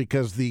ridiculous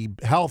because the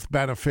health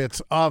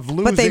benefits of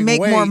losing weight. But they make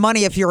more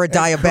money if you're a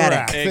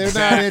diabetic. Correct. They're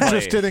not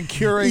interested in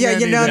curing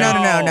anything.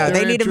 No.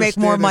 They need to make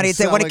more money.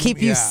 They want to keep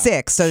you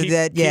sick. So keep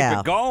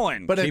it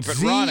going. But keep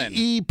it's it running.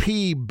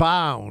 ZEP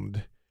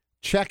Bound.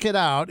 check it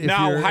out.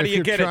 How do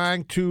you get it?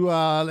 Trying to,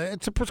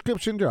 it's a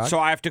prescription drug. So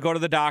I have to go to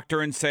the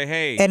doctor and say,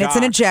 hey, and doc. it's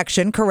an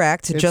injection,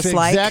 correct? It's just the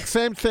like exact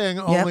same thing,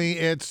 only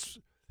it's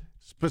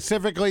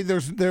specifically the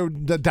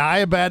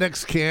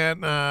diabetics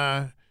can't,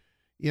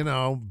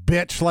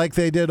 bitch like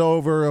they did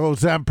over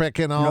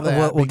Ozempic and all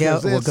that.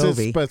 Because it's a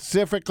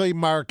specifically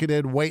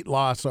marketed weight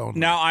loss only.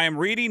 Now, I am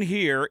reading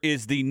here,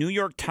 is the New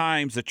York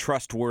Times a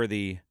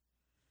trustworthy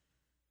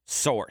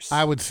source?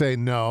 I would say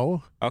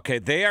no. Okay,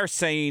 they are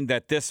saying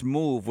that this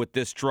move with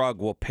this drug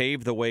will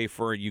pave the way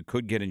for you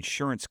could get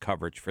insurance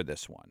coverage for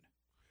this one.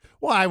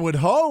 Well, I would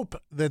hope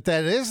that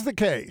is the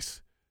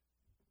case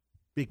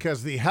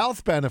because the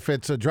health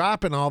benefits of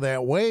dropping all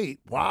that weight,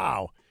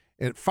 wow,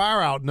 it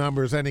far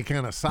outnumbers any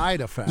kind of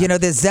side effect. The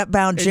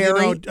Zepbound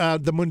Jerry.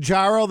 The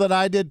Mounjaro that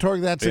I did,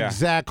 Torg, that's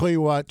exactly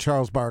what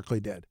Charles Barkley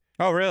did.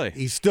 Oh, really?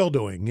 He's still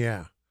doing,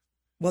 yeah.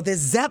 Well,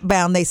 this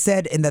Zepbound, they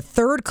said in the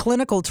third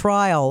clinical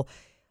trial,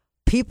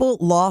 people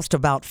lost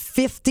about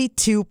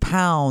 52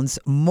 pounds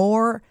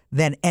more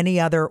than any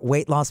other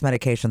weight loss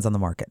medications on the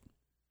market.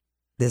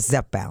 This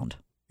Zepbound.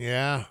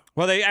 Yeah.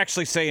 Well, they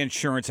actually say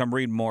insurance. I'm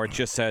reading more. It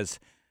just says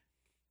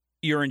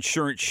your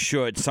insurance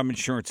should. Some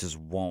insurances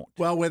won't.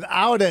 Well,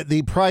 without it,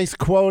 the price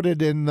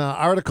quoted in the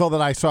article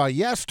that I saw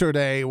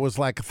yesterday was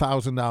like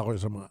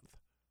 $1,000 a month.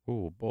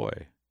 Oh,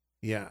 boy.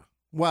 Yeah.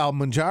 Well,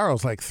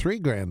 Mounjaro's like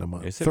 $3,000 a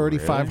month. Is it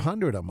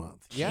 $3,500 really? a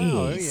month.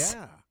 Jeez.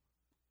 Yeah.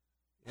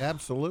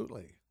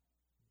 Absolutely.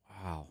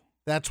 Wow.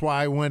 That's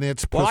why when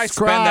it's prescribed, well, I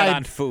spend that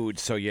on food,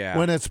 so yeah.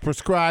 When it's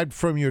prescribed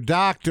from your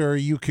doctor,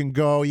 you can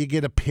go, you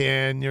get a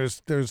pin.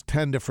 There's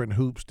 10 different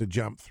hoops to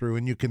jump through,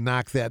 and you can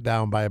knock that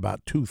down by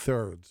about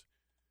 2/3.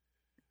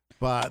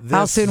 But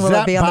how soon will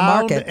it be on the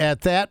market?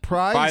 At that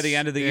price? By the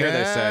end of the year,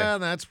 they say. Yeah,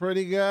 that's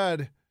pretty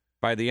good.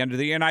 By the end of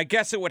the year. And I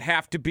guess it would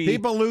have to be.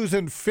 People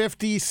losing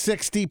 50,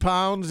 60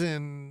 pounds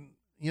in,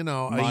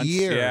 months, a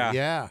year.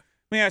 Yeah.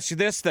 Let me ask you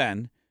this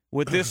then.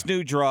 With this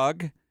new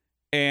drug,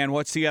 and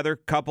what's the other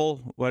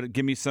couple?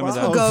 Give me some of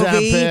those.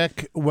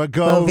 Ozempic,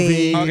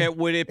 Wegovy. Okay,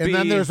 would it be? And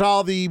then there's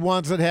all the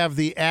ones that have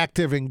the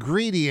active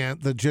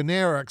ingredient, the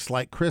generics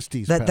like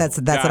Christie's. That's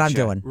what I'm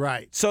doing.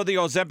 Right. So the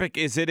Ozempic,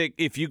 is it?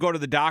 If you go to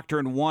the doctor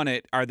and want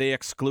it, are they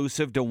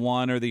exclusive to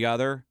one or the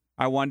other?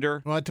 I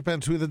wonder. Well, it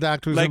depends who the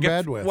doctor's Like in if-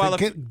 bed with. well,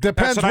 It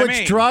depends that's what I which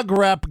mean. drug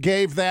rep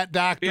gave that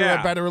doctor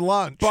a better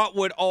lunch. But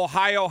would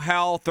Ohio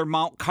Health or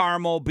Mount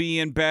Carmel be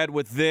in bed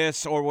with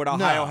this, or would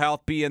Ohio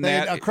Health be in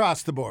that?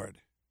 Across the board.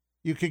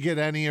 You could get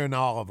any and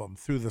all of them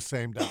through the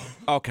same doctor.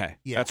 Okay,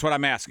 Yeah. that's what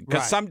I'm asking.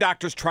 Because Right. some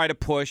doctors try to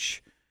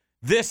push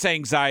this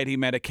anxiety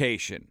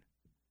medication.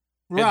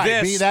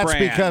 Right. This That's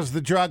brand. because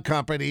the drug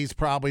companies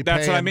probably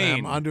That's what I paying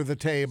mean. them under the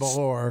table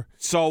or.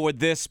 So would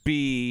this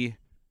be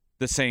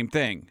the same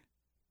thing?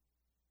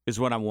 Is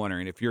what I'm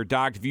wondering. If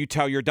you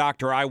tell your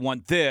doctor I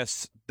want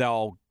this,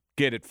 they'll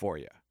get it for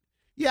you.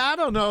 Yeah, I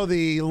don't know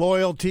the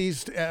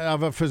loyalties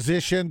of a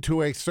physician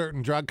to a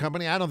certain drug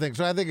company. I don't think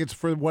so. I think it's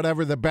for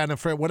whatever the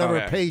benefit, whatever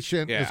Okay.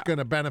 patient is Yeah. going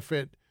to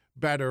benefit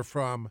better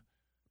from.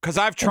 Because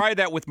I've tried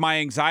that with my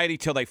anxiety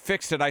till they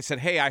fixed it. I said,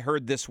 hey, I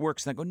heard this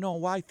works. And they go,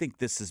 no, I think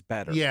this is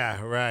better.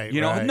 Yeah, right.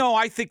 You know, right. no,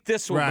 I think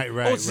this will. Right,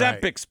 right,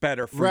 Ozempic's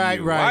better for Right,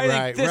 you. right, I think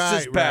right, this right,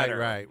 is better.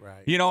 right.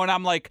 You know, and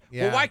I'm like,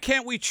 Yeah. well, why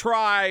can't we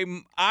try?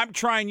 I'm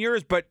trying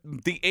yours, but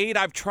the 8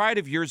 I've tried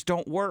of yours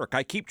don't work.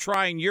 I keep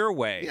trying your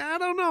way. Yeah, I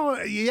don't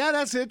know. Yeah,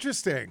 that's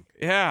interesting.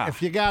 Yeah.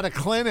 If you got a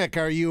clinic,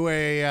 are you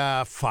a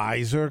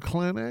Pfizer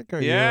clinic?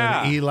 Are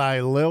Yeah. you an Eli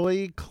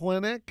Lilly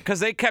clinic? Because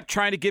they kept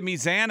trying to give me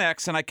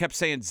Xanax, and I kept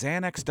saying,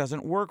 Xanax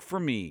doesn't work for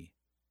me.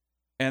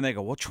 And they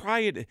go, well, try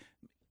it.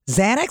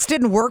 Xanax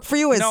didn't work for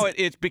you? No,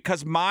 it's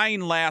because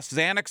mine lasts.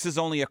 Xanax is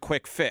only a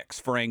quick fix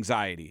for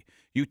anxiety.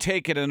 You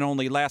take it and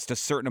only lasts a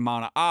certain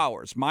amount of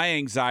hours. My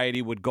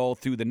anxiety would go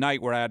through the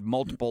night where I had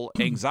multiple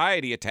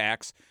anxiety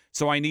attacks,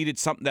 so I needed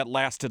something that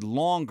lasted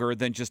longer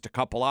than just a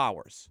couple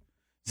hours.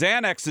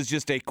 Xanax is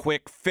just a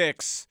quick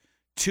fix,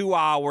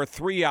 2-hour,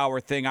 3-hour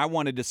thing. I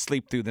wanted to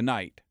sleep through the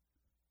night.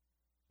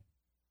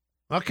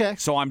 Okay.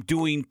 So I'm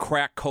doing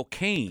crack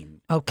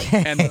cocaine.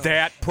 Okay. And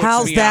that puts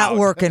How's me that out.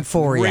 working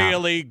for you?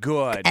 Really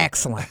good.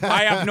 Excellent.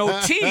 I have no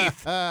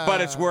teeth,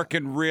 but it's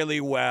working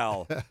really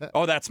well.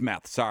 Oh, that's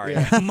meth. Sorry.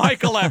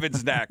 Michael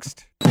Evans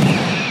next.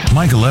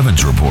 Michael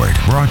Evans Report,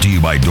 brought to you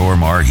by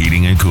Dormar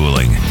Heating and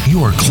Cooling,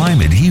 your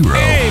climate hero.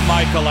 Hey,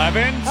 Michael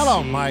Evans.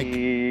 Hello, Mike.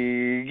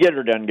 Get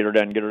her done.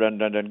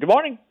 Good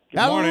morning.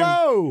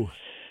 Hello.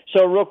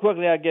 So real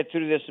quickly, I'll get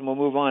through this and we'll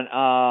move on.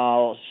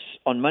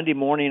 On Monday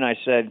morning, I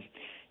said,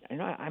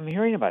 I'm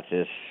hearing about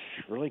this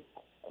really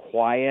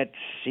quiet,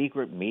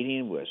 secret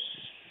meeting with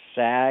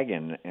SAG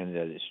and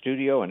the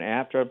studio and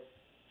AFTRA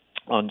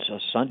on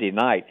Sunday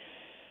night.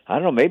 I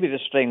don't know, maybe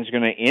this thing's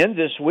going to end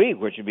this week,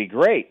 which would be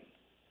great.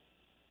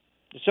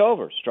 It's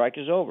over. Strike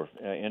is over.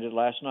 Ended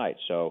last night.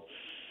 So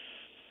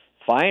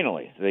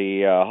finally,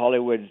 the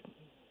Hollywood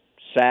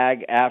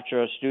SAG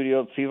AFTRA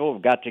studio people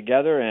have got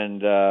together,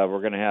 and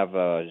we're going to have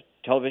a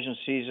television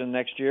season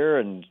next year,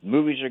 and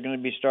movies are going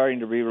to be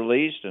starting to be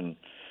released, and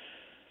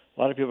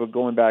a lot of people are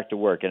going back to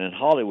work. And in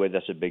Hollywood,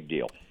 that's a big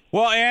deal.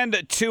 Well,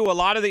 and two, a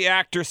lot of the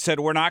actors said,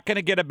 we're not going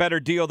to get a better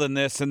deal than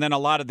this. And then a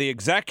lot of the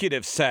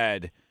executives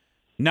said,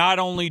 not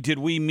only did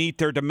we meet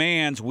their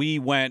demands, we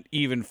went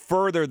even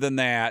further than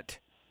that.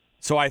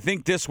 So I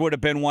think this would have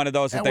been one of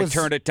those, if they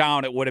turned it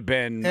down, it would have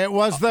been. It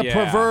was the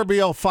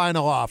proverbial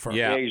final offer.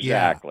 Yeah.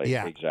 Exactly.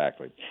 Yeah.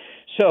 Exactly.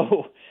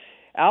 So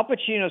Al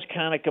Pacino's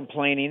kind of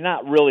complaining,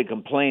 not really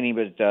complaining,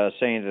 but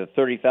saying that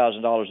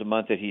 $30,000 a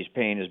month that he's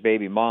paying his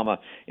baby mama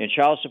in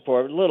child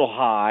support, a little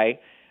high.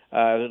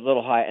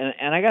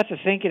 And I got to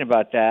thinking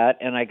about that,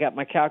 and I got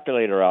my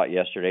calculator out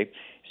yesterday.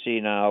 See,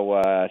 now,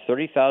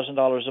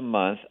 $30,000 a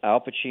month,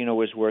 Al Pacino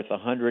was worth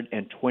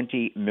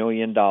 $120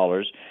 million.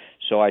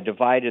 So I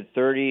divided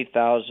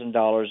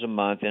 $30,000 a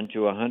month into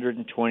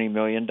 $120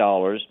 million.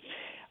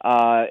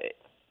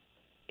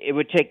 It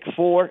would take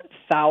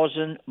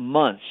 4,000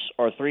 months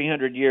or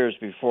 300 years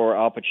before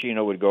Al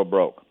Pacino would go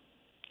broke.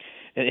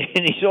 And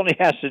he only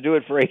has to do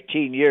it for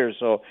 18 years,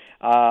 so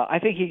I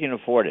think he can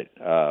afford it,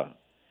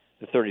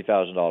 the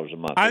 $30,000 a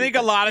month. I think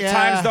a lot of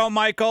times, though,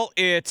 Michael,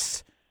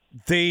 it's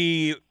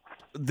the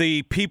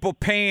people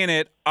paying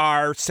it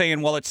are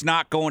saying, well, it's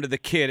not going to the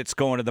kid, it's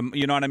going to the,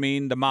 you know what I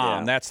mean, the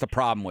mom. Yeah. That's the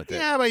problem with it.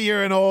 Yeah, but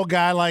you're an old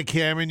guy like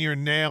him, and you're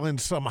nailing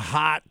some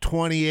hot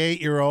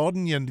 28-year-old,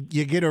 and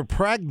you get her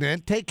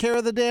pregnant. Take care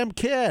of the damn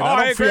kid. Oh,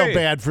 I don't feel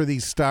bad for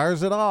these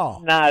stars at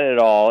all. Not at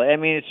all. I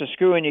mean, it's a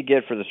screwing you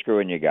get for the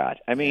screwing you got.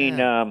 I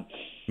mean,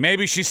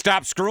 maybe she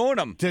stopped screwing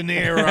him. De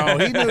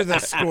Niro, he knew the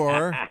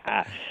score.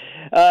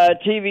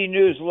 TV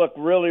news, look,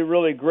 really,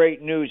 really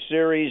great new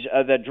series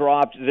that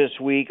dropped this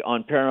week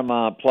on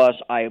Paramount Plus.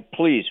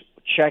 Please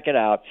check it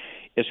out.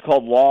 It's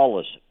called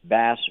Lawless,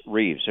 Bass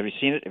Reeves. Have you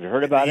seen it? Have you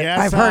heard about it? Yes,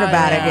 I've heard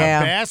about it,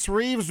 yeah. Bass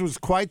Reeves was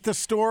quite the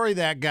story,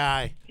 that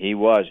guy. He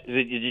was.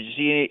 Did you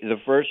see the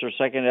first or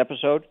second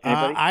episode?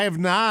 I have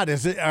not.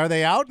 Are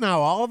they out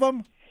now, all of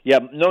them? Yeah,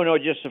 no,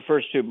 just the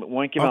first two.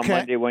 One came out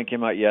Monday, one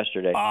came out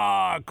yesterday.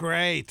 Oh,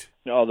 great.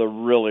 Oh, they're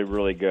really,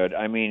 really good.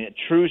 I mean,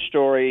 true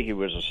story. He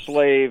was a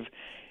slave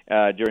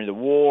during the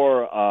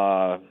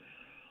war.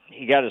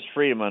 He got his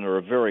freedom under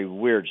a very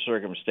weird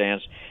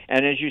circumstance.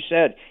 And as you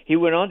said, he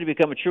went on to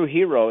become a true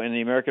hero in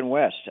the American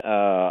West,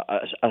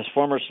 a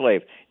former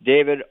slave.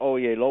 David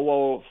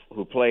Oyelowo,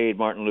 who played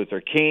Martin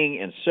Luther King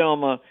in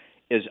Selma,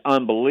 is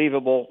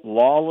unbelievable.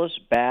 Lawless,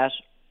 Bass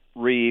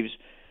Reeves,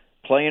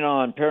 playing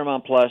on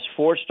Paramount Plus,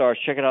 4 stars.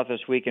 Check it out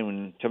this weekend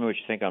and tell me what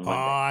you think on Monday.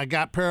 Oh, I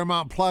got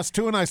Paramount Plus,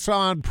 too, and I saw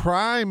on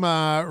Prime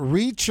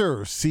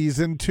Reacher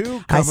Season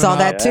 2 I saw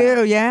that,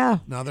 too, yeah.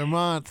 Another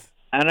month.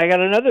 And I got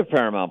another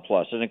Paramount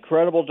Plus, an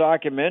incredible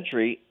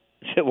documentary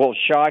that will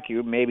shock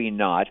you, maybe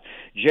not.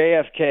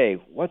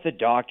 JFK, What the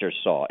Doctor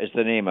Saw is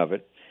the name of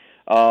it.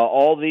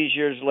 All these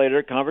years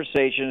later,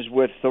 conversations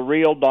with the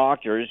real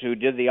doctors who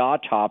did the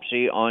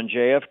autopsy on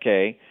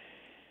JFK.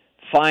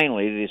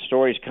 Finally, the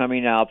story's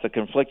coming out, the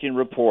conflicting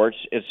reports.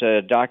 It's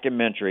a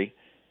documentary,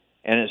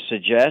 and it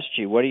suggests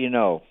you, what do you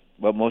know?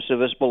 What most of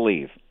us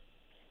believe.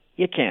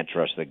 You can't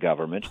trust the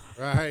government.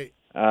 Right.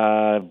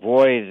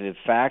 Boy, the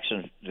facts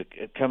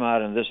come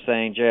out in this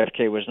thing.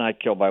 JFK was not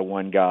killed by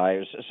one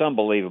guy. It's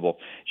unbelievable.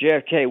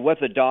 JFK, What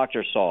the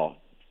Doctor Saw.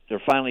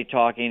 They're finally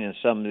talking, and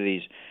some of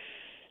these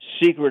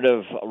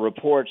secretive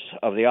reports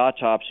of the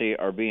autopsy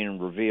are being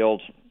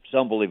revealed. It's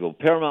unbelievable.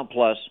 Paramount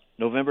Plus,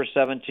 November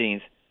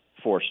 17th,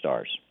 4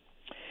 stars.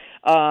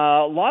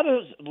 A lot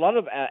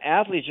of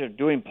athletes are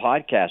doing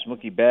podcasts.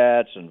 Mookie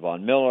Betts and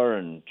Von Miller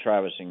and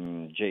Travis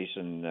and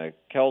Jason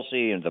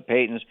Kelsey and the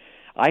Paytons.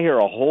 I hear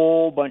a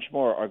whole bunch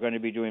more are going to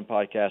be doing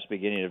podcasts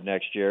beginning of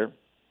next year.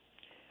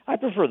 I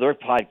prefer their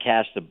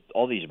podcasts to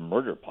all these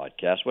murder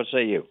podcasts. What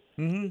say you?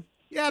 Mm-hmm.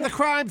 Yeah, the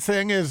crime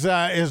thing is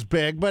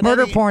big, but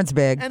murder porn's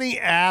big. Any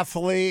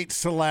athlete,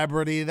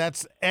 celebrity,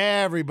 that's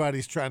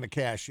everybody's trying to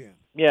cash in.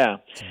 Yeah,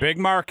 it's a big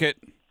market.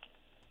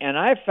 And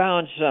I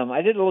found some.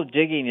 I did a little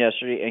digging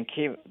yesterday and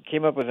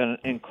came up with an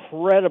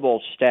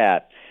incredible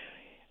stat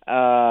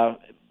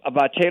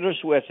about Taylor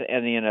Swift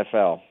and the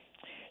NFL.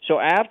 So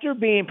after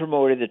being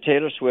promoted, that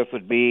Taylor Swift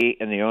would be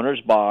in the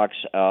owner's box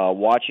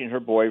watching her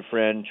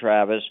boyfriend,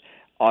 Travis,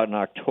 on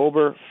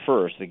October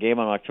 1st, the game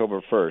on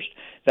October 1st.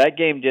 That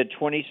game did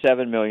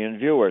 27 million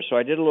viewers. So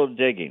I did a little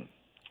digging.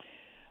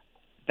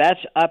 That's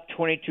up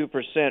 22%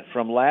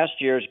 from last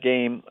year's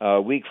game,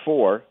 Week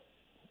 4,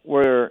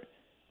 where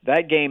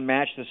that game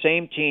matched the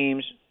same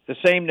teams, the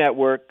same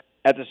network,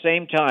 at the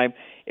same time.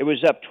 It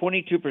was up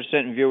 22%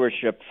 in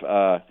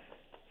viewership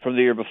from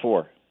the year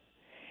before.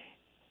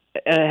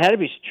 And it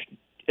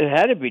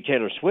had to be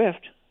Taylor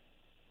Swift.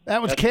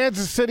 That was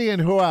Kansas City,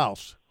 and who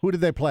else? Who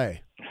did they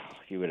play?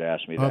 You would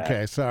ask me that.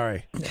 Okay,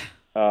 sorry.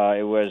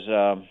 It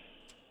was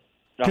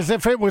because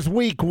if it was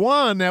Week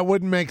 1, that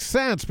wouldn't make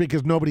sense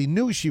because nobody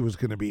knew she was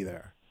going to be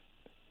there.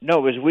 No,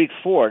 it was Week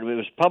 4. It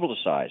was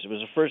publicized. It was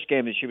the first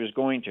game that she was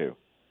going to.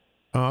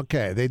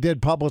 Okay, they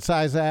did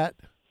publicize that?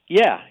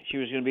 Yeah, she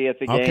was going to be at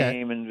the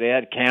game, and they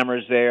had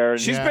cameras there.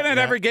 And She's been at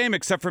every game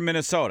except for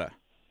Minnesota.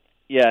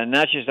 Yeah, and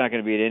now she's not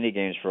going to be at any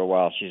games for a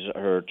while.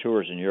 Her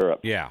tour's in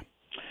Europe. Yeah.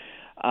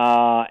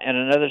 And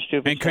another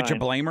stupid And could you sign.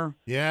 blame her?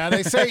 Yeah,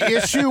 they say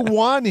issue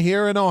 1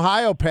 here in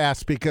Ohio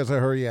passed because of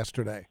her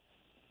yesterday.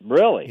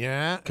 Really?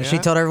 Yeah. Because she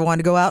told everyone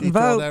to go out and She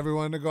told vote.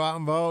 everyone to go out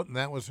and vote, and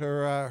that was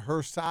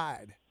her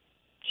side.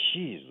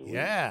 Jeez. Louise.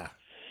 Yeah.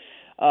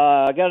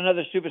 I got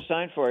another stupid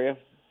sign for you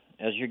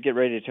as you get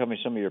ready to tell me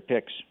some of your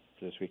picks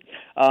for this week.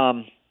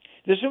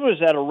 This one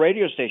was at a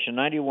radio station,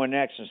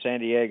 91X in San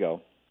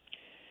Diego.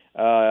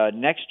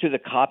 Next to the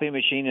copy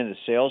machine in the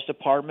sales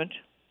department,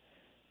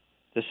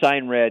 the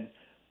sign read,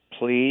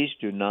 "Please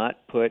do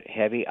not put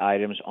heavy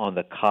items on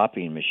the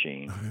copying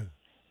machine,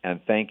 and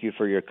thank you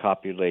for your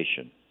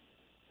copulation."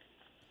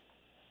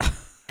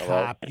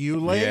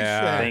 Copulation.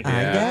 Yeah. Thank you.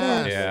 I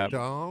get it. Yeah.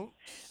 Don't.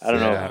 I don't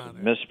know,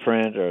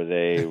 misprint or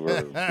they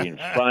were being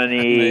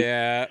funny.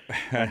 Yeah.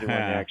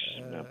 91X.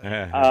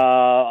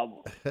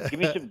 No.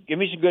 Give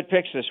me some good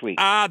picks this week.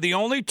 The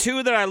only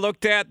two that I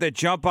looked at that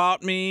jump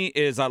out at me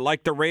is I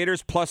like the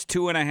Raiders plus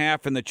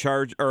 2.5 and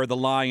the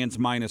Lions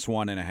minus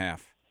 1.5.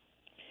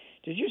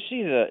 Did you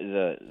see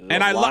the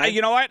And line?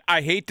 you know what?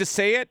 I hate to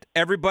say it.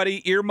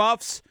 Everybody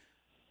earmuffs.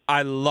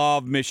 I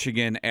love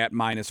Michigan at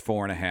minus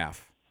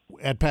 4.5.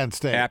 At Penn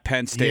State. At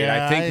Penn State.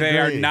 Yeah, I think they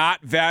are agree.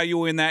 not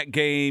valuing that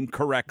game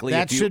correctly.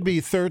 That should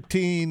be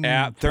 13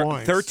 points.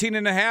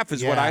 13.5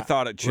 is what I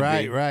thought it should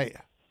be. Right.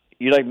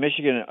 You like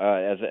Michigan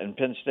in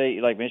Penn State?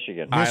 You like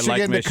Michigan?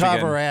 Michigan to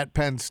cover at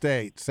Penn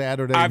State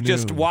Saturday I've noon.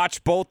 just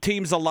watched both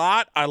teams a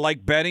lot. I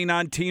like betting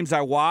on teams I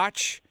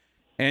watch.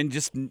 And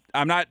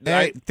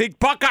I think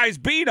Buckeyes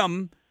beat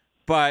them,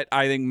 but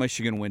I think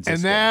Michigan wins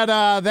this And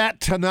game. that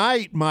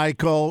tonight,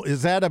 Michael,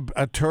 is that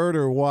a turd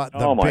or what? The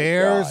Oh, my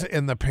Bears God.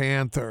 and the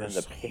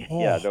Panthers.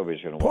 Yeah,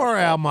 nobody's going to watch Poor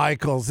that. Al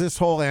Michaels, this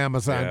whole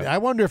Amazon. Yeah. I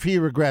wonder if he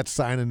regrets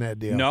signing that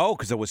deal. No,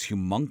 because it was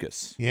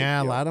humongous. Yeah,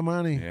 a lot of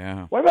money.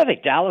 Yeah. What about the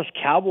Dallas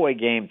Cowboy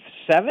game?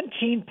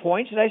 17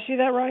 points? Did I see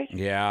that right?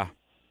 Yeah.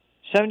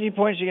 17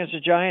 points against the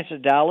Giants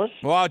at Dallas?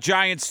 Well,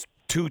 Giants'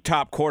 2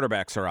 top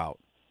quarterbacks are out.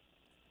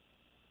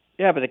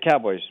 Yeah, but the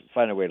Cowboys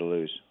find a way to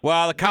lose.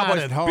 Well, the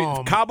Cowboys at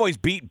home. Cowboys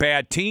beat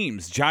bad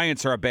teams.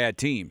 Giants are a bad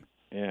team.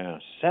 Yeah.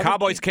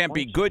 Cowboys can't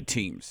points. beat good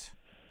teams.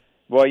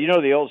 Well, you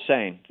know the old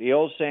saying.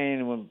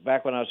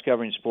 Back when I was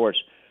covering sports,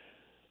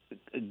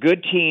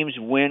 good teams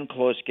win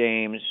close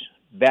games.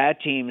 Bad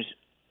teams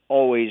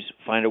always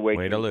find a way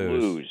to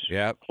lose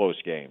Yep.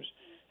 close games.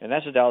 And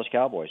that's the Dallas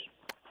Cowboys.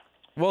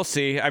 We'll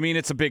see. I mean,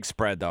 it's a big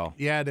spread, though.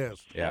 Yeah, it is.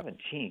 Yep.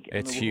 17.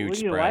 It's What huge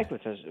do you spread. like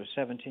with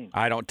 17?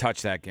 I don't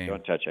touch that game.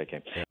 Don't touch that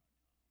game. Yeah.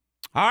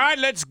 All right,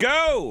 let's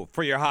go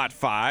for your Hot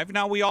 5.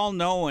 Now, we all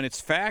know, and it's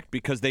fact,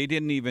 because they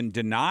didn't even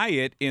deny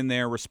it in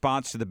their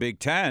response to the Big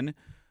Ten,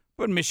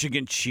 but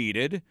Michigan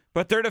cheated.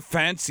 But their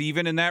defense,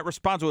 even in that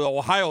response, well,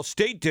 Ohio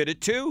State did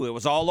it, too. It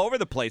was all over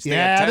the place. They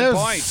had 10 there's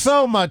points.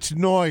 so much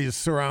noise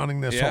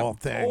surrounding this Yeah. whole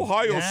thing.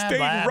 Ohio Yeah, State,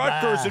 blah,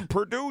 Rutgers, blah. and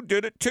Purdue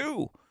did it,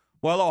 too.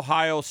 Well,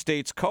 Ohio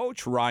State's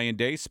coach, Ryan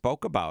Day,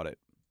 spoke about it.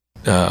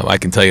 I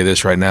can tell you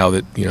this right now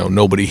that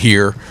nobody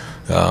here,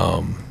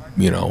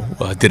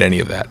 did any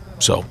of that.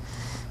 So,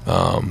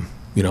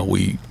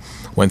 we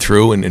went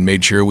through and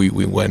made sure we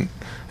went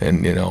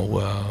and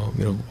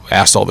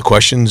asked all the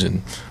questions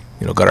and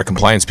got our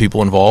compliance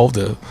people involved,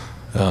 and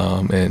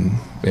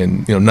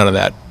none of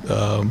that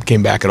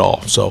came back at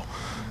all. So,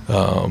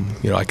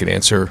 I can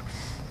answer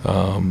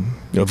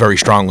very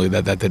strongly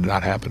that did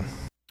not happen.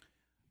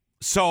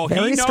 So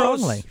Very he knows,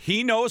 strongly.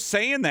 he knows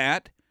saying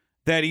that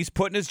he's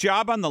putting his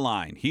job on the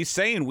line. He's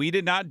saying we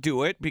did not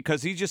do it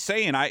because he's just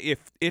saying if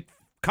it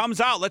comes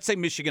out, let's say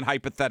Michigan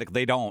hypothetically,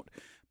 they don't,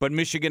 but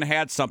Michigan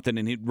had something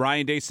and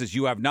Ryan Day says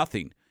you have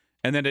nothing.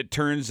 And then it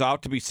turns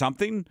out to be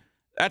something.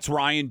 That's on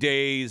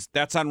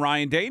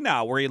Ryan Day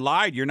now where he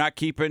lied. You're not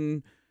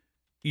keeping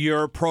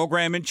your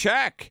program in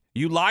check.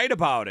 You lied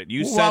about it.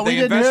 You said we they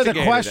didn't hear the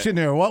investigated question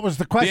it. here. What was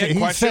the question? The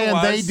He's question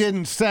saying they was-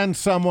 didn't send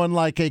someone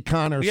like a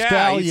Connor Yeah,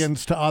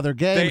 Stallions to other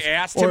games. They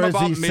asked or him is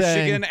about he Michigan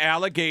saying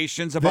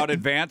allegations about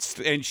advanced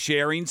and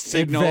sharing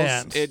signals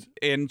Advanced.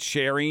 and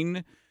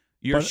sharing.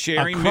 You're But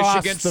sharing across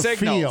Michigan the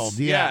signals. field,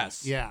 yeah,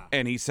 Yes. yeah.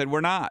 And he said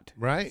we're not.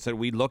 Right. So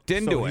we looked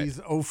into so it.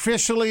 he's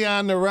officially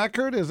on the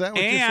record? Is that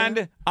what you're saying?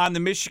 And on the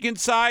Michigan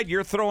side,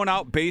 you're throwing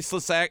out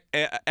baseless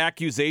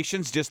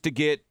accusations just to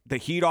get the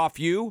heat off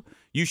you.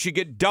 You should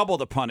get double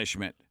the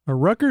punishment. Are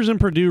Rutgers and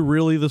Purdue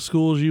really the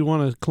schools you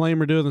want to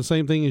claim are doing the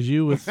same thing as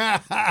you with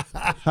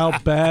how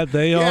bad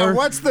they Yeah, are?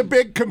 what's the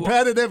big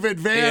competitive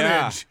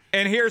advantage? Yeah.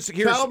 And here's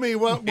Tell me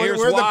where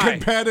why. the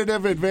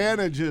competitive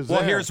advantage is. Well,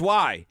 there. here's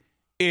why.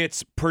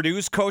 It's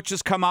Purdue's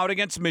coaches come out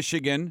against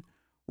Michigan.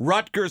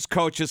 Rutgers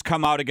coaches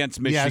come out against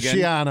Michigan.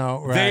 Yeah,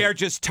 Schiano, right. They are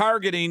just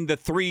targeting the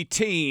 3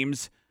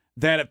 teams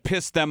that have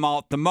pissed them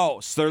out the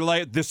most. They're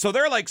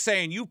like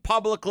saying, you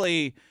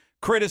publicly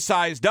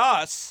criticized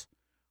us.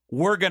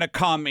 We're going to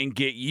come and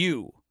get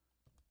you.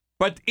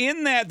 But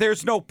in that,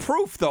 there's no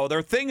proof, though.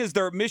 Their thing is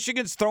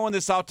Michigan's throwing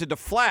this out to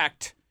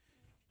deflect,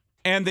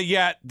 and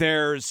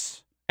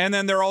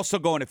then they're also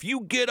going, if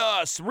you get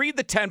us, read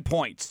the 10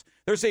 points.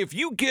 They're saying, if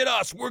you get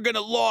us, we're going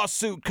to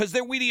lawsuit because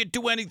we didn't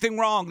do anything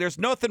wrong. There's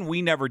nothing.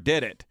 We never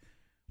did it.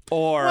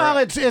 Or well,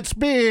 it's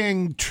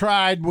being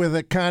tried with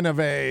a kind of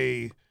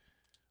a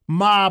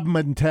mob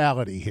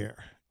mentality here.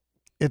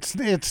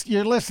 It's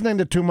you're listening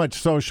to too much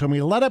social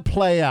media. Let it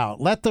play out.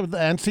 Let the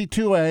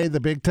NC2A, the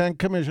Big Ten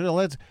Commissioner,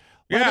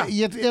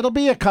 it'll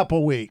be a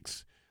couple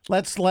weeks.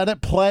 Let's let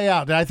it play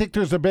out. I think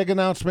there's a big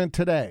announcement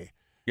today.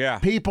 Yeah.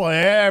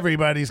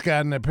 Everybody's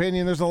got an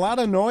opinion. There's a lot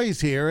of noise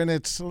here, and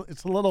it's a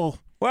little.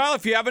 Well,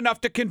 if you have enough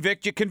to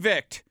convict, you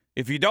convict.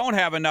 If you don't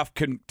have enough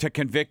to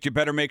convict, you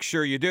better make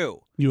sure you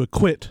do. You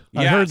acquit.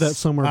 I heard that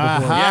somewhere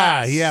before.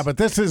 Yes. Yeah, but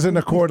this isn't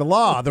a court of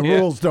law. The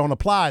rules don't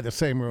apply, the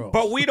same rules.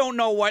 But we don't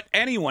know what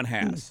anyone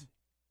has.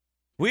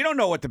 We don't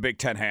know what the Big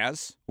Ten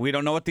has. We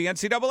don't know what the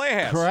NCAA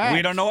has. Correct.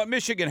 We don't know what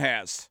Michigan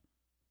has.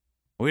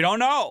 We don't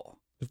know.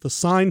 If the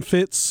sign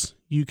fits,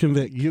 you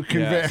convict. You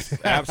convict. Yes,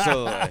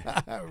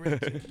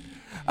 absolutely.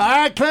 All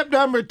right, clip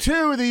number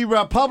 2. The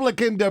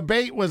Republican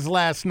debate was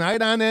last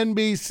night on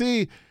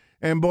NBC.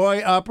 And boy,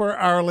 Upper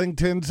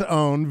Arlington's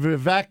own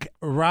Vivek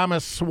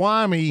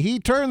Ramaswamy, he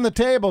turned the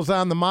tables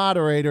on the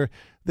moderator,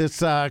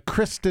 this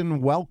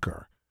Kristen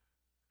Welker.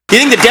 Do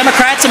you think the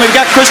Democrats, and we've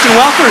got Kristen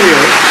Welker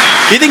here,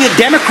 do you think the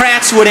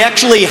Democrats would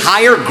actually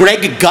hire Greg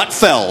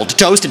Gutfeld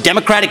to host a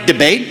Democratic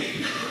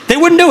debate? They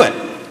wouldn't do it.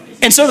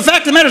 And so the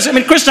fact of the matter is,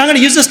 Kristen, I'm going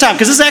to use this time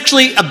because this is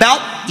actually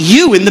about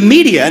you in the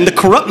media and the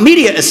corrupt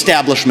media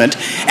establishment.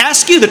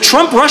 Ask you, the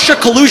Trump-Russia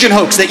collusion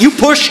hoax that you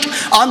pushed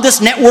on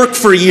this network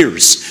for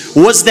years,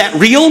 was that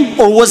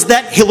real or was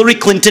that Hillary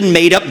Clinton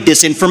made up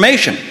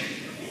disinformation?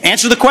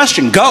 Answer the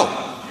question. Go.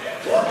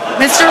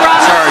 Mr.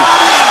 Roberts. Sorry.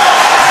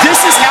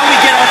 This is how we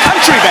get our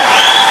country back.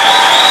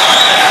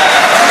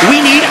 We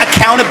need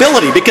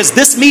accountability because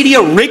this media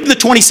rigged the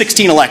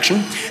 2016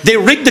 election. They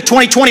rigged the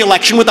 2020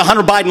 election with the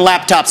Hunter Biden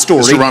laptop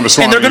story. Mr.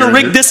 Ramaswamy, and they're going to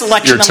rig this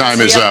election. Your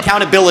time is up.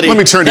 Accountability. Let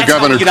me turn to That's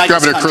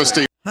Governor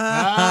Christie.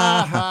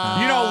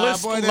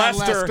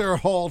 Lester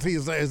Holt,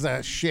 is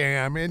a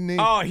sham, isn't he?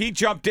 Oh, he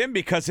jumped in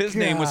because his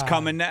name was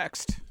coming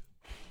next.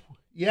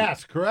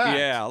 Yes, correct.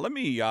 Yeah, let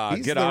me get out of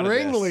this. He's the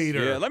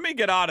ringleader. Yeah, let me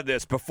get out of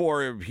this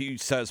before he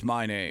says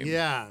my name.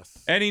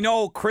 Yes. And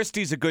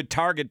Christie's a good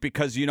target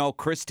because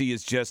Christie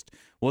is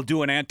will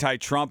do an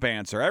anti-Trump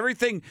answer.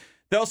 Everything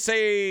they'll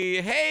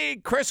say, "Hey,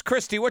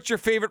 Christie, what's your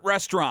favorite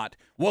restaurant?"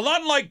 Well,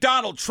 unlike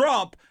Donald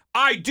Trump,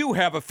 I do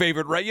have a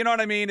favorite, right? You know what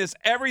I mean? Is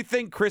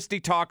everything Christie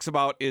talks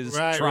about is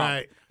Trump.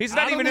 Right. He's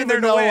not even in there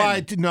to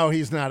win. No,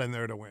 he's not in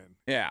there to win.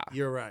 Yeah.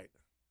 You're right.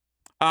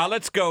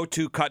 Let's go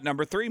to cut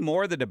number 3.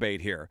 More of the debate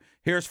here.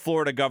 Here's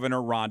Florida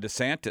Governor Ron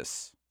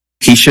DeSantis.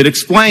 He should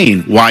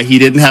explain why he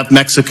didn't have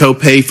Mexico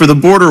pay for the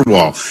border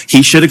wall.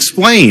 He should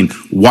explain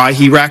why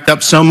he racked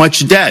up so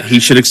much debt. He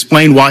should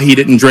explain why he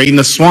didn't drain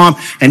the swamp.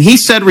 And he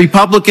said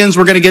Republicans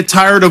were going to get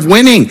tired of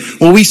winning.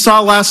 Well, we saw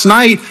last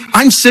night,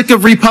 I'm sick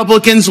of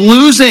Republicans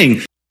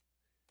losing.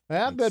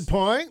 Well, good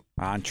point.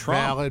 On Trump.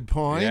 Valid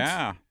point.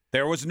 Yeah.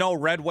 There was no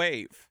red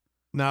wave.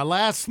 Now,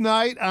 last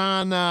night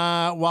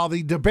while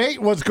the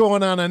debate was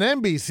going on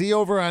NBC,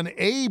 over on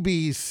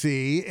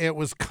ABC, it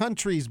was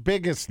country's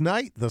biggest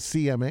night, the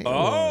CMA.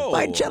 Oh.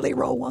 My Jelly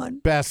Roll won.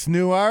 Best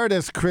New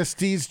Artist,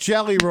 Christie's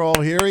Jelly Roll.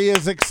 Here he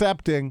is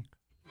accepting.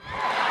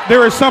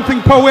 There is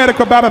something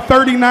poetic about a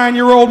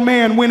 39-year-old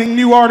man winning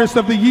New Artist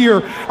of the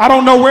Year. I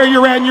don't know where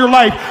you're at in your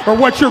life or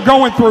what you're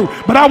going through,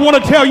 but I want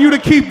to tell you to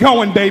keep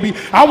going, baby.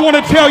 I want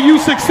to tell you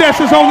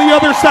success is on the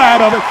other side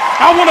of it.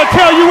 I want to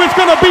tell you it's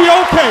going to be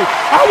okay.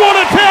 I want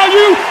to tell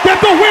you that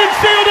the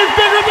windshield is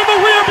bigger than the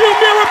rearview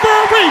mirror for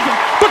a reason,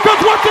 because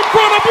what's in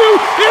front of you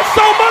is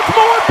so much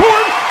more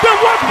important than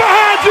what's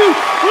behind you.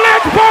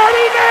 Let's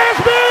party,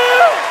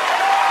 Nashville!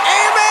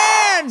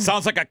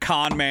 Sounds like a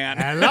con man.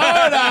 Lord,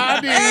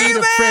 I need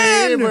a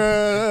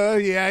favor.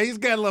 Yeah, he's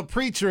got a little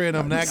preacher in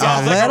him, that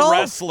guy. Sounds like a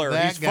wrestler.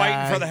 He's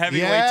fighting for the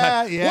heavyweight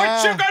title. Yeah.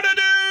 What you gonna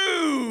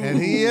do?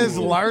 And he is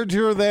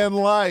larger than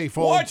life,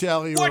 old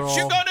Jelly Roll. What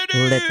you gonna do?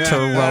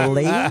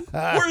 Literally.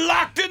 We're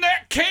locked in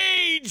that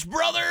cage,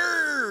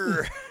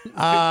 brother.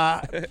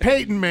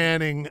 Peyton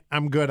Manning.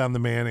 I'm good on the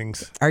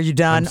Mannings. Are you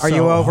done? Are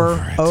you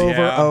over?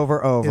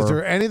 Over. Is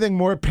there anything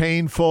more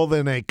painful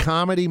than a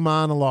comedy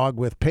monologue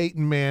with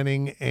Peyton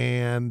Manning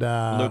and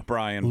Luke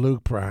Bryan?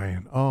 Luke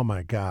Bryan. Oh,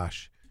 my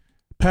gosh.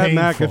 Pat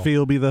McAfee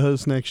will be the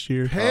host next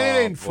year.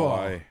 Painful. Oh,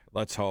 boy.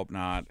 Let's hope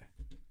not.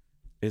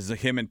 Is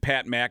him and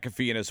Pat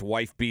McAfee and his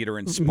wife beater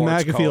in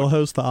sports McAfee will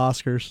host the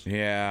Oscars.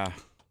 Yeah.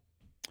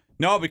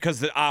 No, because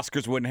the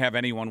Oscars wouldn't have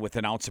anyone with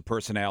an ounce of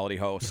personality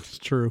host. It's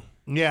true.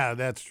 Yeah,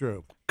 that's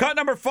true. Cut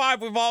number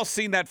 5. We've all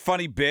seen that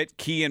funny bit,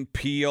 Key and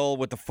Peele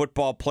with the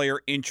football player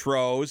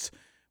intros.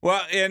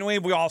 Well, and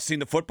we've all seen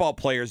the football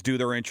players do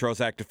their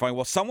intros acting funny.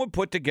 Well, someone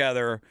put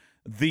together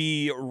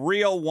the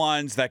real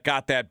ones that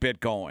got that bit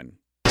going.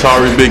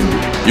 Tari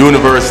Bigby,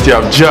 University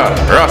of Jah,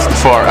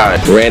 Rastafari.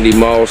 Randy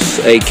Moss,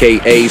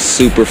 a.k.a.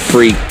 Super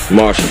Freak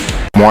Marshall.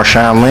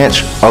 Marshawn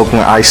Lynch,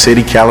 Oakland Ice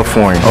City,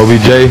 California.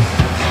 OBJ,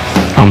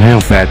 I'm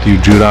him. Matthew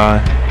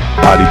Judon,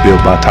 body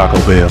built by Taco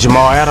Bell.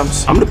 Jamal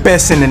Adams, I'm the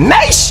best in the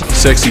nation.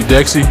 Sexy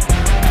Dexy,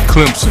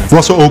 Clemson.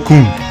 Russell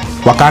Okung,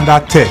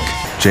 Wakanda Tech.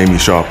 Jamie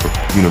Sharper,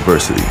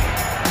 University.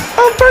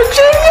 I'm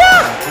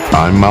Virginia.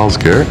 I'm Miles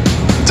Garrett,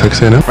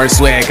 Texas A&M. First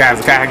swag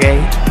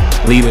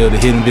Kazakage, leader of the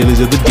hidden village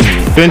of the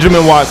demon.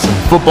 Benjamin Watson,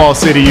 Football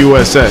City,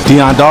 USA.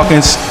 Deion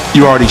Dawkins,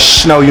 you already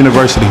know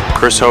University.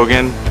 Chris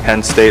Hogan,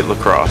 Penn State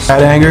Lacrosse.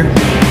 Pat Anger,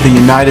 the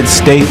United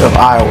State of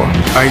Iowa.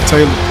 Ike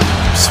Taylor,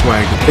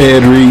 swag.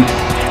 Ed Reed,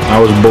 I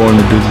was born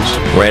to do this.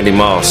 Randy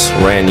Moss,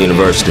 Rand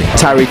University.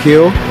 Tyreek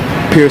Hill,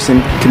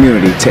 Pearson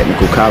Community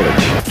Technical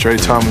College. Trey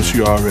Thomas,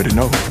 you already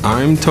know.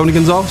 I'm Tony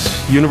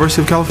Gonzalez,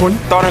 University of California.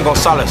 Tony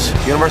Gonzalez,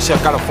 University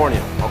of California.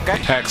 Okay.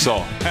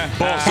 Hacksaw.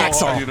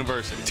 Hacksaw.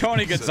 University.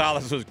 Tony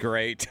Gonzalez was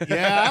great.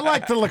 Yeah, I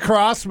like the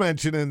lacrosse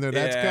mention in there.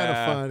 That's kind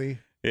of funny.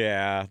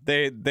 Yeah,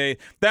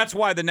 that's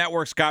why the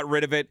networks got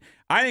rid of it.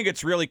 I think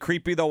it's really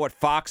creepy though what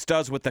Fox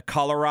does with the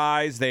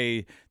colorized.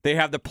 They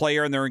have the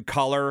player and they're in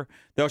color.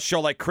 They'll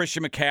show like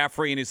Christian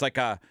McCaffrey and he's like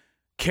a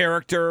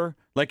character,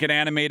 like an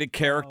animated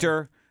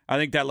character. I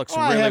think that looks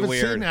really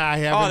weird. I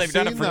haven't they've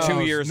done it for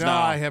 2 years no,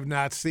 now. I have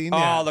not seen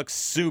that. Oh, it looks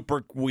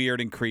super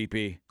weird and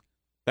creepy.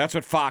 That's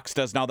what Fox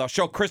does now. They'll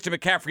show Christian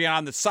McCaffrey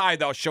on the side.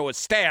 They'll show his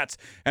stats,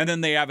 and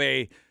then they have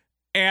a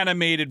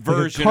animated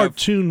version,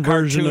 cartoon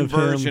version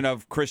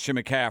of Christian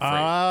McCaffrey.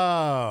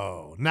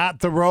 Oh, not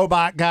the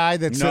robot guy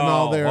that's in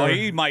all their. Well,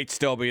 he might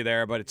still be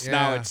there, but it's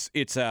now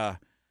it's a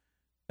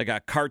like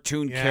a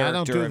cartoon character I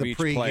don't do of the each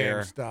pre-game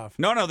player. stuff.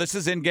 No, this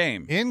is in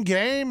game. In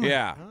game?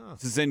 Yeah, Oh.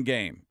 this is in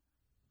game.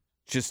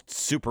 Just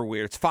super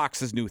weird. It's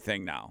Fox's new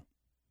thing now.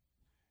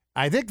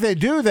 I think they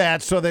do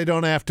that so they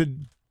don't have to.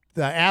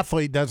 The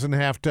athlete doesn't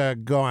have to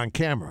go on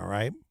camera,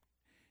 right?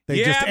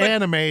 They just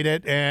animate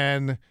it,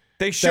 and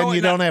they show then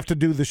you don't have to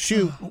do the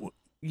shoot.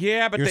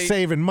 Yeah, but you're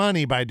saving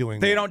money by doing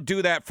that. They don't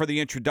do that for the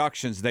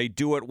introductions. They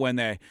do it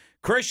when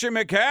Christian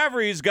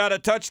McCaffrey's got a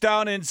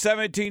touchdown in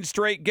 17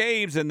 straight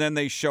games, and then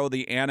they show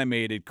the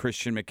animated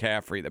Christian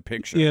McCaffrey, the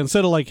picture. Yeah,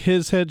 instead of like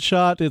his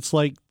headshot, it's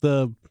like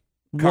the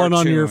one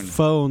on your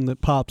phone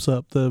that pops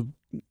up, the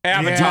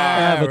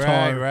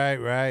Avatar.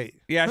 Right.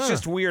 Yeah, it's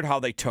just weird how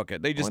they took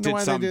it. They just did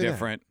something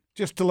different.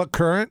 Just to look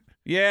current?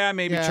 Yeah,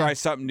 maybe try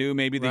something new.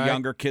 Maybe the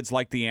younger kids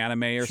like the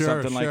anime or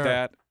something like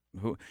that.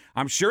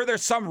 I'm sure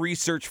there's some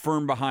research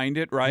firm behind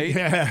it, right?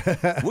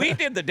 Yeah. We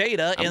did the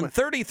data, and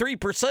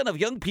 33% of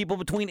young people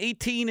between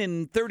 18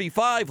 and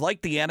 35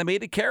 like the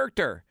animated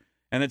character.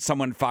 And then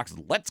someone Fox,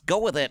 let's go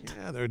with it.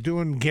 Yeah, they're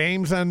doing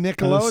games on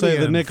Nickelodeon. Say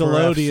the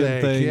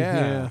Nickelodeon thing.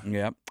 Yeah.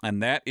 Yep.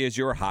 And that is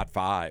your Hot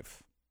 5.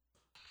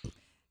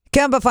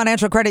 Kemba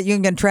Financial Credit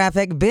Union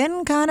traffic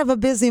been kind of a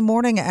busy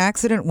morning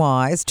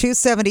accident-wise.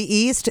 270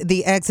 East,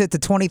 the exit to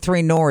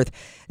 23 North.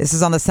 This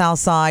is on the south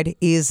side,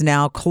 is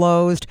now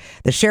closed.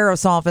 The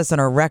sheriff's office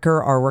and a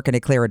wrecker are working to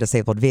clear a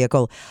disabled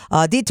vehicle.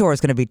 Detour is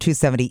going to be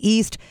 270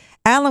 East.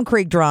 Allen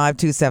Creek Drive,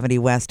 270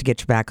 West to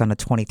get you back on the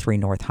 23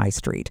 North High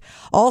Street.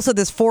 Also,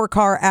 this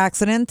 4-car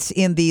accident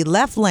in the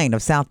left lane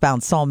of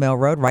southbound Sawmill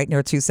Road right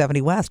near 270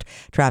 West.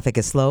 Traffic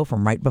is slow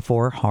from right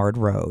before Hard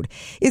Road.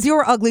 Is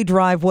your ugly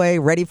driveway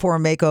ready for a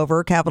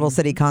makeover? Capital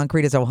City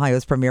Concrete is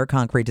Ohio's premier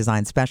concrete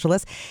design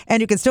specialist,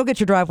 and you can still get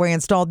your driveway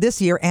installed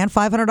this year and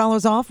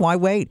 $500 off. Why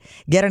wait?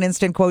 Get an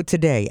instant quote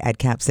today at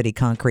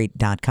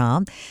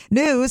capcityconcrete.com.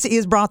 News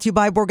is brought to you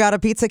by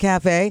Borgata Pizza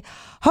Cafe.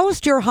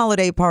 Host your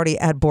holiday party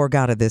at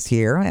Borgata this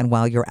year, and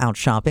while you're out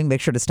shopping,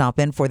 make sure to stop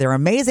in for their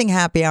amazing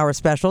happy hour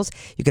specials.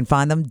 You can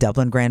find them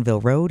Dublin Granville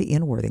Road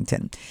in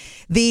Worthington.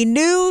 The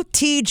new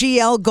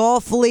TGL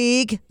Golf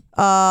League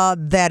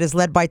that is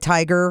led by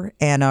Tiger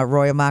and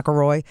Roy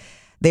McIlroy,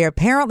 they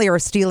apparently are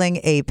stealing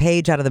a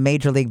page out of the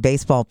Major League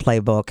Baseball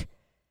playbook.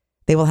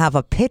 They will have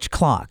a pitch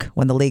clock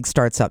when the league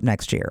starts up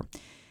next year.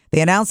 They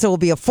announced it will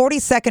be a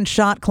 40-second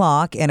shot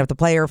clock, and if the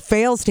player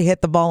fails to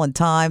hit the ball in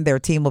time, their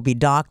team will be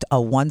docked a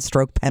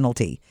 1-stroke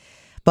penalty.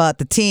 But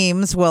the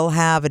teams will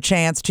have a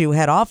chance to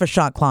head off a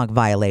shot clock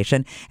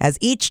violation, as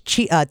each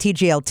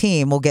TGL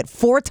team will get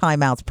 4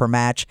 timeouts per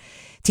match.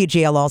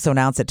 TGL also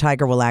announced that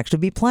Tiger will actually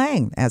be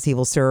playing, as he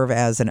will serve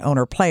as an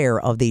owner-player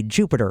of the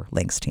Jupiter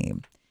Lynx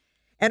team.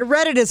 And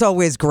Reddit is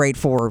always great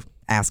for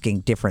asking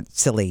different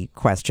silly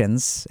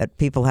questions that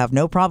people have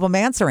no problem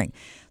answering.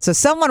 So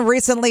someone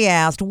recently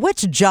asked,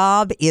 which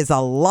job is a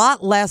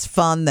lot less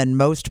fun than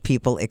most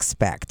people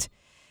expect?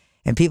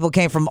 And people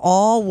came from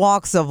all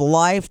walks of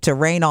life to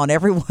rain on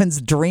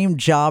everyone's dream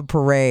job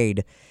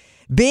parade.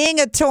 Being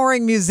a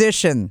touring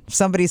musician.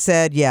 Somebody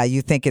said, yeah,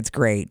 you think it's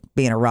great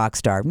being a rock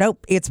star.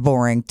 Nope, it's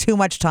boring. Too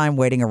much time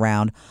waiting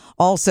around.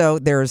 Also,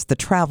 there's the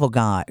travel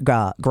grind,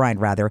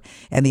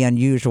 and the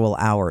unusual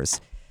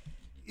hours.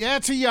 Yeah,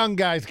 it's a young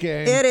guy's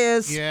game. It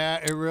is. Yeah,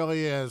 it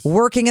really is.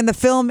 Working in the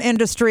film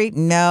industry,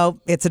 no,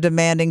 it's a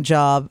demanding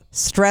job.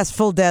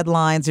 Stressful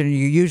deadlines, and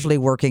you're usually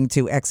working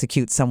to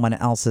execute someone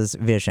else's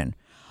vision.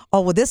 Oh,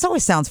 well, this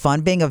always sounds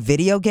fun. Being a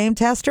video game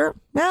tester?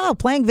 No,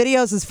 playing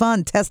videos is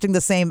fun. Testing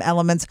the same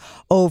elements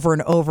over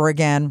and over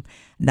again,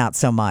 not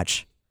so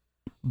much.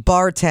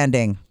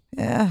 Bartending.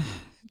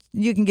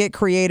 You can get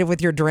creative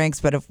with your drinks,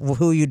 but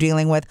who are you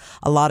dealing with?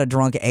 A lot of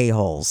drunk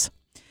a-holes.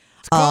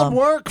 It's called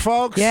work,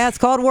 folks. Yeah, it's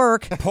called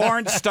work.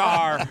 Porn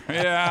star.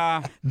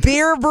 Yeah.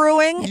 Beer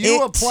brewing.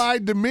 You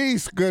applied to me,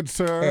 good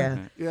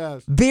sir. Yeah.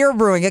 Yes. Beer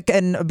brewing. It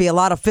can be a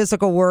lot of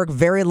physical work,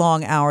 very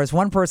long hours.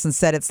 One person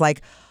said it's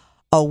like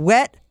a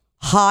wet,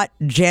 hot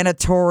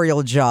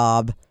janitorial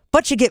job,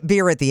 but you get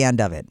beer at the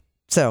end of it.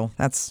 So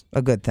that's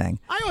a good thing.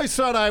 I always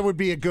thought I would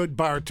be a good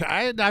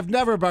bartender. I've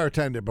never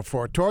bartended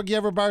before. Torg, you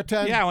ever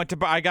bartend? Yeah,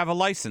 I got a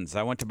license.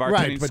 I went to bartending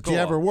right, but school. you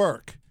ever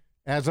work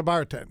as a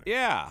bartender?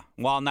 Yeah.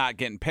 Well, not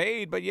getting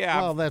paid, but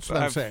yeah. Well, that's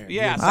what I'm saying.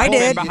 Yes, I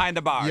did. Behind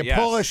the bar. You Yes.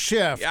 pull a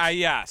shift.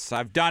 Yes,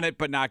 I've done it,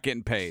 but not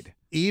getting paid.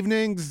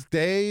 Evenings,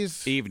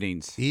 days?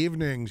 Evenings.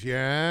 Evenings,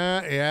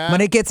 yeah.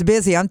 When it gets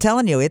busy, I'm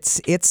telling you, it's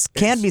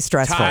can be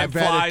stressful. I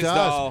bet flies, it does.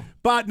 though.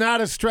 But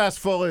not as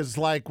stressful as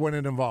like when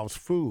it involves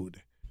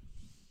food.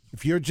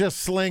 If you're just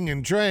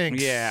slinging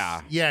drinks,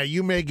 yeah,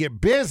 you may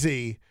get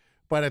busy,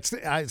 but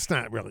it's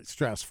not really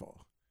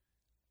stressful.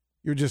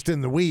 You're just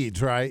in the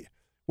weeds, right?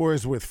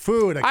 Whereas with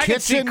food, a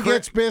kitchen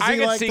gets busy like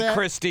that. I can see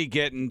Christy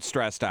getting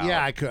stressed out.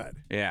 Yeah, I could.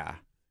 Yeah.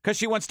 Because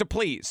she wants to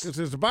please. Because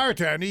as a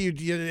bartender,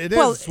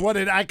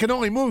 I can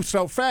only move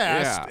so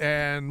fast,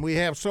 and we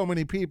have so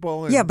many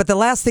people. And yeah, but the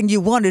last thing you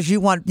want is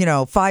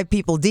 5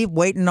 people deep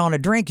waiting on a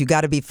drink. You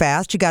got to be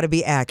fast. You got to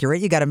be accurate.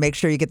 You got to make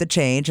sure you get the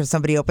change. If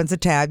somebody opens a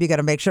tab, you got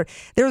to make sure.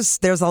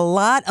 There's a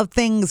lot of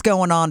things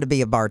going on to be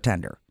a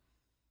bartender.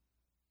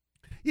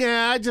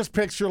 Yeah, I just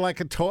picture like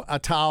a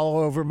towel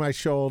over my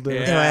shoulder.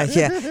 Yeah,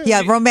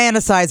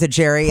 romanticize it,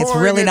 Jerry. It's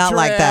really not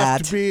like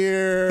that.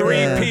 Beer.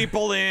 3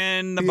 people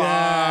in the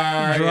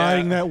bar.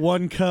 Drying that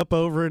one cup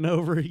over and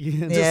over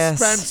again. Yes.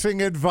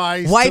 Dispensing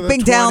advice. Wiping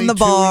to the down the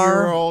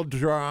bar. 22-year-old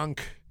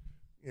drunk.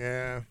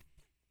 Yeah.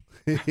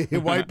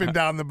 Wiping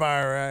down the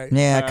bar, right?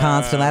 Yeah,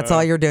 constant. That's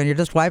all you're doing. You're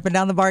just wiping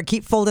down the bar.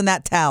 Keep folding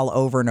that towel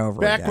over and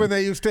over Back again. when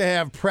they used to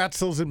have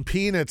pretzels and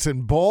peanuts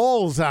and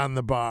bowls on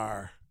the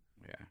bar.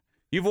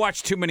 You've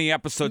watched too many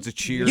episodes of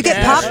Cheers. You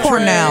get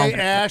popcorn now.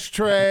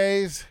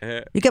 Ashtrays.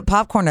 You get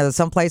popcorn now. There's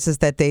some places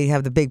that they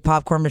have the big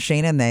popcorn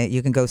machine, and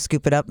you can go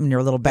scoop it up in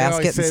your little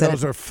basket. I say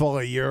those are full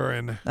of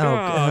urine. Oh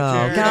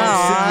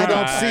God! You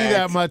don't see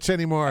that much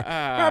anymore.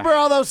 Remember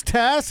all those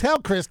tests? Hell,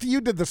 Christy,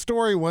 you did the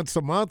story once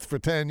a month for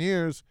 10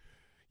 years.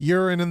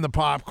 Urine in the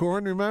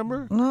popcorn,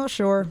 remember? Oh,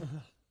 sure.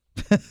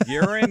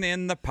 Urine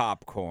in the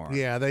popcorn.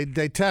 Yeah,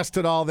 they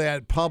tested all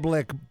that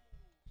public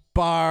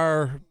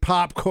bar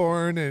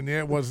popcorn, and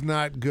it was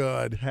not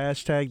good.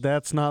 Hashtag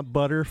that's not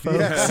butter, folks.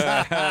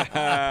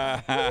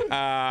 Yes.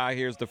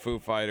 Here's the Foo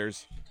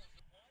Fighters.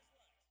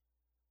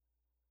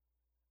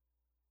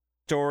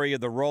 Story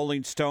of the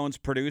Rolling Stones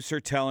producer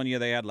telling you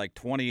they had like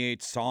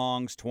 28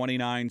 songs,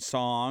 29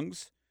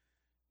 songs.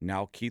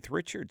 Now Keith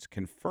Richards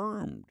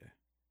confirmed.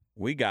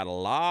 We got a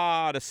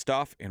lot of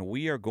stuff, and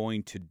we are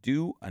going to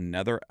do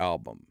another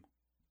album.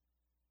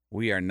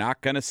 We are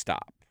not going to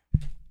stop.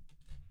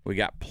 We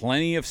got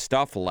plenty of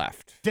stuff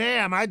left.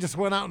 Damn, I just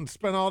went out and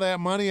spent all that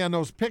money on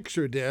those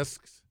picture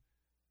discs.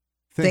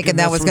 Thinking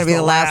that was going to be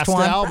the last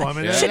one?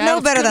 Album. You should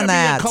know better than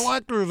that. Be a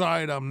collector's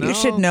item. No, you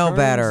should know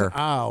better.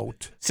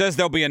 Out. Says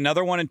there'll be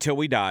another one until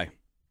we die.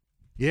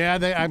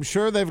 Yeah, I'm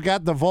sure they've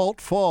got the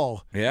vault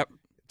full. Yep.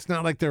 It's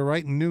not like they're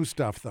writing new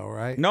stuff, though,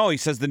 right? No, he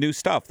says the new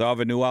stuff. They'll have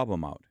a new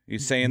album out.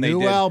 He's saying they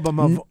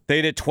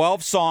did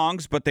 12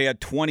 songs, but they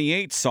had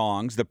 28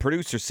 songs. The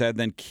producer said.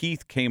 Then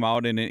Keith came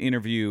out in an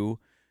interview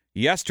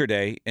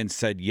yesterday and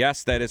said,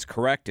 yes, that is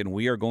correct, and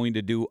we are going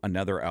to do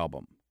another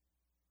album.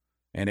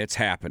 And it's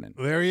happening.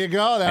 There you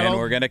go. And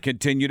we're going to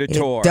continue to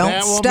tour.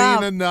 That will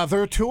mean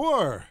another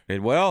tour.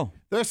 It will.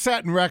 They're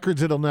setting records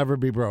that'll never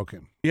be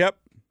broken. Yep.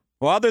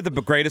 Well, they're the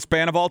greatest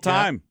band of all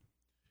time.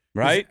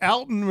 Right?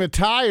 Elton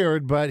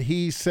retired, but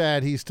he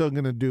said he's still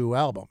going to do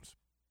albums.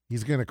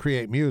 He's going to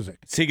create music.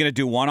 Is he going to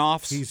do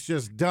one-offs? He's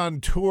just done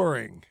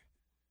touring.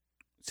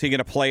 Is he going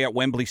to play at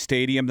Wembley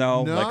Stadium,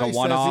 though, no, like a he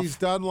one-off? Says he's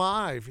done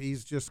live.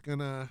 He's just going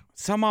to...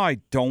 Somehow I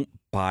don't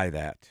buy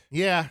that.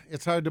 Yeah,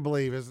 it's hard to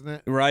believe, isn't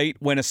it? Right?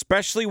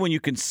 Especially when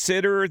you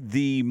consider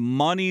the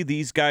money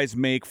these guys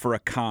make for a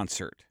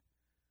concert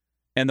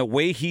and the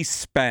way he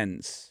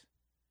spends.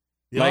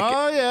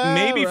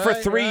 Maybe for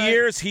 3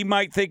 years he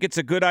might think it's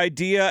a good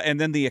idea, and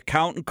then the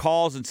accountant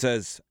calls and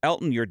says,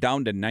 Elton, you're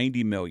down to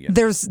 $90 million.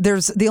 There's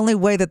the only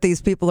way that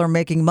these people are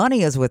making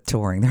money is with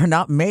touring. They're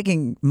not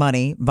making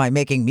money by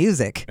making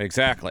music.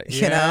 Exactly.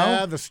 You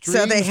know? The streams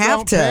so they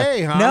have don't to.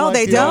 pay, huh? No, Like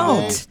they the don't.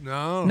 old days?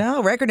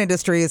 No, record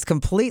industry is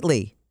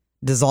completely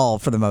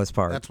dissolved for the most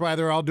part. That's why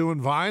they're all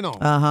doing vinyl.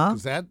 Uh-huh.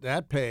 Because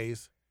that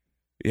pays.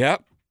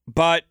 Yep.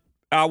 But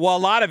a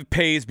lot of it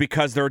pays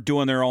because they're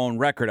doing their own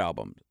record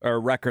albums or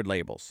record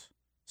labels.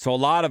 So a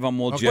lot of them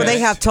will just... Where they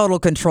have total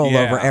control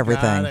over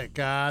everything.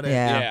 Got it.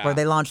 Yeah, where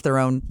they launch their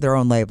own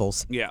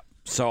labels. Yeah.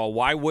 So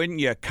why wouldn't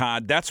you?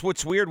 That's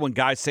what's weird when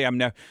guys say, I'm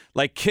never...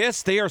 Like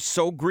Kiss, they are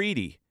so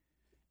greedy.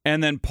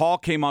 And then Paul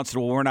came out and said,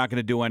 well, we're not going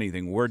to do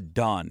anything. We're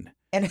done.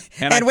 And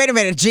wait a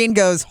minute. Gene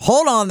goes,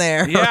 hold on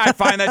there. Yeah, I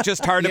find that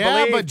just hard to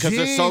believe but because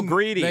they're so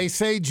greedy. They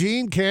say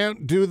Gene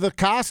can't do the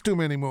costume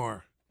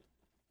anymore.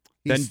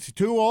 He's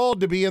too old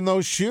to be in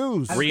those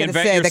shoes. I was gonna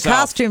say, the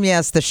costume,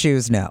 yes, the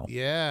shoes, no.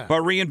 Yeah.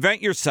 But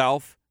reinvent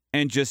yourself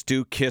and just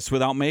do Kiss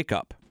without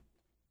makeup.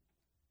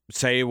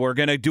 Say, we're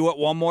going to do it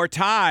one more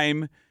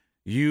time.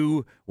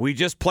 We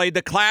just played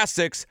the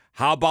classics.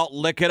 How about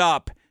Lick It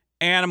Up,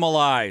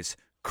 Animalize,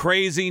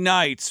 Crazy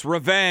Nights,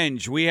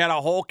 Revenge. We had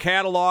a whole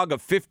catalog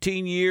of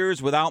 15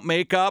 years without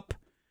makeup.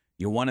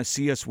 You want to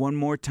see us one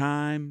more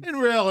time?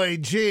 And really,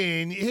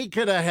 Gene, he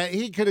could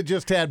have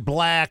just had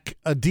black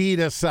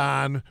Adidas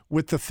on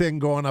with the thing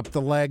going up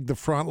the leg, the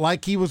front,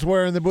 like he was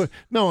wearing the boot.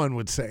 No one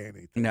would say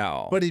anything.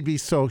 No. But he'd be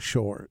so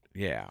short.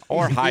 Yeah.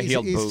 Or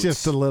high-heeled boots. He's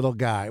just a little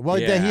guy. Well,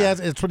 Yeah.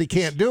 it's what he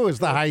can't do is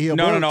the high-heeled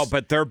boots. No,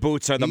 but their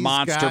boots are the He's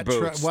monster got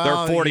boots.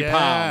 well, They're 40 yeah,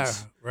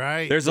 pounds.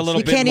 Right. There's a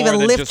little You bit can't more even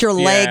than lift just- your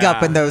leg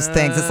up in those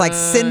things. It's like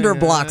cinder yeah.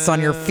 blocks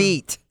on your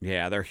feet.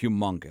 Yeah, they're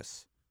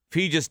humongous. If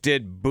he just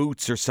did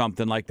boots or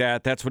something like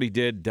that, that's what he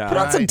did. Put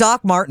on some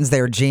Doc Martens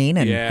there, Gene,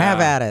 and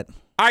have at it.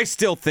 I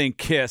still think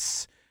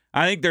Kiss.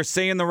 I think they're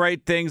saying the right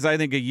things. I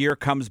think a year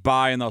comes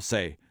by and they'll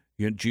say,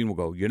 Gene will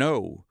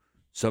go,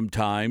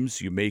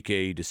 sometimes you make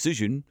a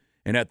decision,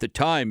 and at the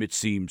time it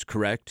seems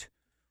correct.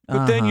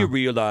 But then you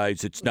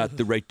realize it's not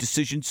the right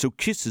decision, so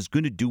Kiss is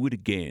going to do it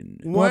again.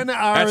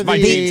 That's my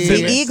the deep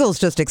sentence. Eagles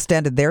just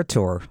extended their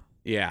tour.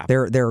 Yeah.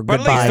 They're But goodbye. at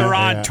least they're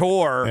on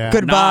tour. Yeah.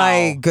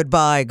 Goodbye, now.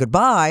 goodbye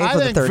I for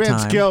the think third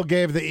Vince time. Gill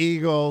gave the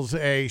Eagles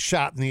a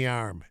shot in the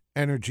arm,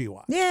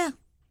 energy-wise. Yeah.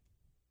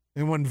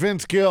 And when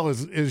Vince Gill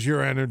is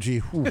your energy,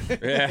 whew, he's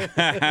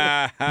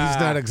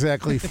not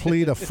exactly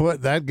fleet of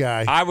foot, that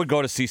guy. I would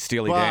go to see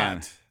Steely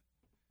Dan.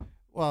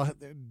 Well,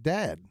 they're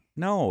dead.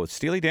 No,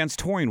 Steely Dan's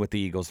touring with the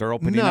Eagles. They're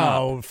opening up.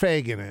 No,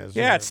 Fagan is.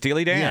 Yeah, it's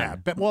Steely Dan. Yeah,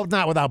 but, well,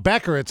 not without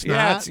Becker, it's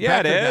Yeah, not. it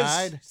Becker is.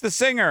 died. It's the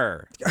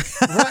singer.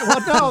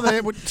 Right, well,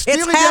 no, Steely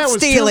half Dan was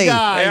Steely. two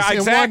guys, Yeah,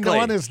 exactly. and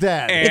one is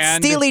dead. It's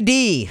And Steely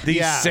D. The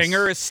Yes.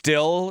 singer is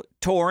still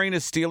touring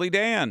as Steely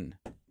Dan.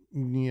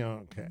 Yeah,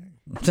 okay.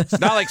 It's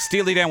not like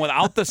Steely Dan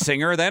without the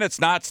singer. Then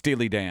it's not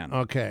Steely Dan.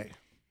 Okay.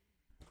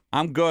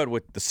 I'm good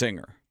with the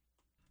singer.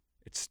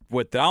 It's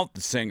without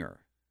the singer.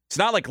 It's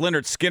not like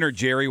Leonard Skinner,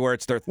 Jerry, where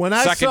it's their When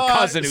second I saw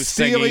cousin who's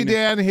Steely singing.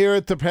 Dan here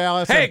at the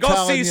Palace, Hey, I'm go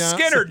telling see ya,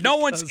 Skinner. No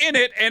one's in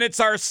it, and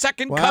it's our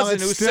second Well, cousin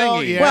it's who's still-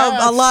 singing. yeah.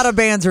 Well, a lot of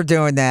bands are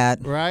doing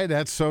that. Right,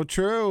 that's so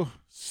true.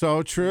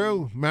 So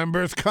true.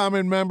 Members come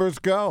and members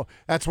go.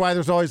 That's why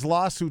there's always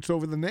lawsuits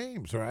over the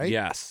names, right?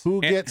 Yes. Who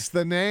And- gets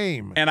the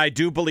name? And I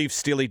do believe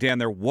Steely Dan,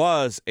 there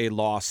was a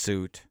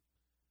lawsuit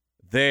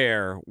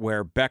there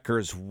where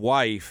Becker's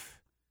wife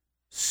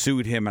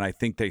sued him, and I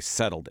think they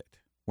settled it.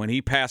 When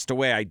he passed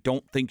away, I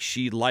don't think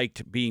she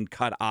liked being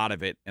cut out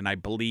of it, and I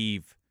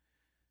believe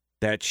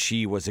that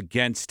she was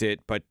against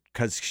it, but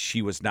because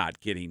she was not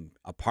getting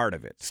a part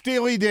of it.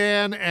 Steely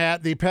Dan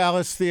at the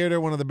Palace Theater,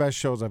 one of the best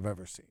shows I've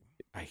ever seen.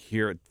 I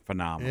hear it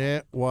phenomenal.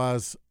 It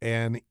was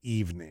an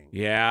evening.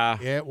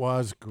 Yeah. It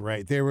was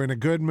great. They were in a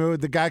good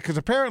mood. The guy, because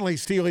apparently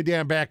Steely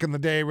Dan back in the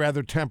day,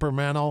 rather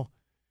temperamental.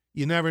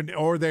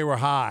 Or they were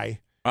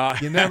high.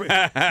 You never,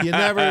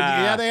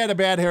 yeah, they had a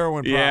bad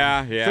heroin problem.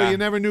 Yeah, yeah. So you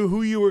never knew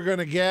who you were going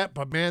to get.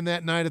 But man,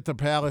 that night at the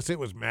Palace, it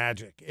was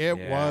magic. It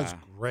was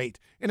great.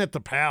 And at the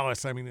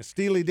Palace, I mean, the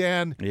Steely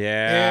Dan,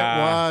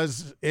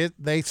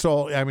 they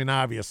sold, I mean,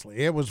 obviously,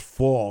 it was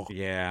full.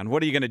 Yeah, and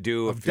what are you going to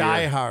do Of if you're-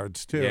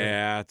 diehards, too.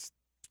 Yeah,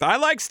 I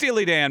like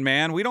Steely Dan,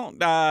 man. We don't,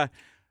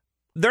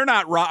 they're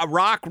not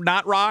rock.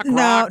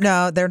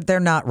 No, they're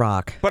not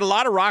rock. But a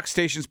lot of rock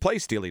stations play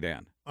Steely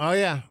Dan. Oh,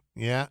 yeah.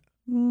 Yeah.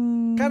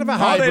 Kind of a Oh,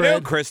 hybrid. they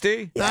do,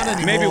 Christy. Not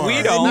anymore. Maybe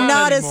we don't.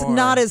 Not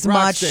anymore. as Rock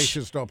much.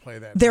 stations don't play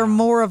that. They're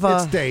more of a.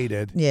 It's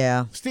dated.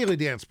 Yeah. Steely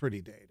Dan's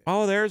pretty dated.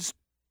 Oh,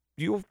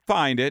 you'll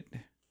find it.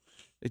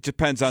 It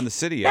depends on the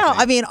city. No,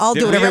 I mean, I'll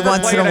do it every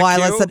once in a while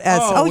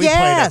we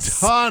yes.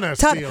 played a ton of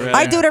Steely Dan.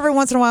 I do it every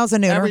once in a while as a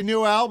nooner. Every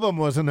new album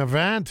was an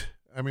event.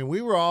 I mean,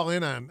 we were all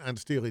in on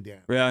Steely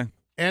Dan. Yeah.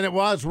 And it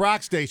was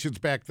rock stations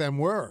back then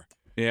were.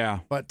 Yeah.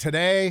 But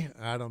today,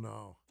 I don't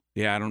know.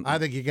 Yeah, I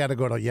think you got to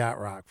go to Yacht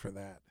Rock for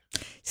that.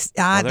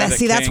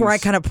 That's where I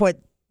kind of put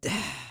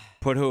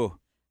Put who?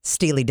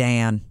 Steely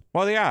Dan.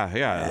 Well,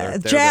 yeah.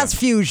 Jazz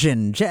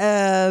fusion,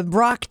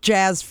 rock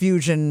jazz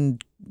fusion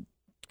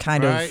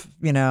kind Right.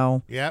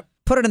 of, Yep.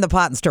 put it in the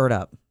pot and stir it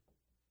up.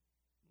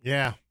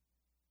 Yeah.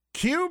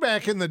 Q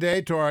back in the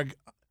day, Torg,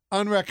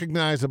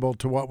 unrecognizable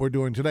to what we're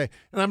doing today.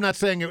 And I'm not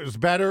saying it was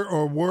better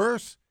or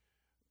worse,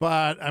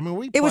 but I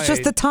mean, It was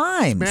just the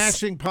times.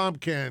 Smashing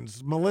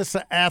Pumpkins,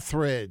 Melissa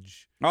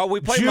Etheridge. Oh,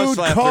 we played Jude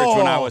Melissa Etheridge Cole,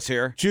 when I was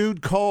here.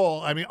 Jude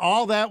Cole. I mean,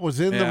 all that was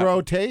in Yeah. the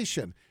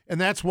rotation. And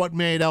that's what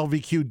made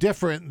LVQ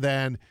different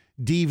than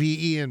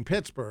DVE in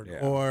Pittsburgh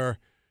or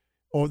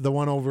the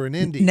one over in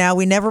Indy. Now,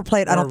 we never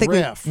played, I Or don't think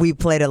Riff. we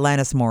played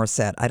Alanis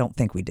Morissette. I don't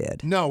think we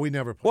did. No, we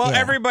never played. Well,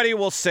 everybody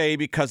will say,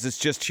 because it's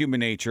just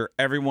human nature,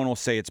 everyone will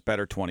say it's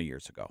better 20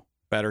 years ago,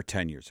 better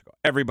 10 years ago.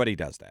 Everybody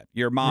does that.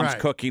 Your mom's Right.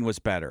 cooking was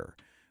better.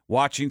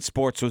 Watching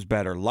sports was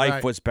better. Life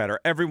Right. was better.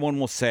 Everyone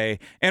will say.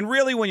 And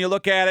really, when you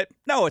look at it,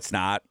 no, it's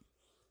not.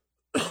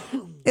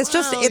 It's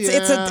just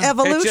it's an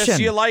evolution. It's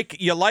just you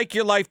like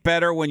your life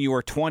better when you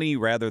were 20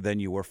 rather than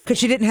you were 40.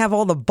 Because you didn't have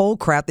all the bull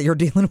crap that you're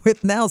dealing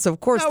with now, so of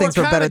course things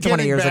were better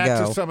 20 years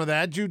ago. To some of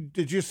that.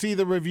 Did you see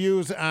the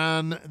reviews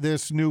on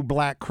this new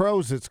Black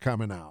Crowes that's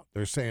coming out?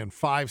 They're saying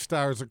 5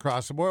 stars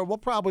across the board. We'll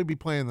probably be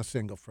playing the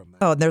single from that.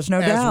 Oh, there's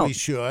no doubt. As we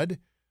should.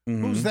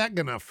 Mm-hmm. Who's that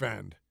going to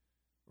offend?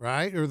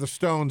 Right? Or the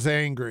Stones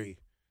angry?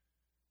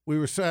 We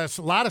were a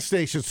lot of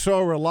stations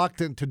so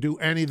reluctant to do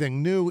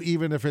anything new,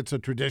 even if it's a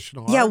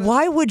traditional Yeah, artist.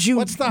 why would you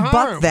What's the harm?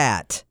 buck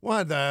that?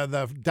 What,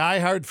 the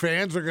diehard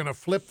fans are going to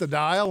flip the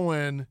dial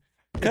when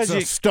it's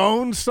a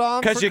Stone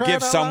song? Because you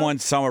give someone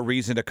a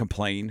reason to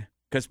complain.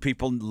 Because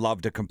people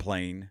love to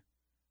complain,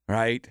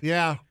 right?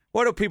 Yeah.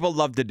 What do people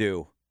love to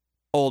do?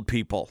 Old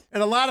people.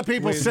 And a lot of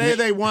people say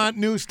they want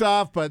new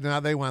stuff, but now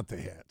they want the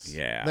hits.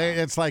 Yeah.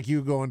 It's like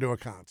you going to a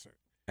concert.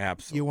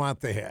 Absolutely. You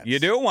want the hits. You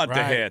do want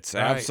the hits.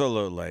 Right.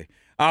 Absolutely.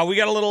 We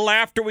got a little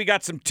laughter. We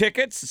got some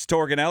tickets. It's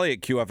Torg and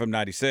Elliott,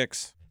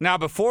 QFM96. Now,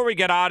 before we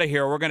get out of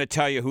here, we're going to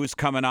tell you who's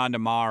coming on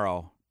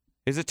tomorrow.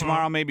 Is it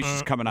tomorrow? Maybe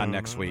she's coming on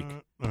next week.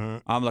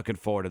 I'm looking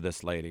forward to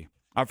this lady.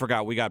 I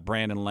forgot we got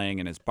Brandon Lang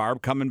and his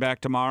Barb coming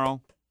back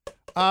tomorrow.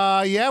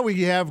 Yeah,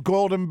 we have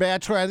Golden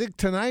Bachelor. I think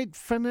tonight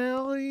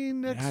finale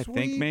next week.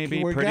 I think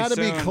maybe. We got to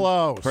be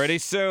close. Pretty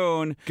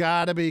soon.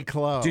 Got to be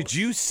close. Did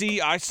you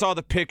see? I saw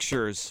the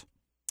pictures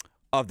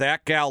of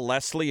that gal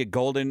Leslie,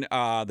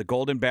 the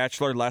Golden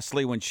Bachelor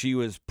Leslie, when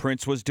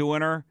Prince was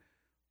doing her.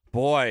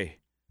 Boy,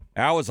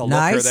 that was a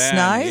looker then.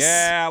 Nice.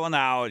 Yeah, well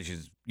now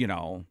she's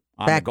on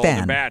back the Golden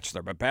then.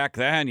 Bachelor, but back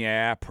then,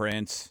 yeah,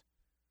 Prince.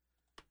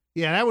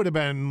 Yeah, that would have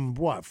been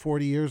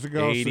 40 years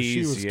ago. 80s, so she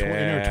was in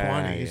her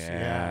 20s.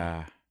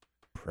 Yeah,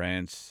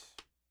 Prince.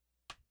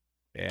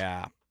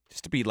 Yeah,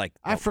 just to be like.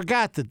 I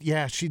forgot that.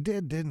 Yeah, she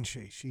did, didn't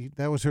she?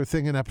 That was her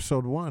thing in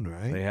episode 1,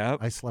 right? Yeah.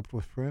 I slept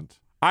with Prince.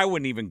 I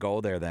wouldn't even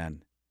go there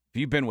then. If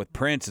you've been with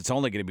Prince, it's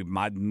only going to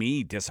be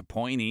me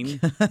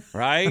disappointing,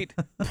 right?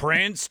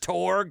 Prince,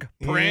 Torg.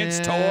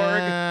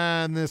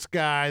 And this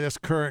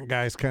current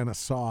guy's kind of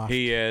soft.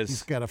 He is.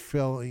 He's got to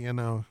fill,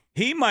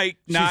 He might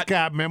not. She's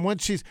got, man,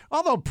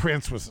 although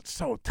Prince was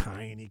so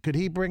tiny, could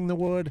he bring the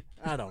wood?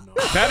 I don't know.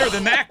 Better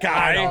than that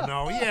guy. I don't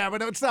know. Yeah,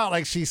 but it's not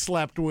like she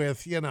slept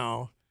with,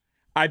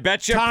 I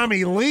bet you.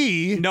 Tommy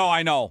Lee. No,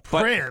 I know.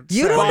 But Prince.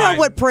 You don't know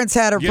what Prince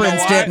had or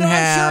Prince didn't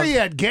have. I'm sure he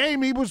had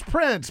game. He was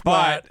Prince,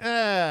 but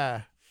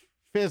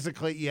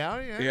physically,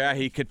 yeah.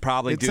 He could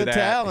probably do that.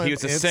 Talent. He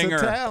was a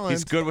singer.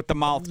 He's good with the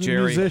mouth,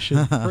 Jerry.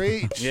 Musician.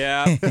 Preach.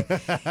 Yeah. He could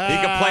play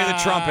the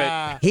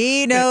trumpet.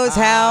 He knows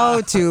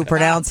how to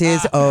pronounce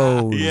his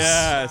O's.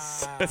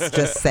 Yes.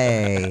 Just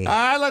say. All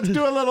right, let's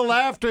do a little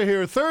laughter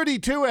here.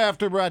 32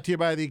 After, brought to you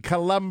by the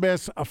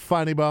Columbus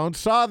Funny Bone.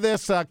 Saw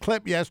this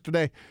clip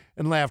yesterday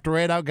and laughed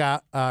right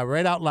out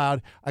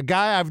loud. A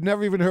guy I've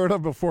never even heard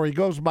of before. He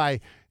goes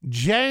by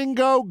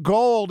Django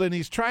Gold, and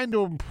he's trying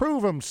to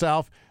improve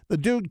himself. The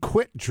dude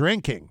quit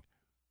drinking.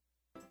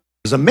 It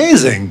was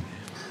amazing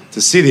to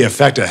see the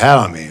effect it had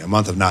on me, a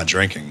month of not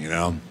drinking,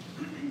 I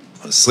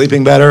was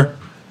sleeping better.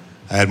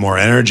 I had more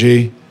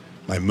energy.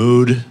 My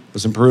mood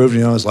was improved,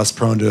 I was less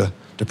prone to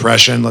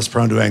depression, less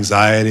prone to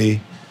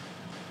anxiety.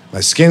 My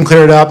skin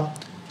cleared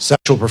up.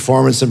 Sexual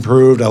performance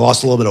improved. I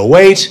lost a little bit of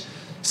weight,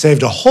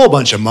 saved a whole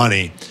bunch of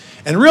money.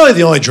 And really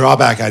the only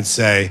drawback I'd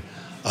say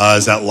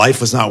is that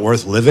life was not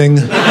worth living.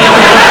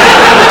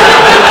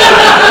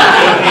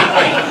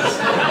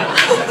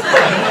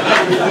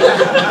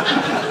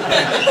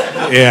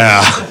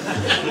 Yeah.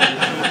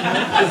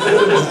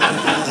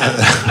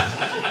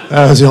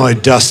 That was the only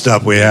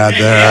dust-up we had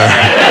there.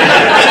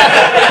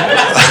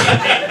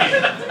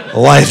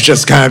 Life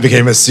just kind of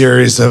became a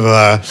series of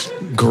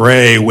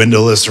gray,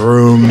 windowless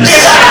rooms.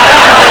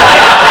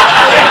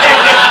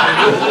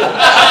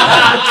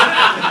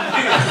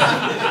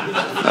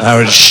 I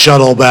would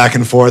shuttle back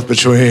and forth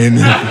between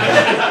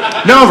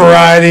no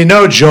variety,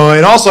 no joy,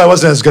 and also I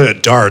wasn't as good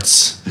at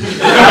darts.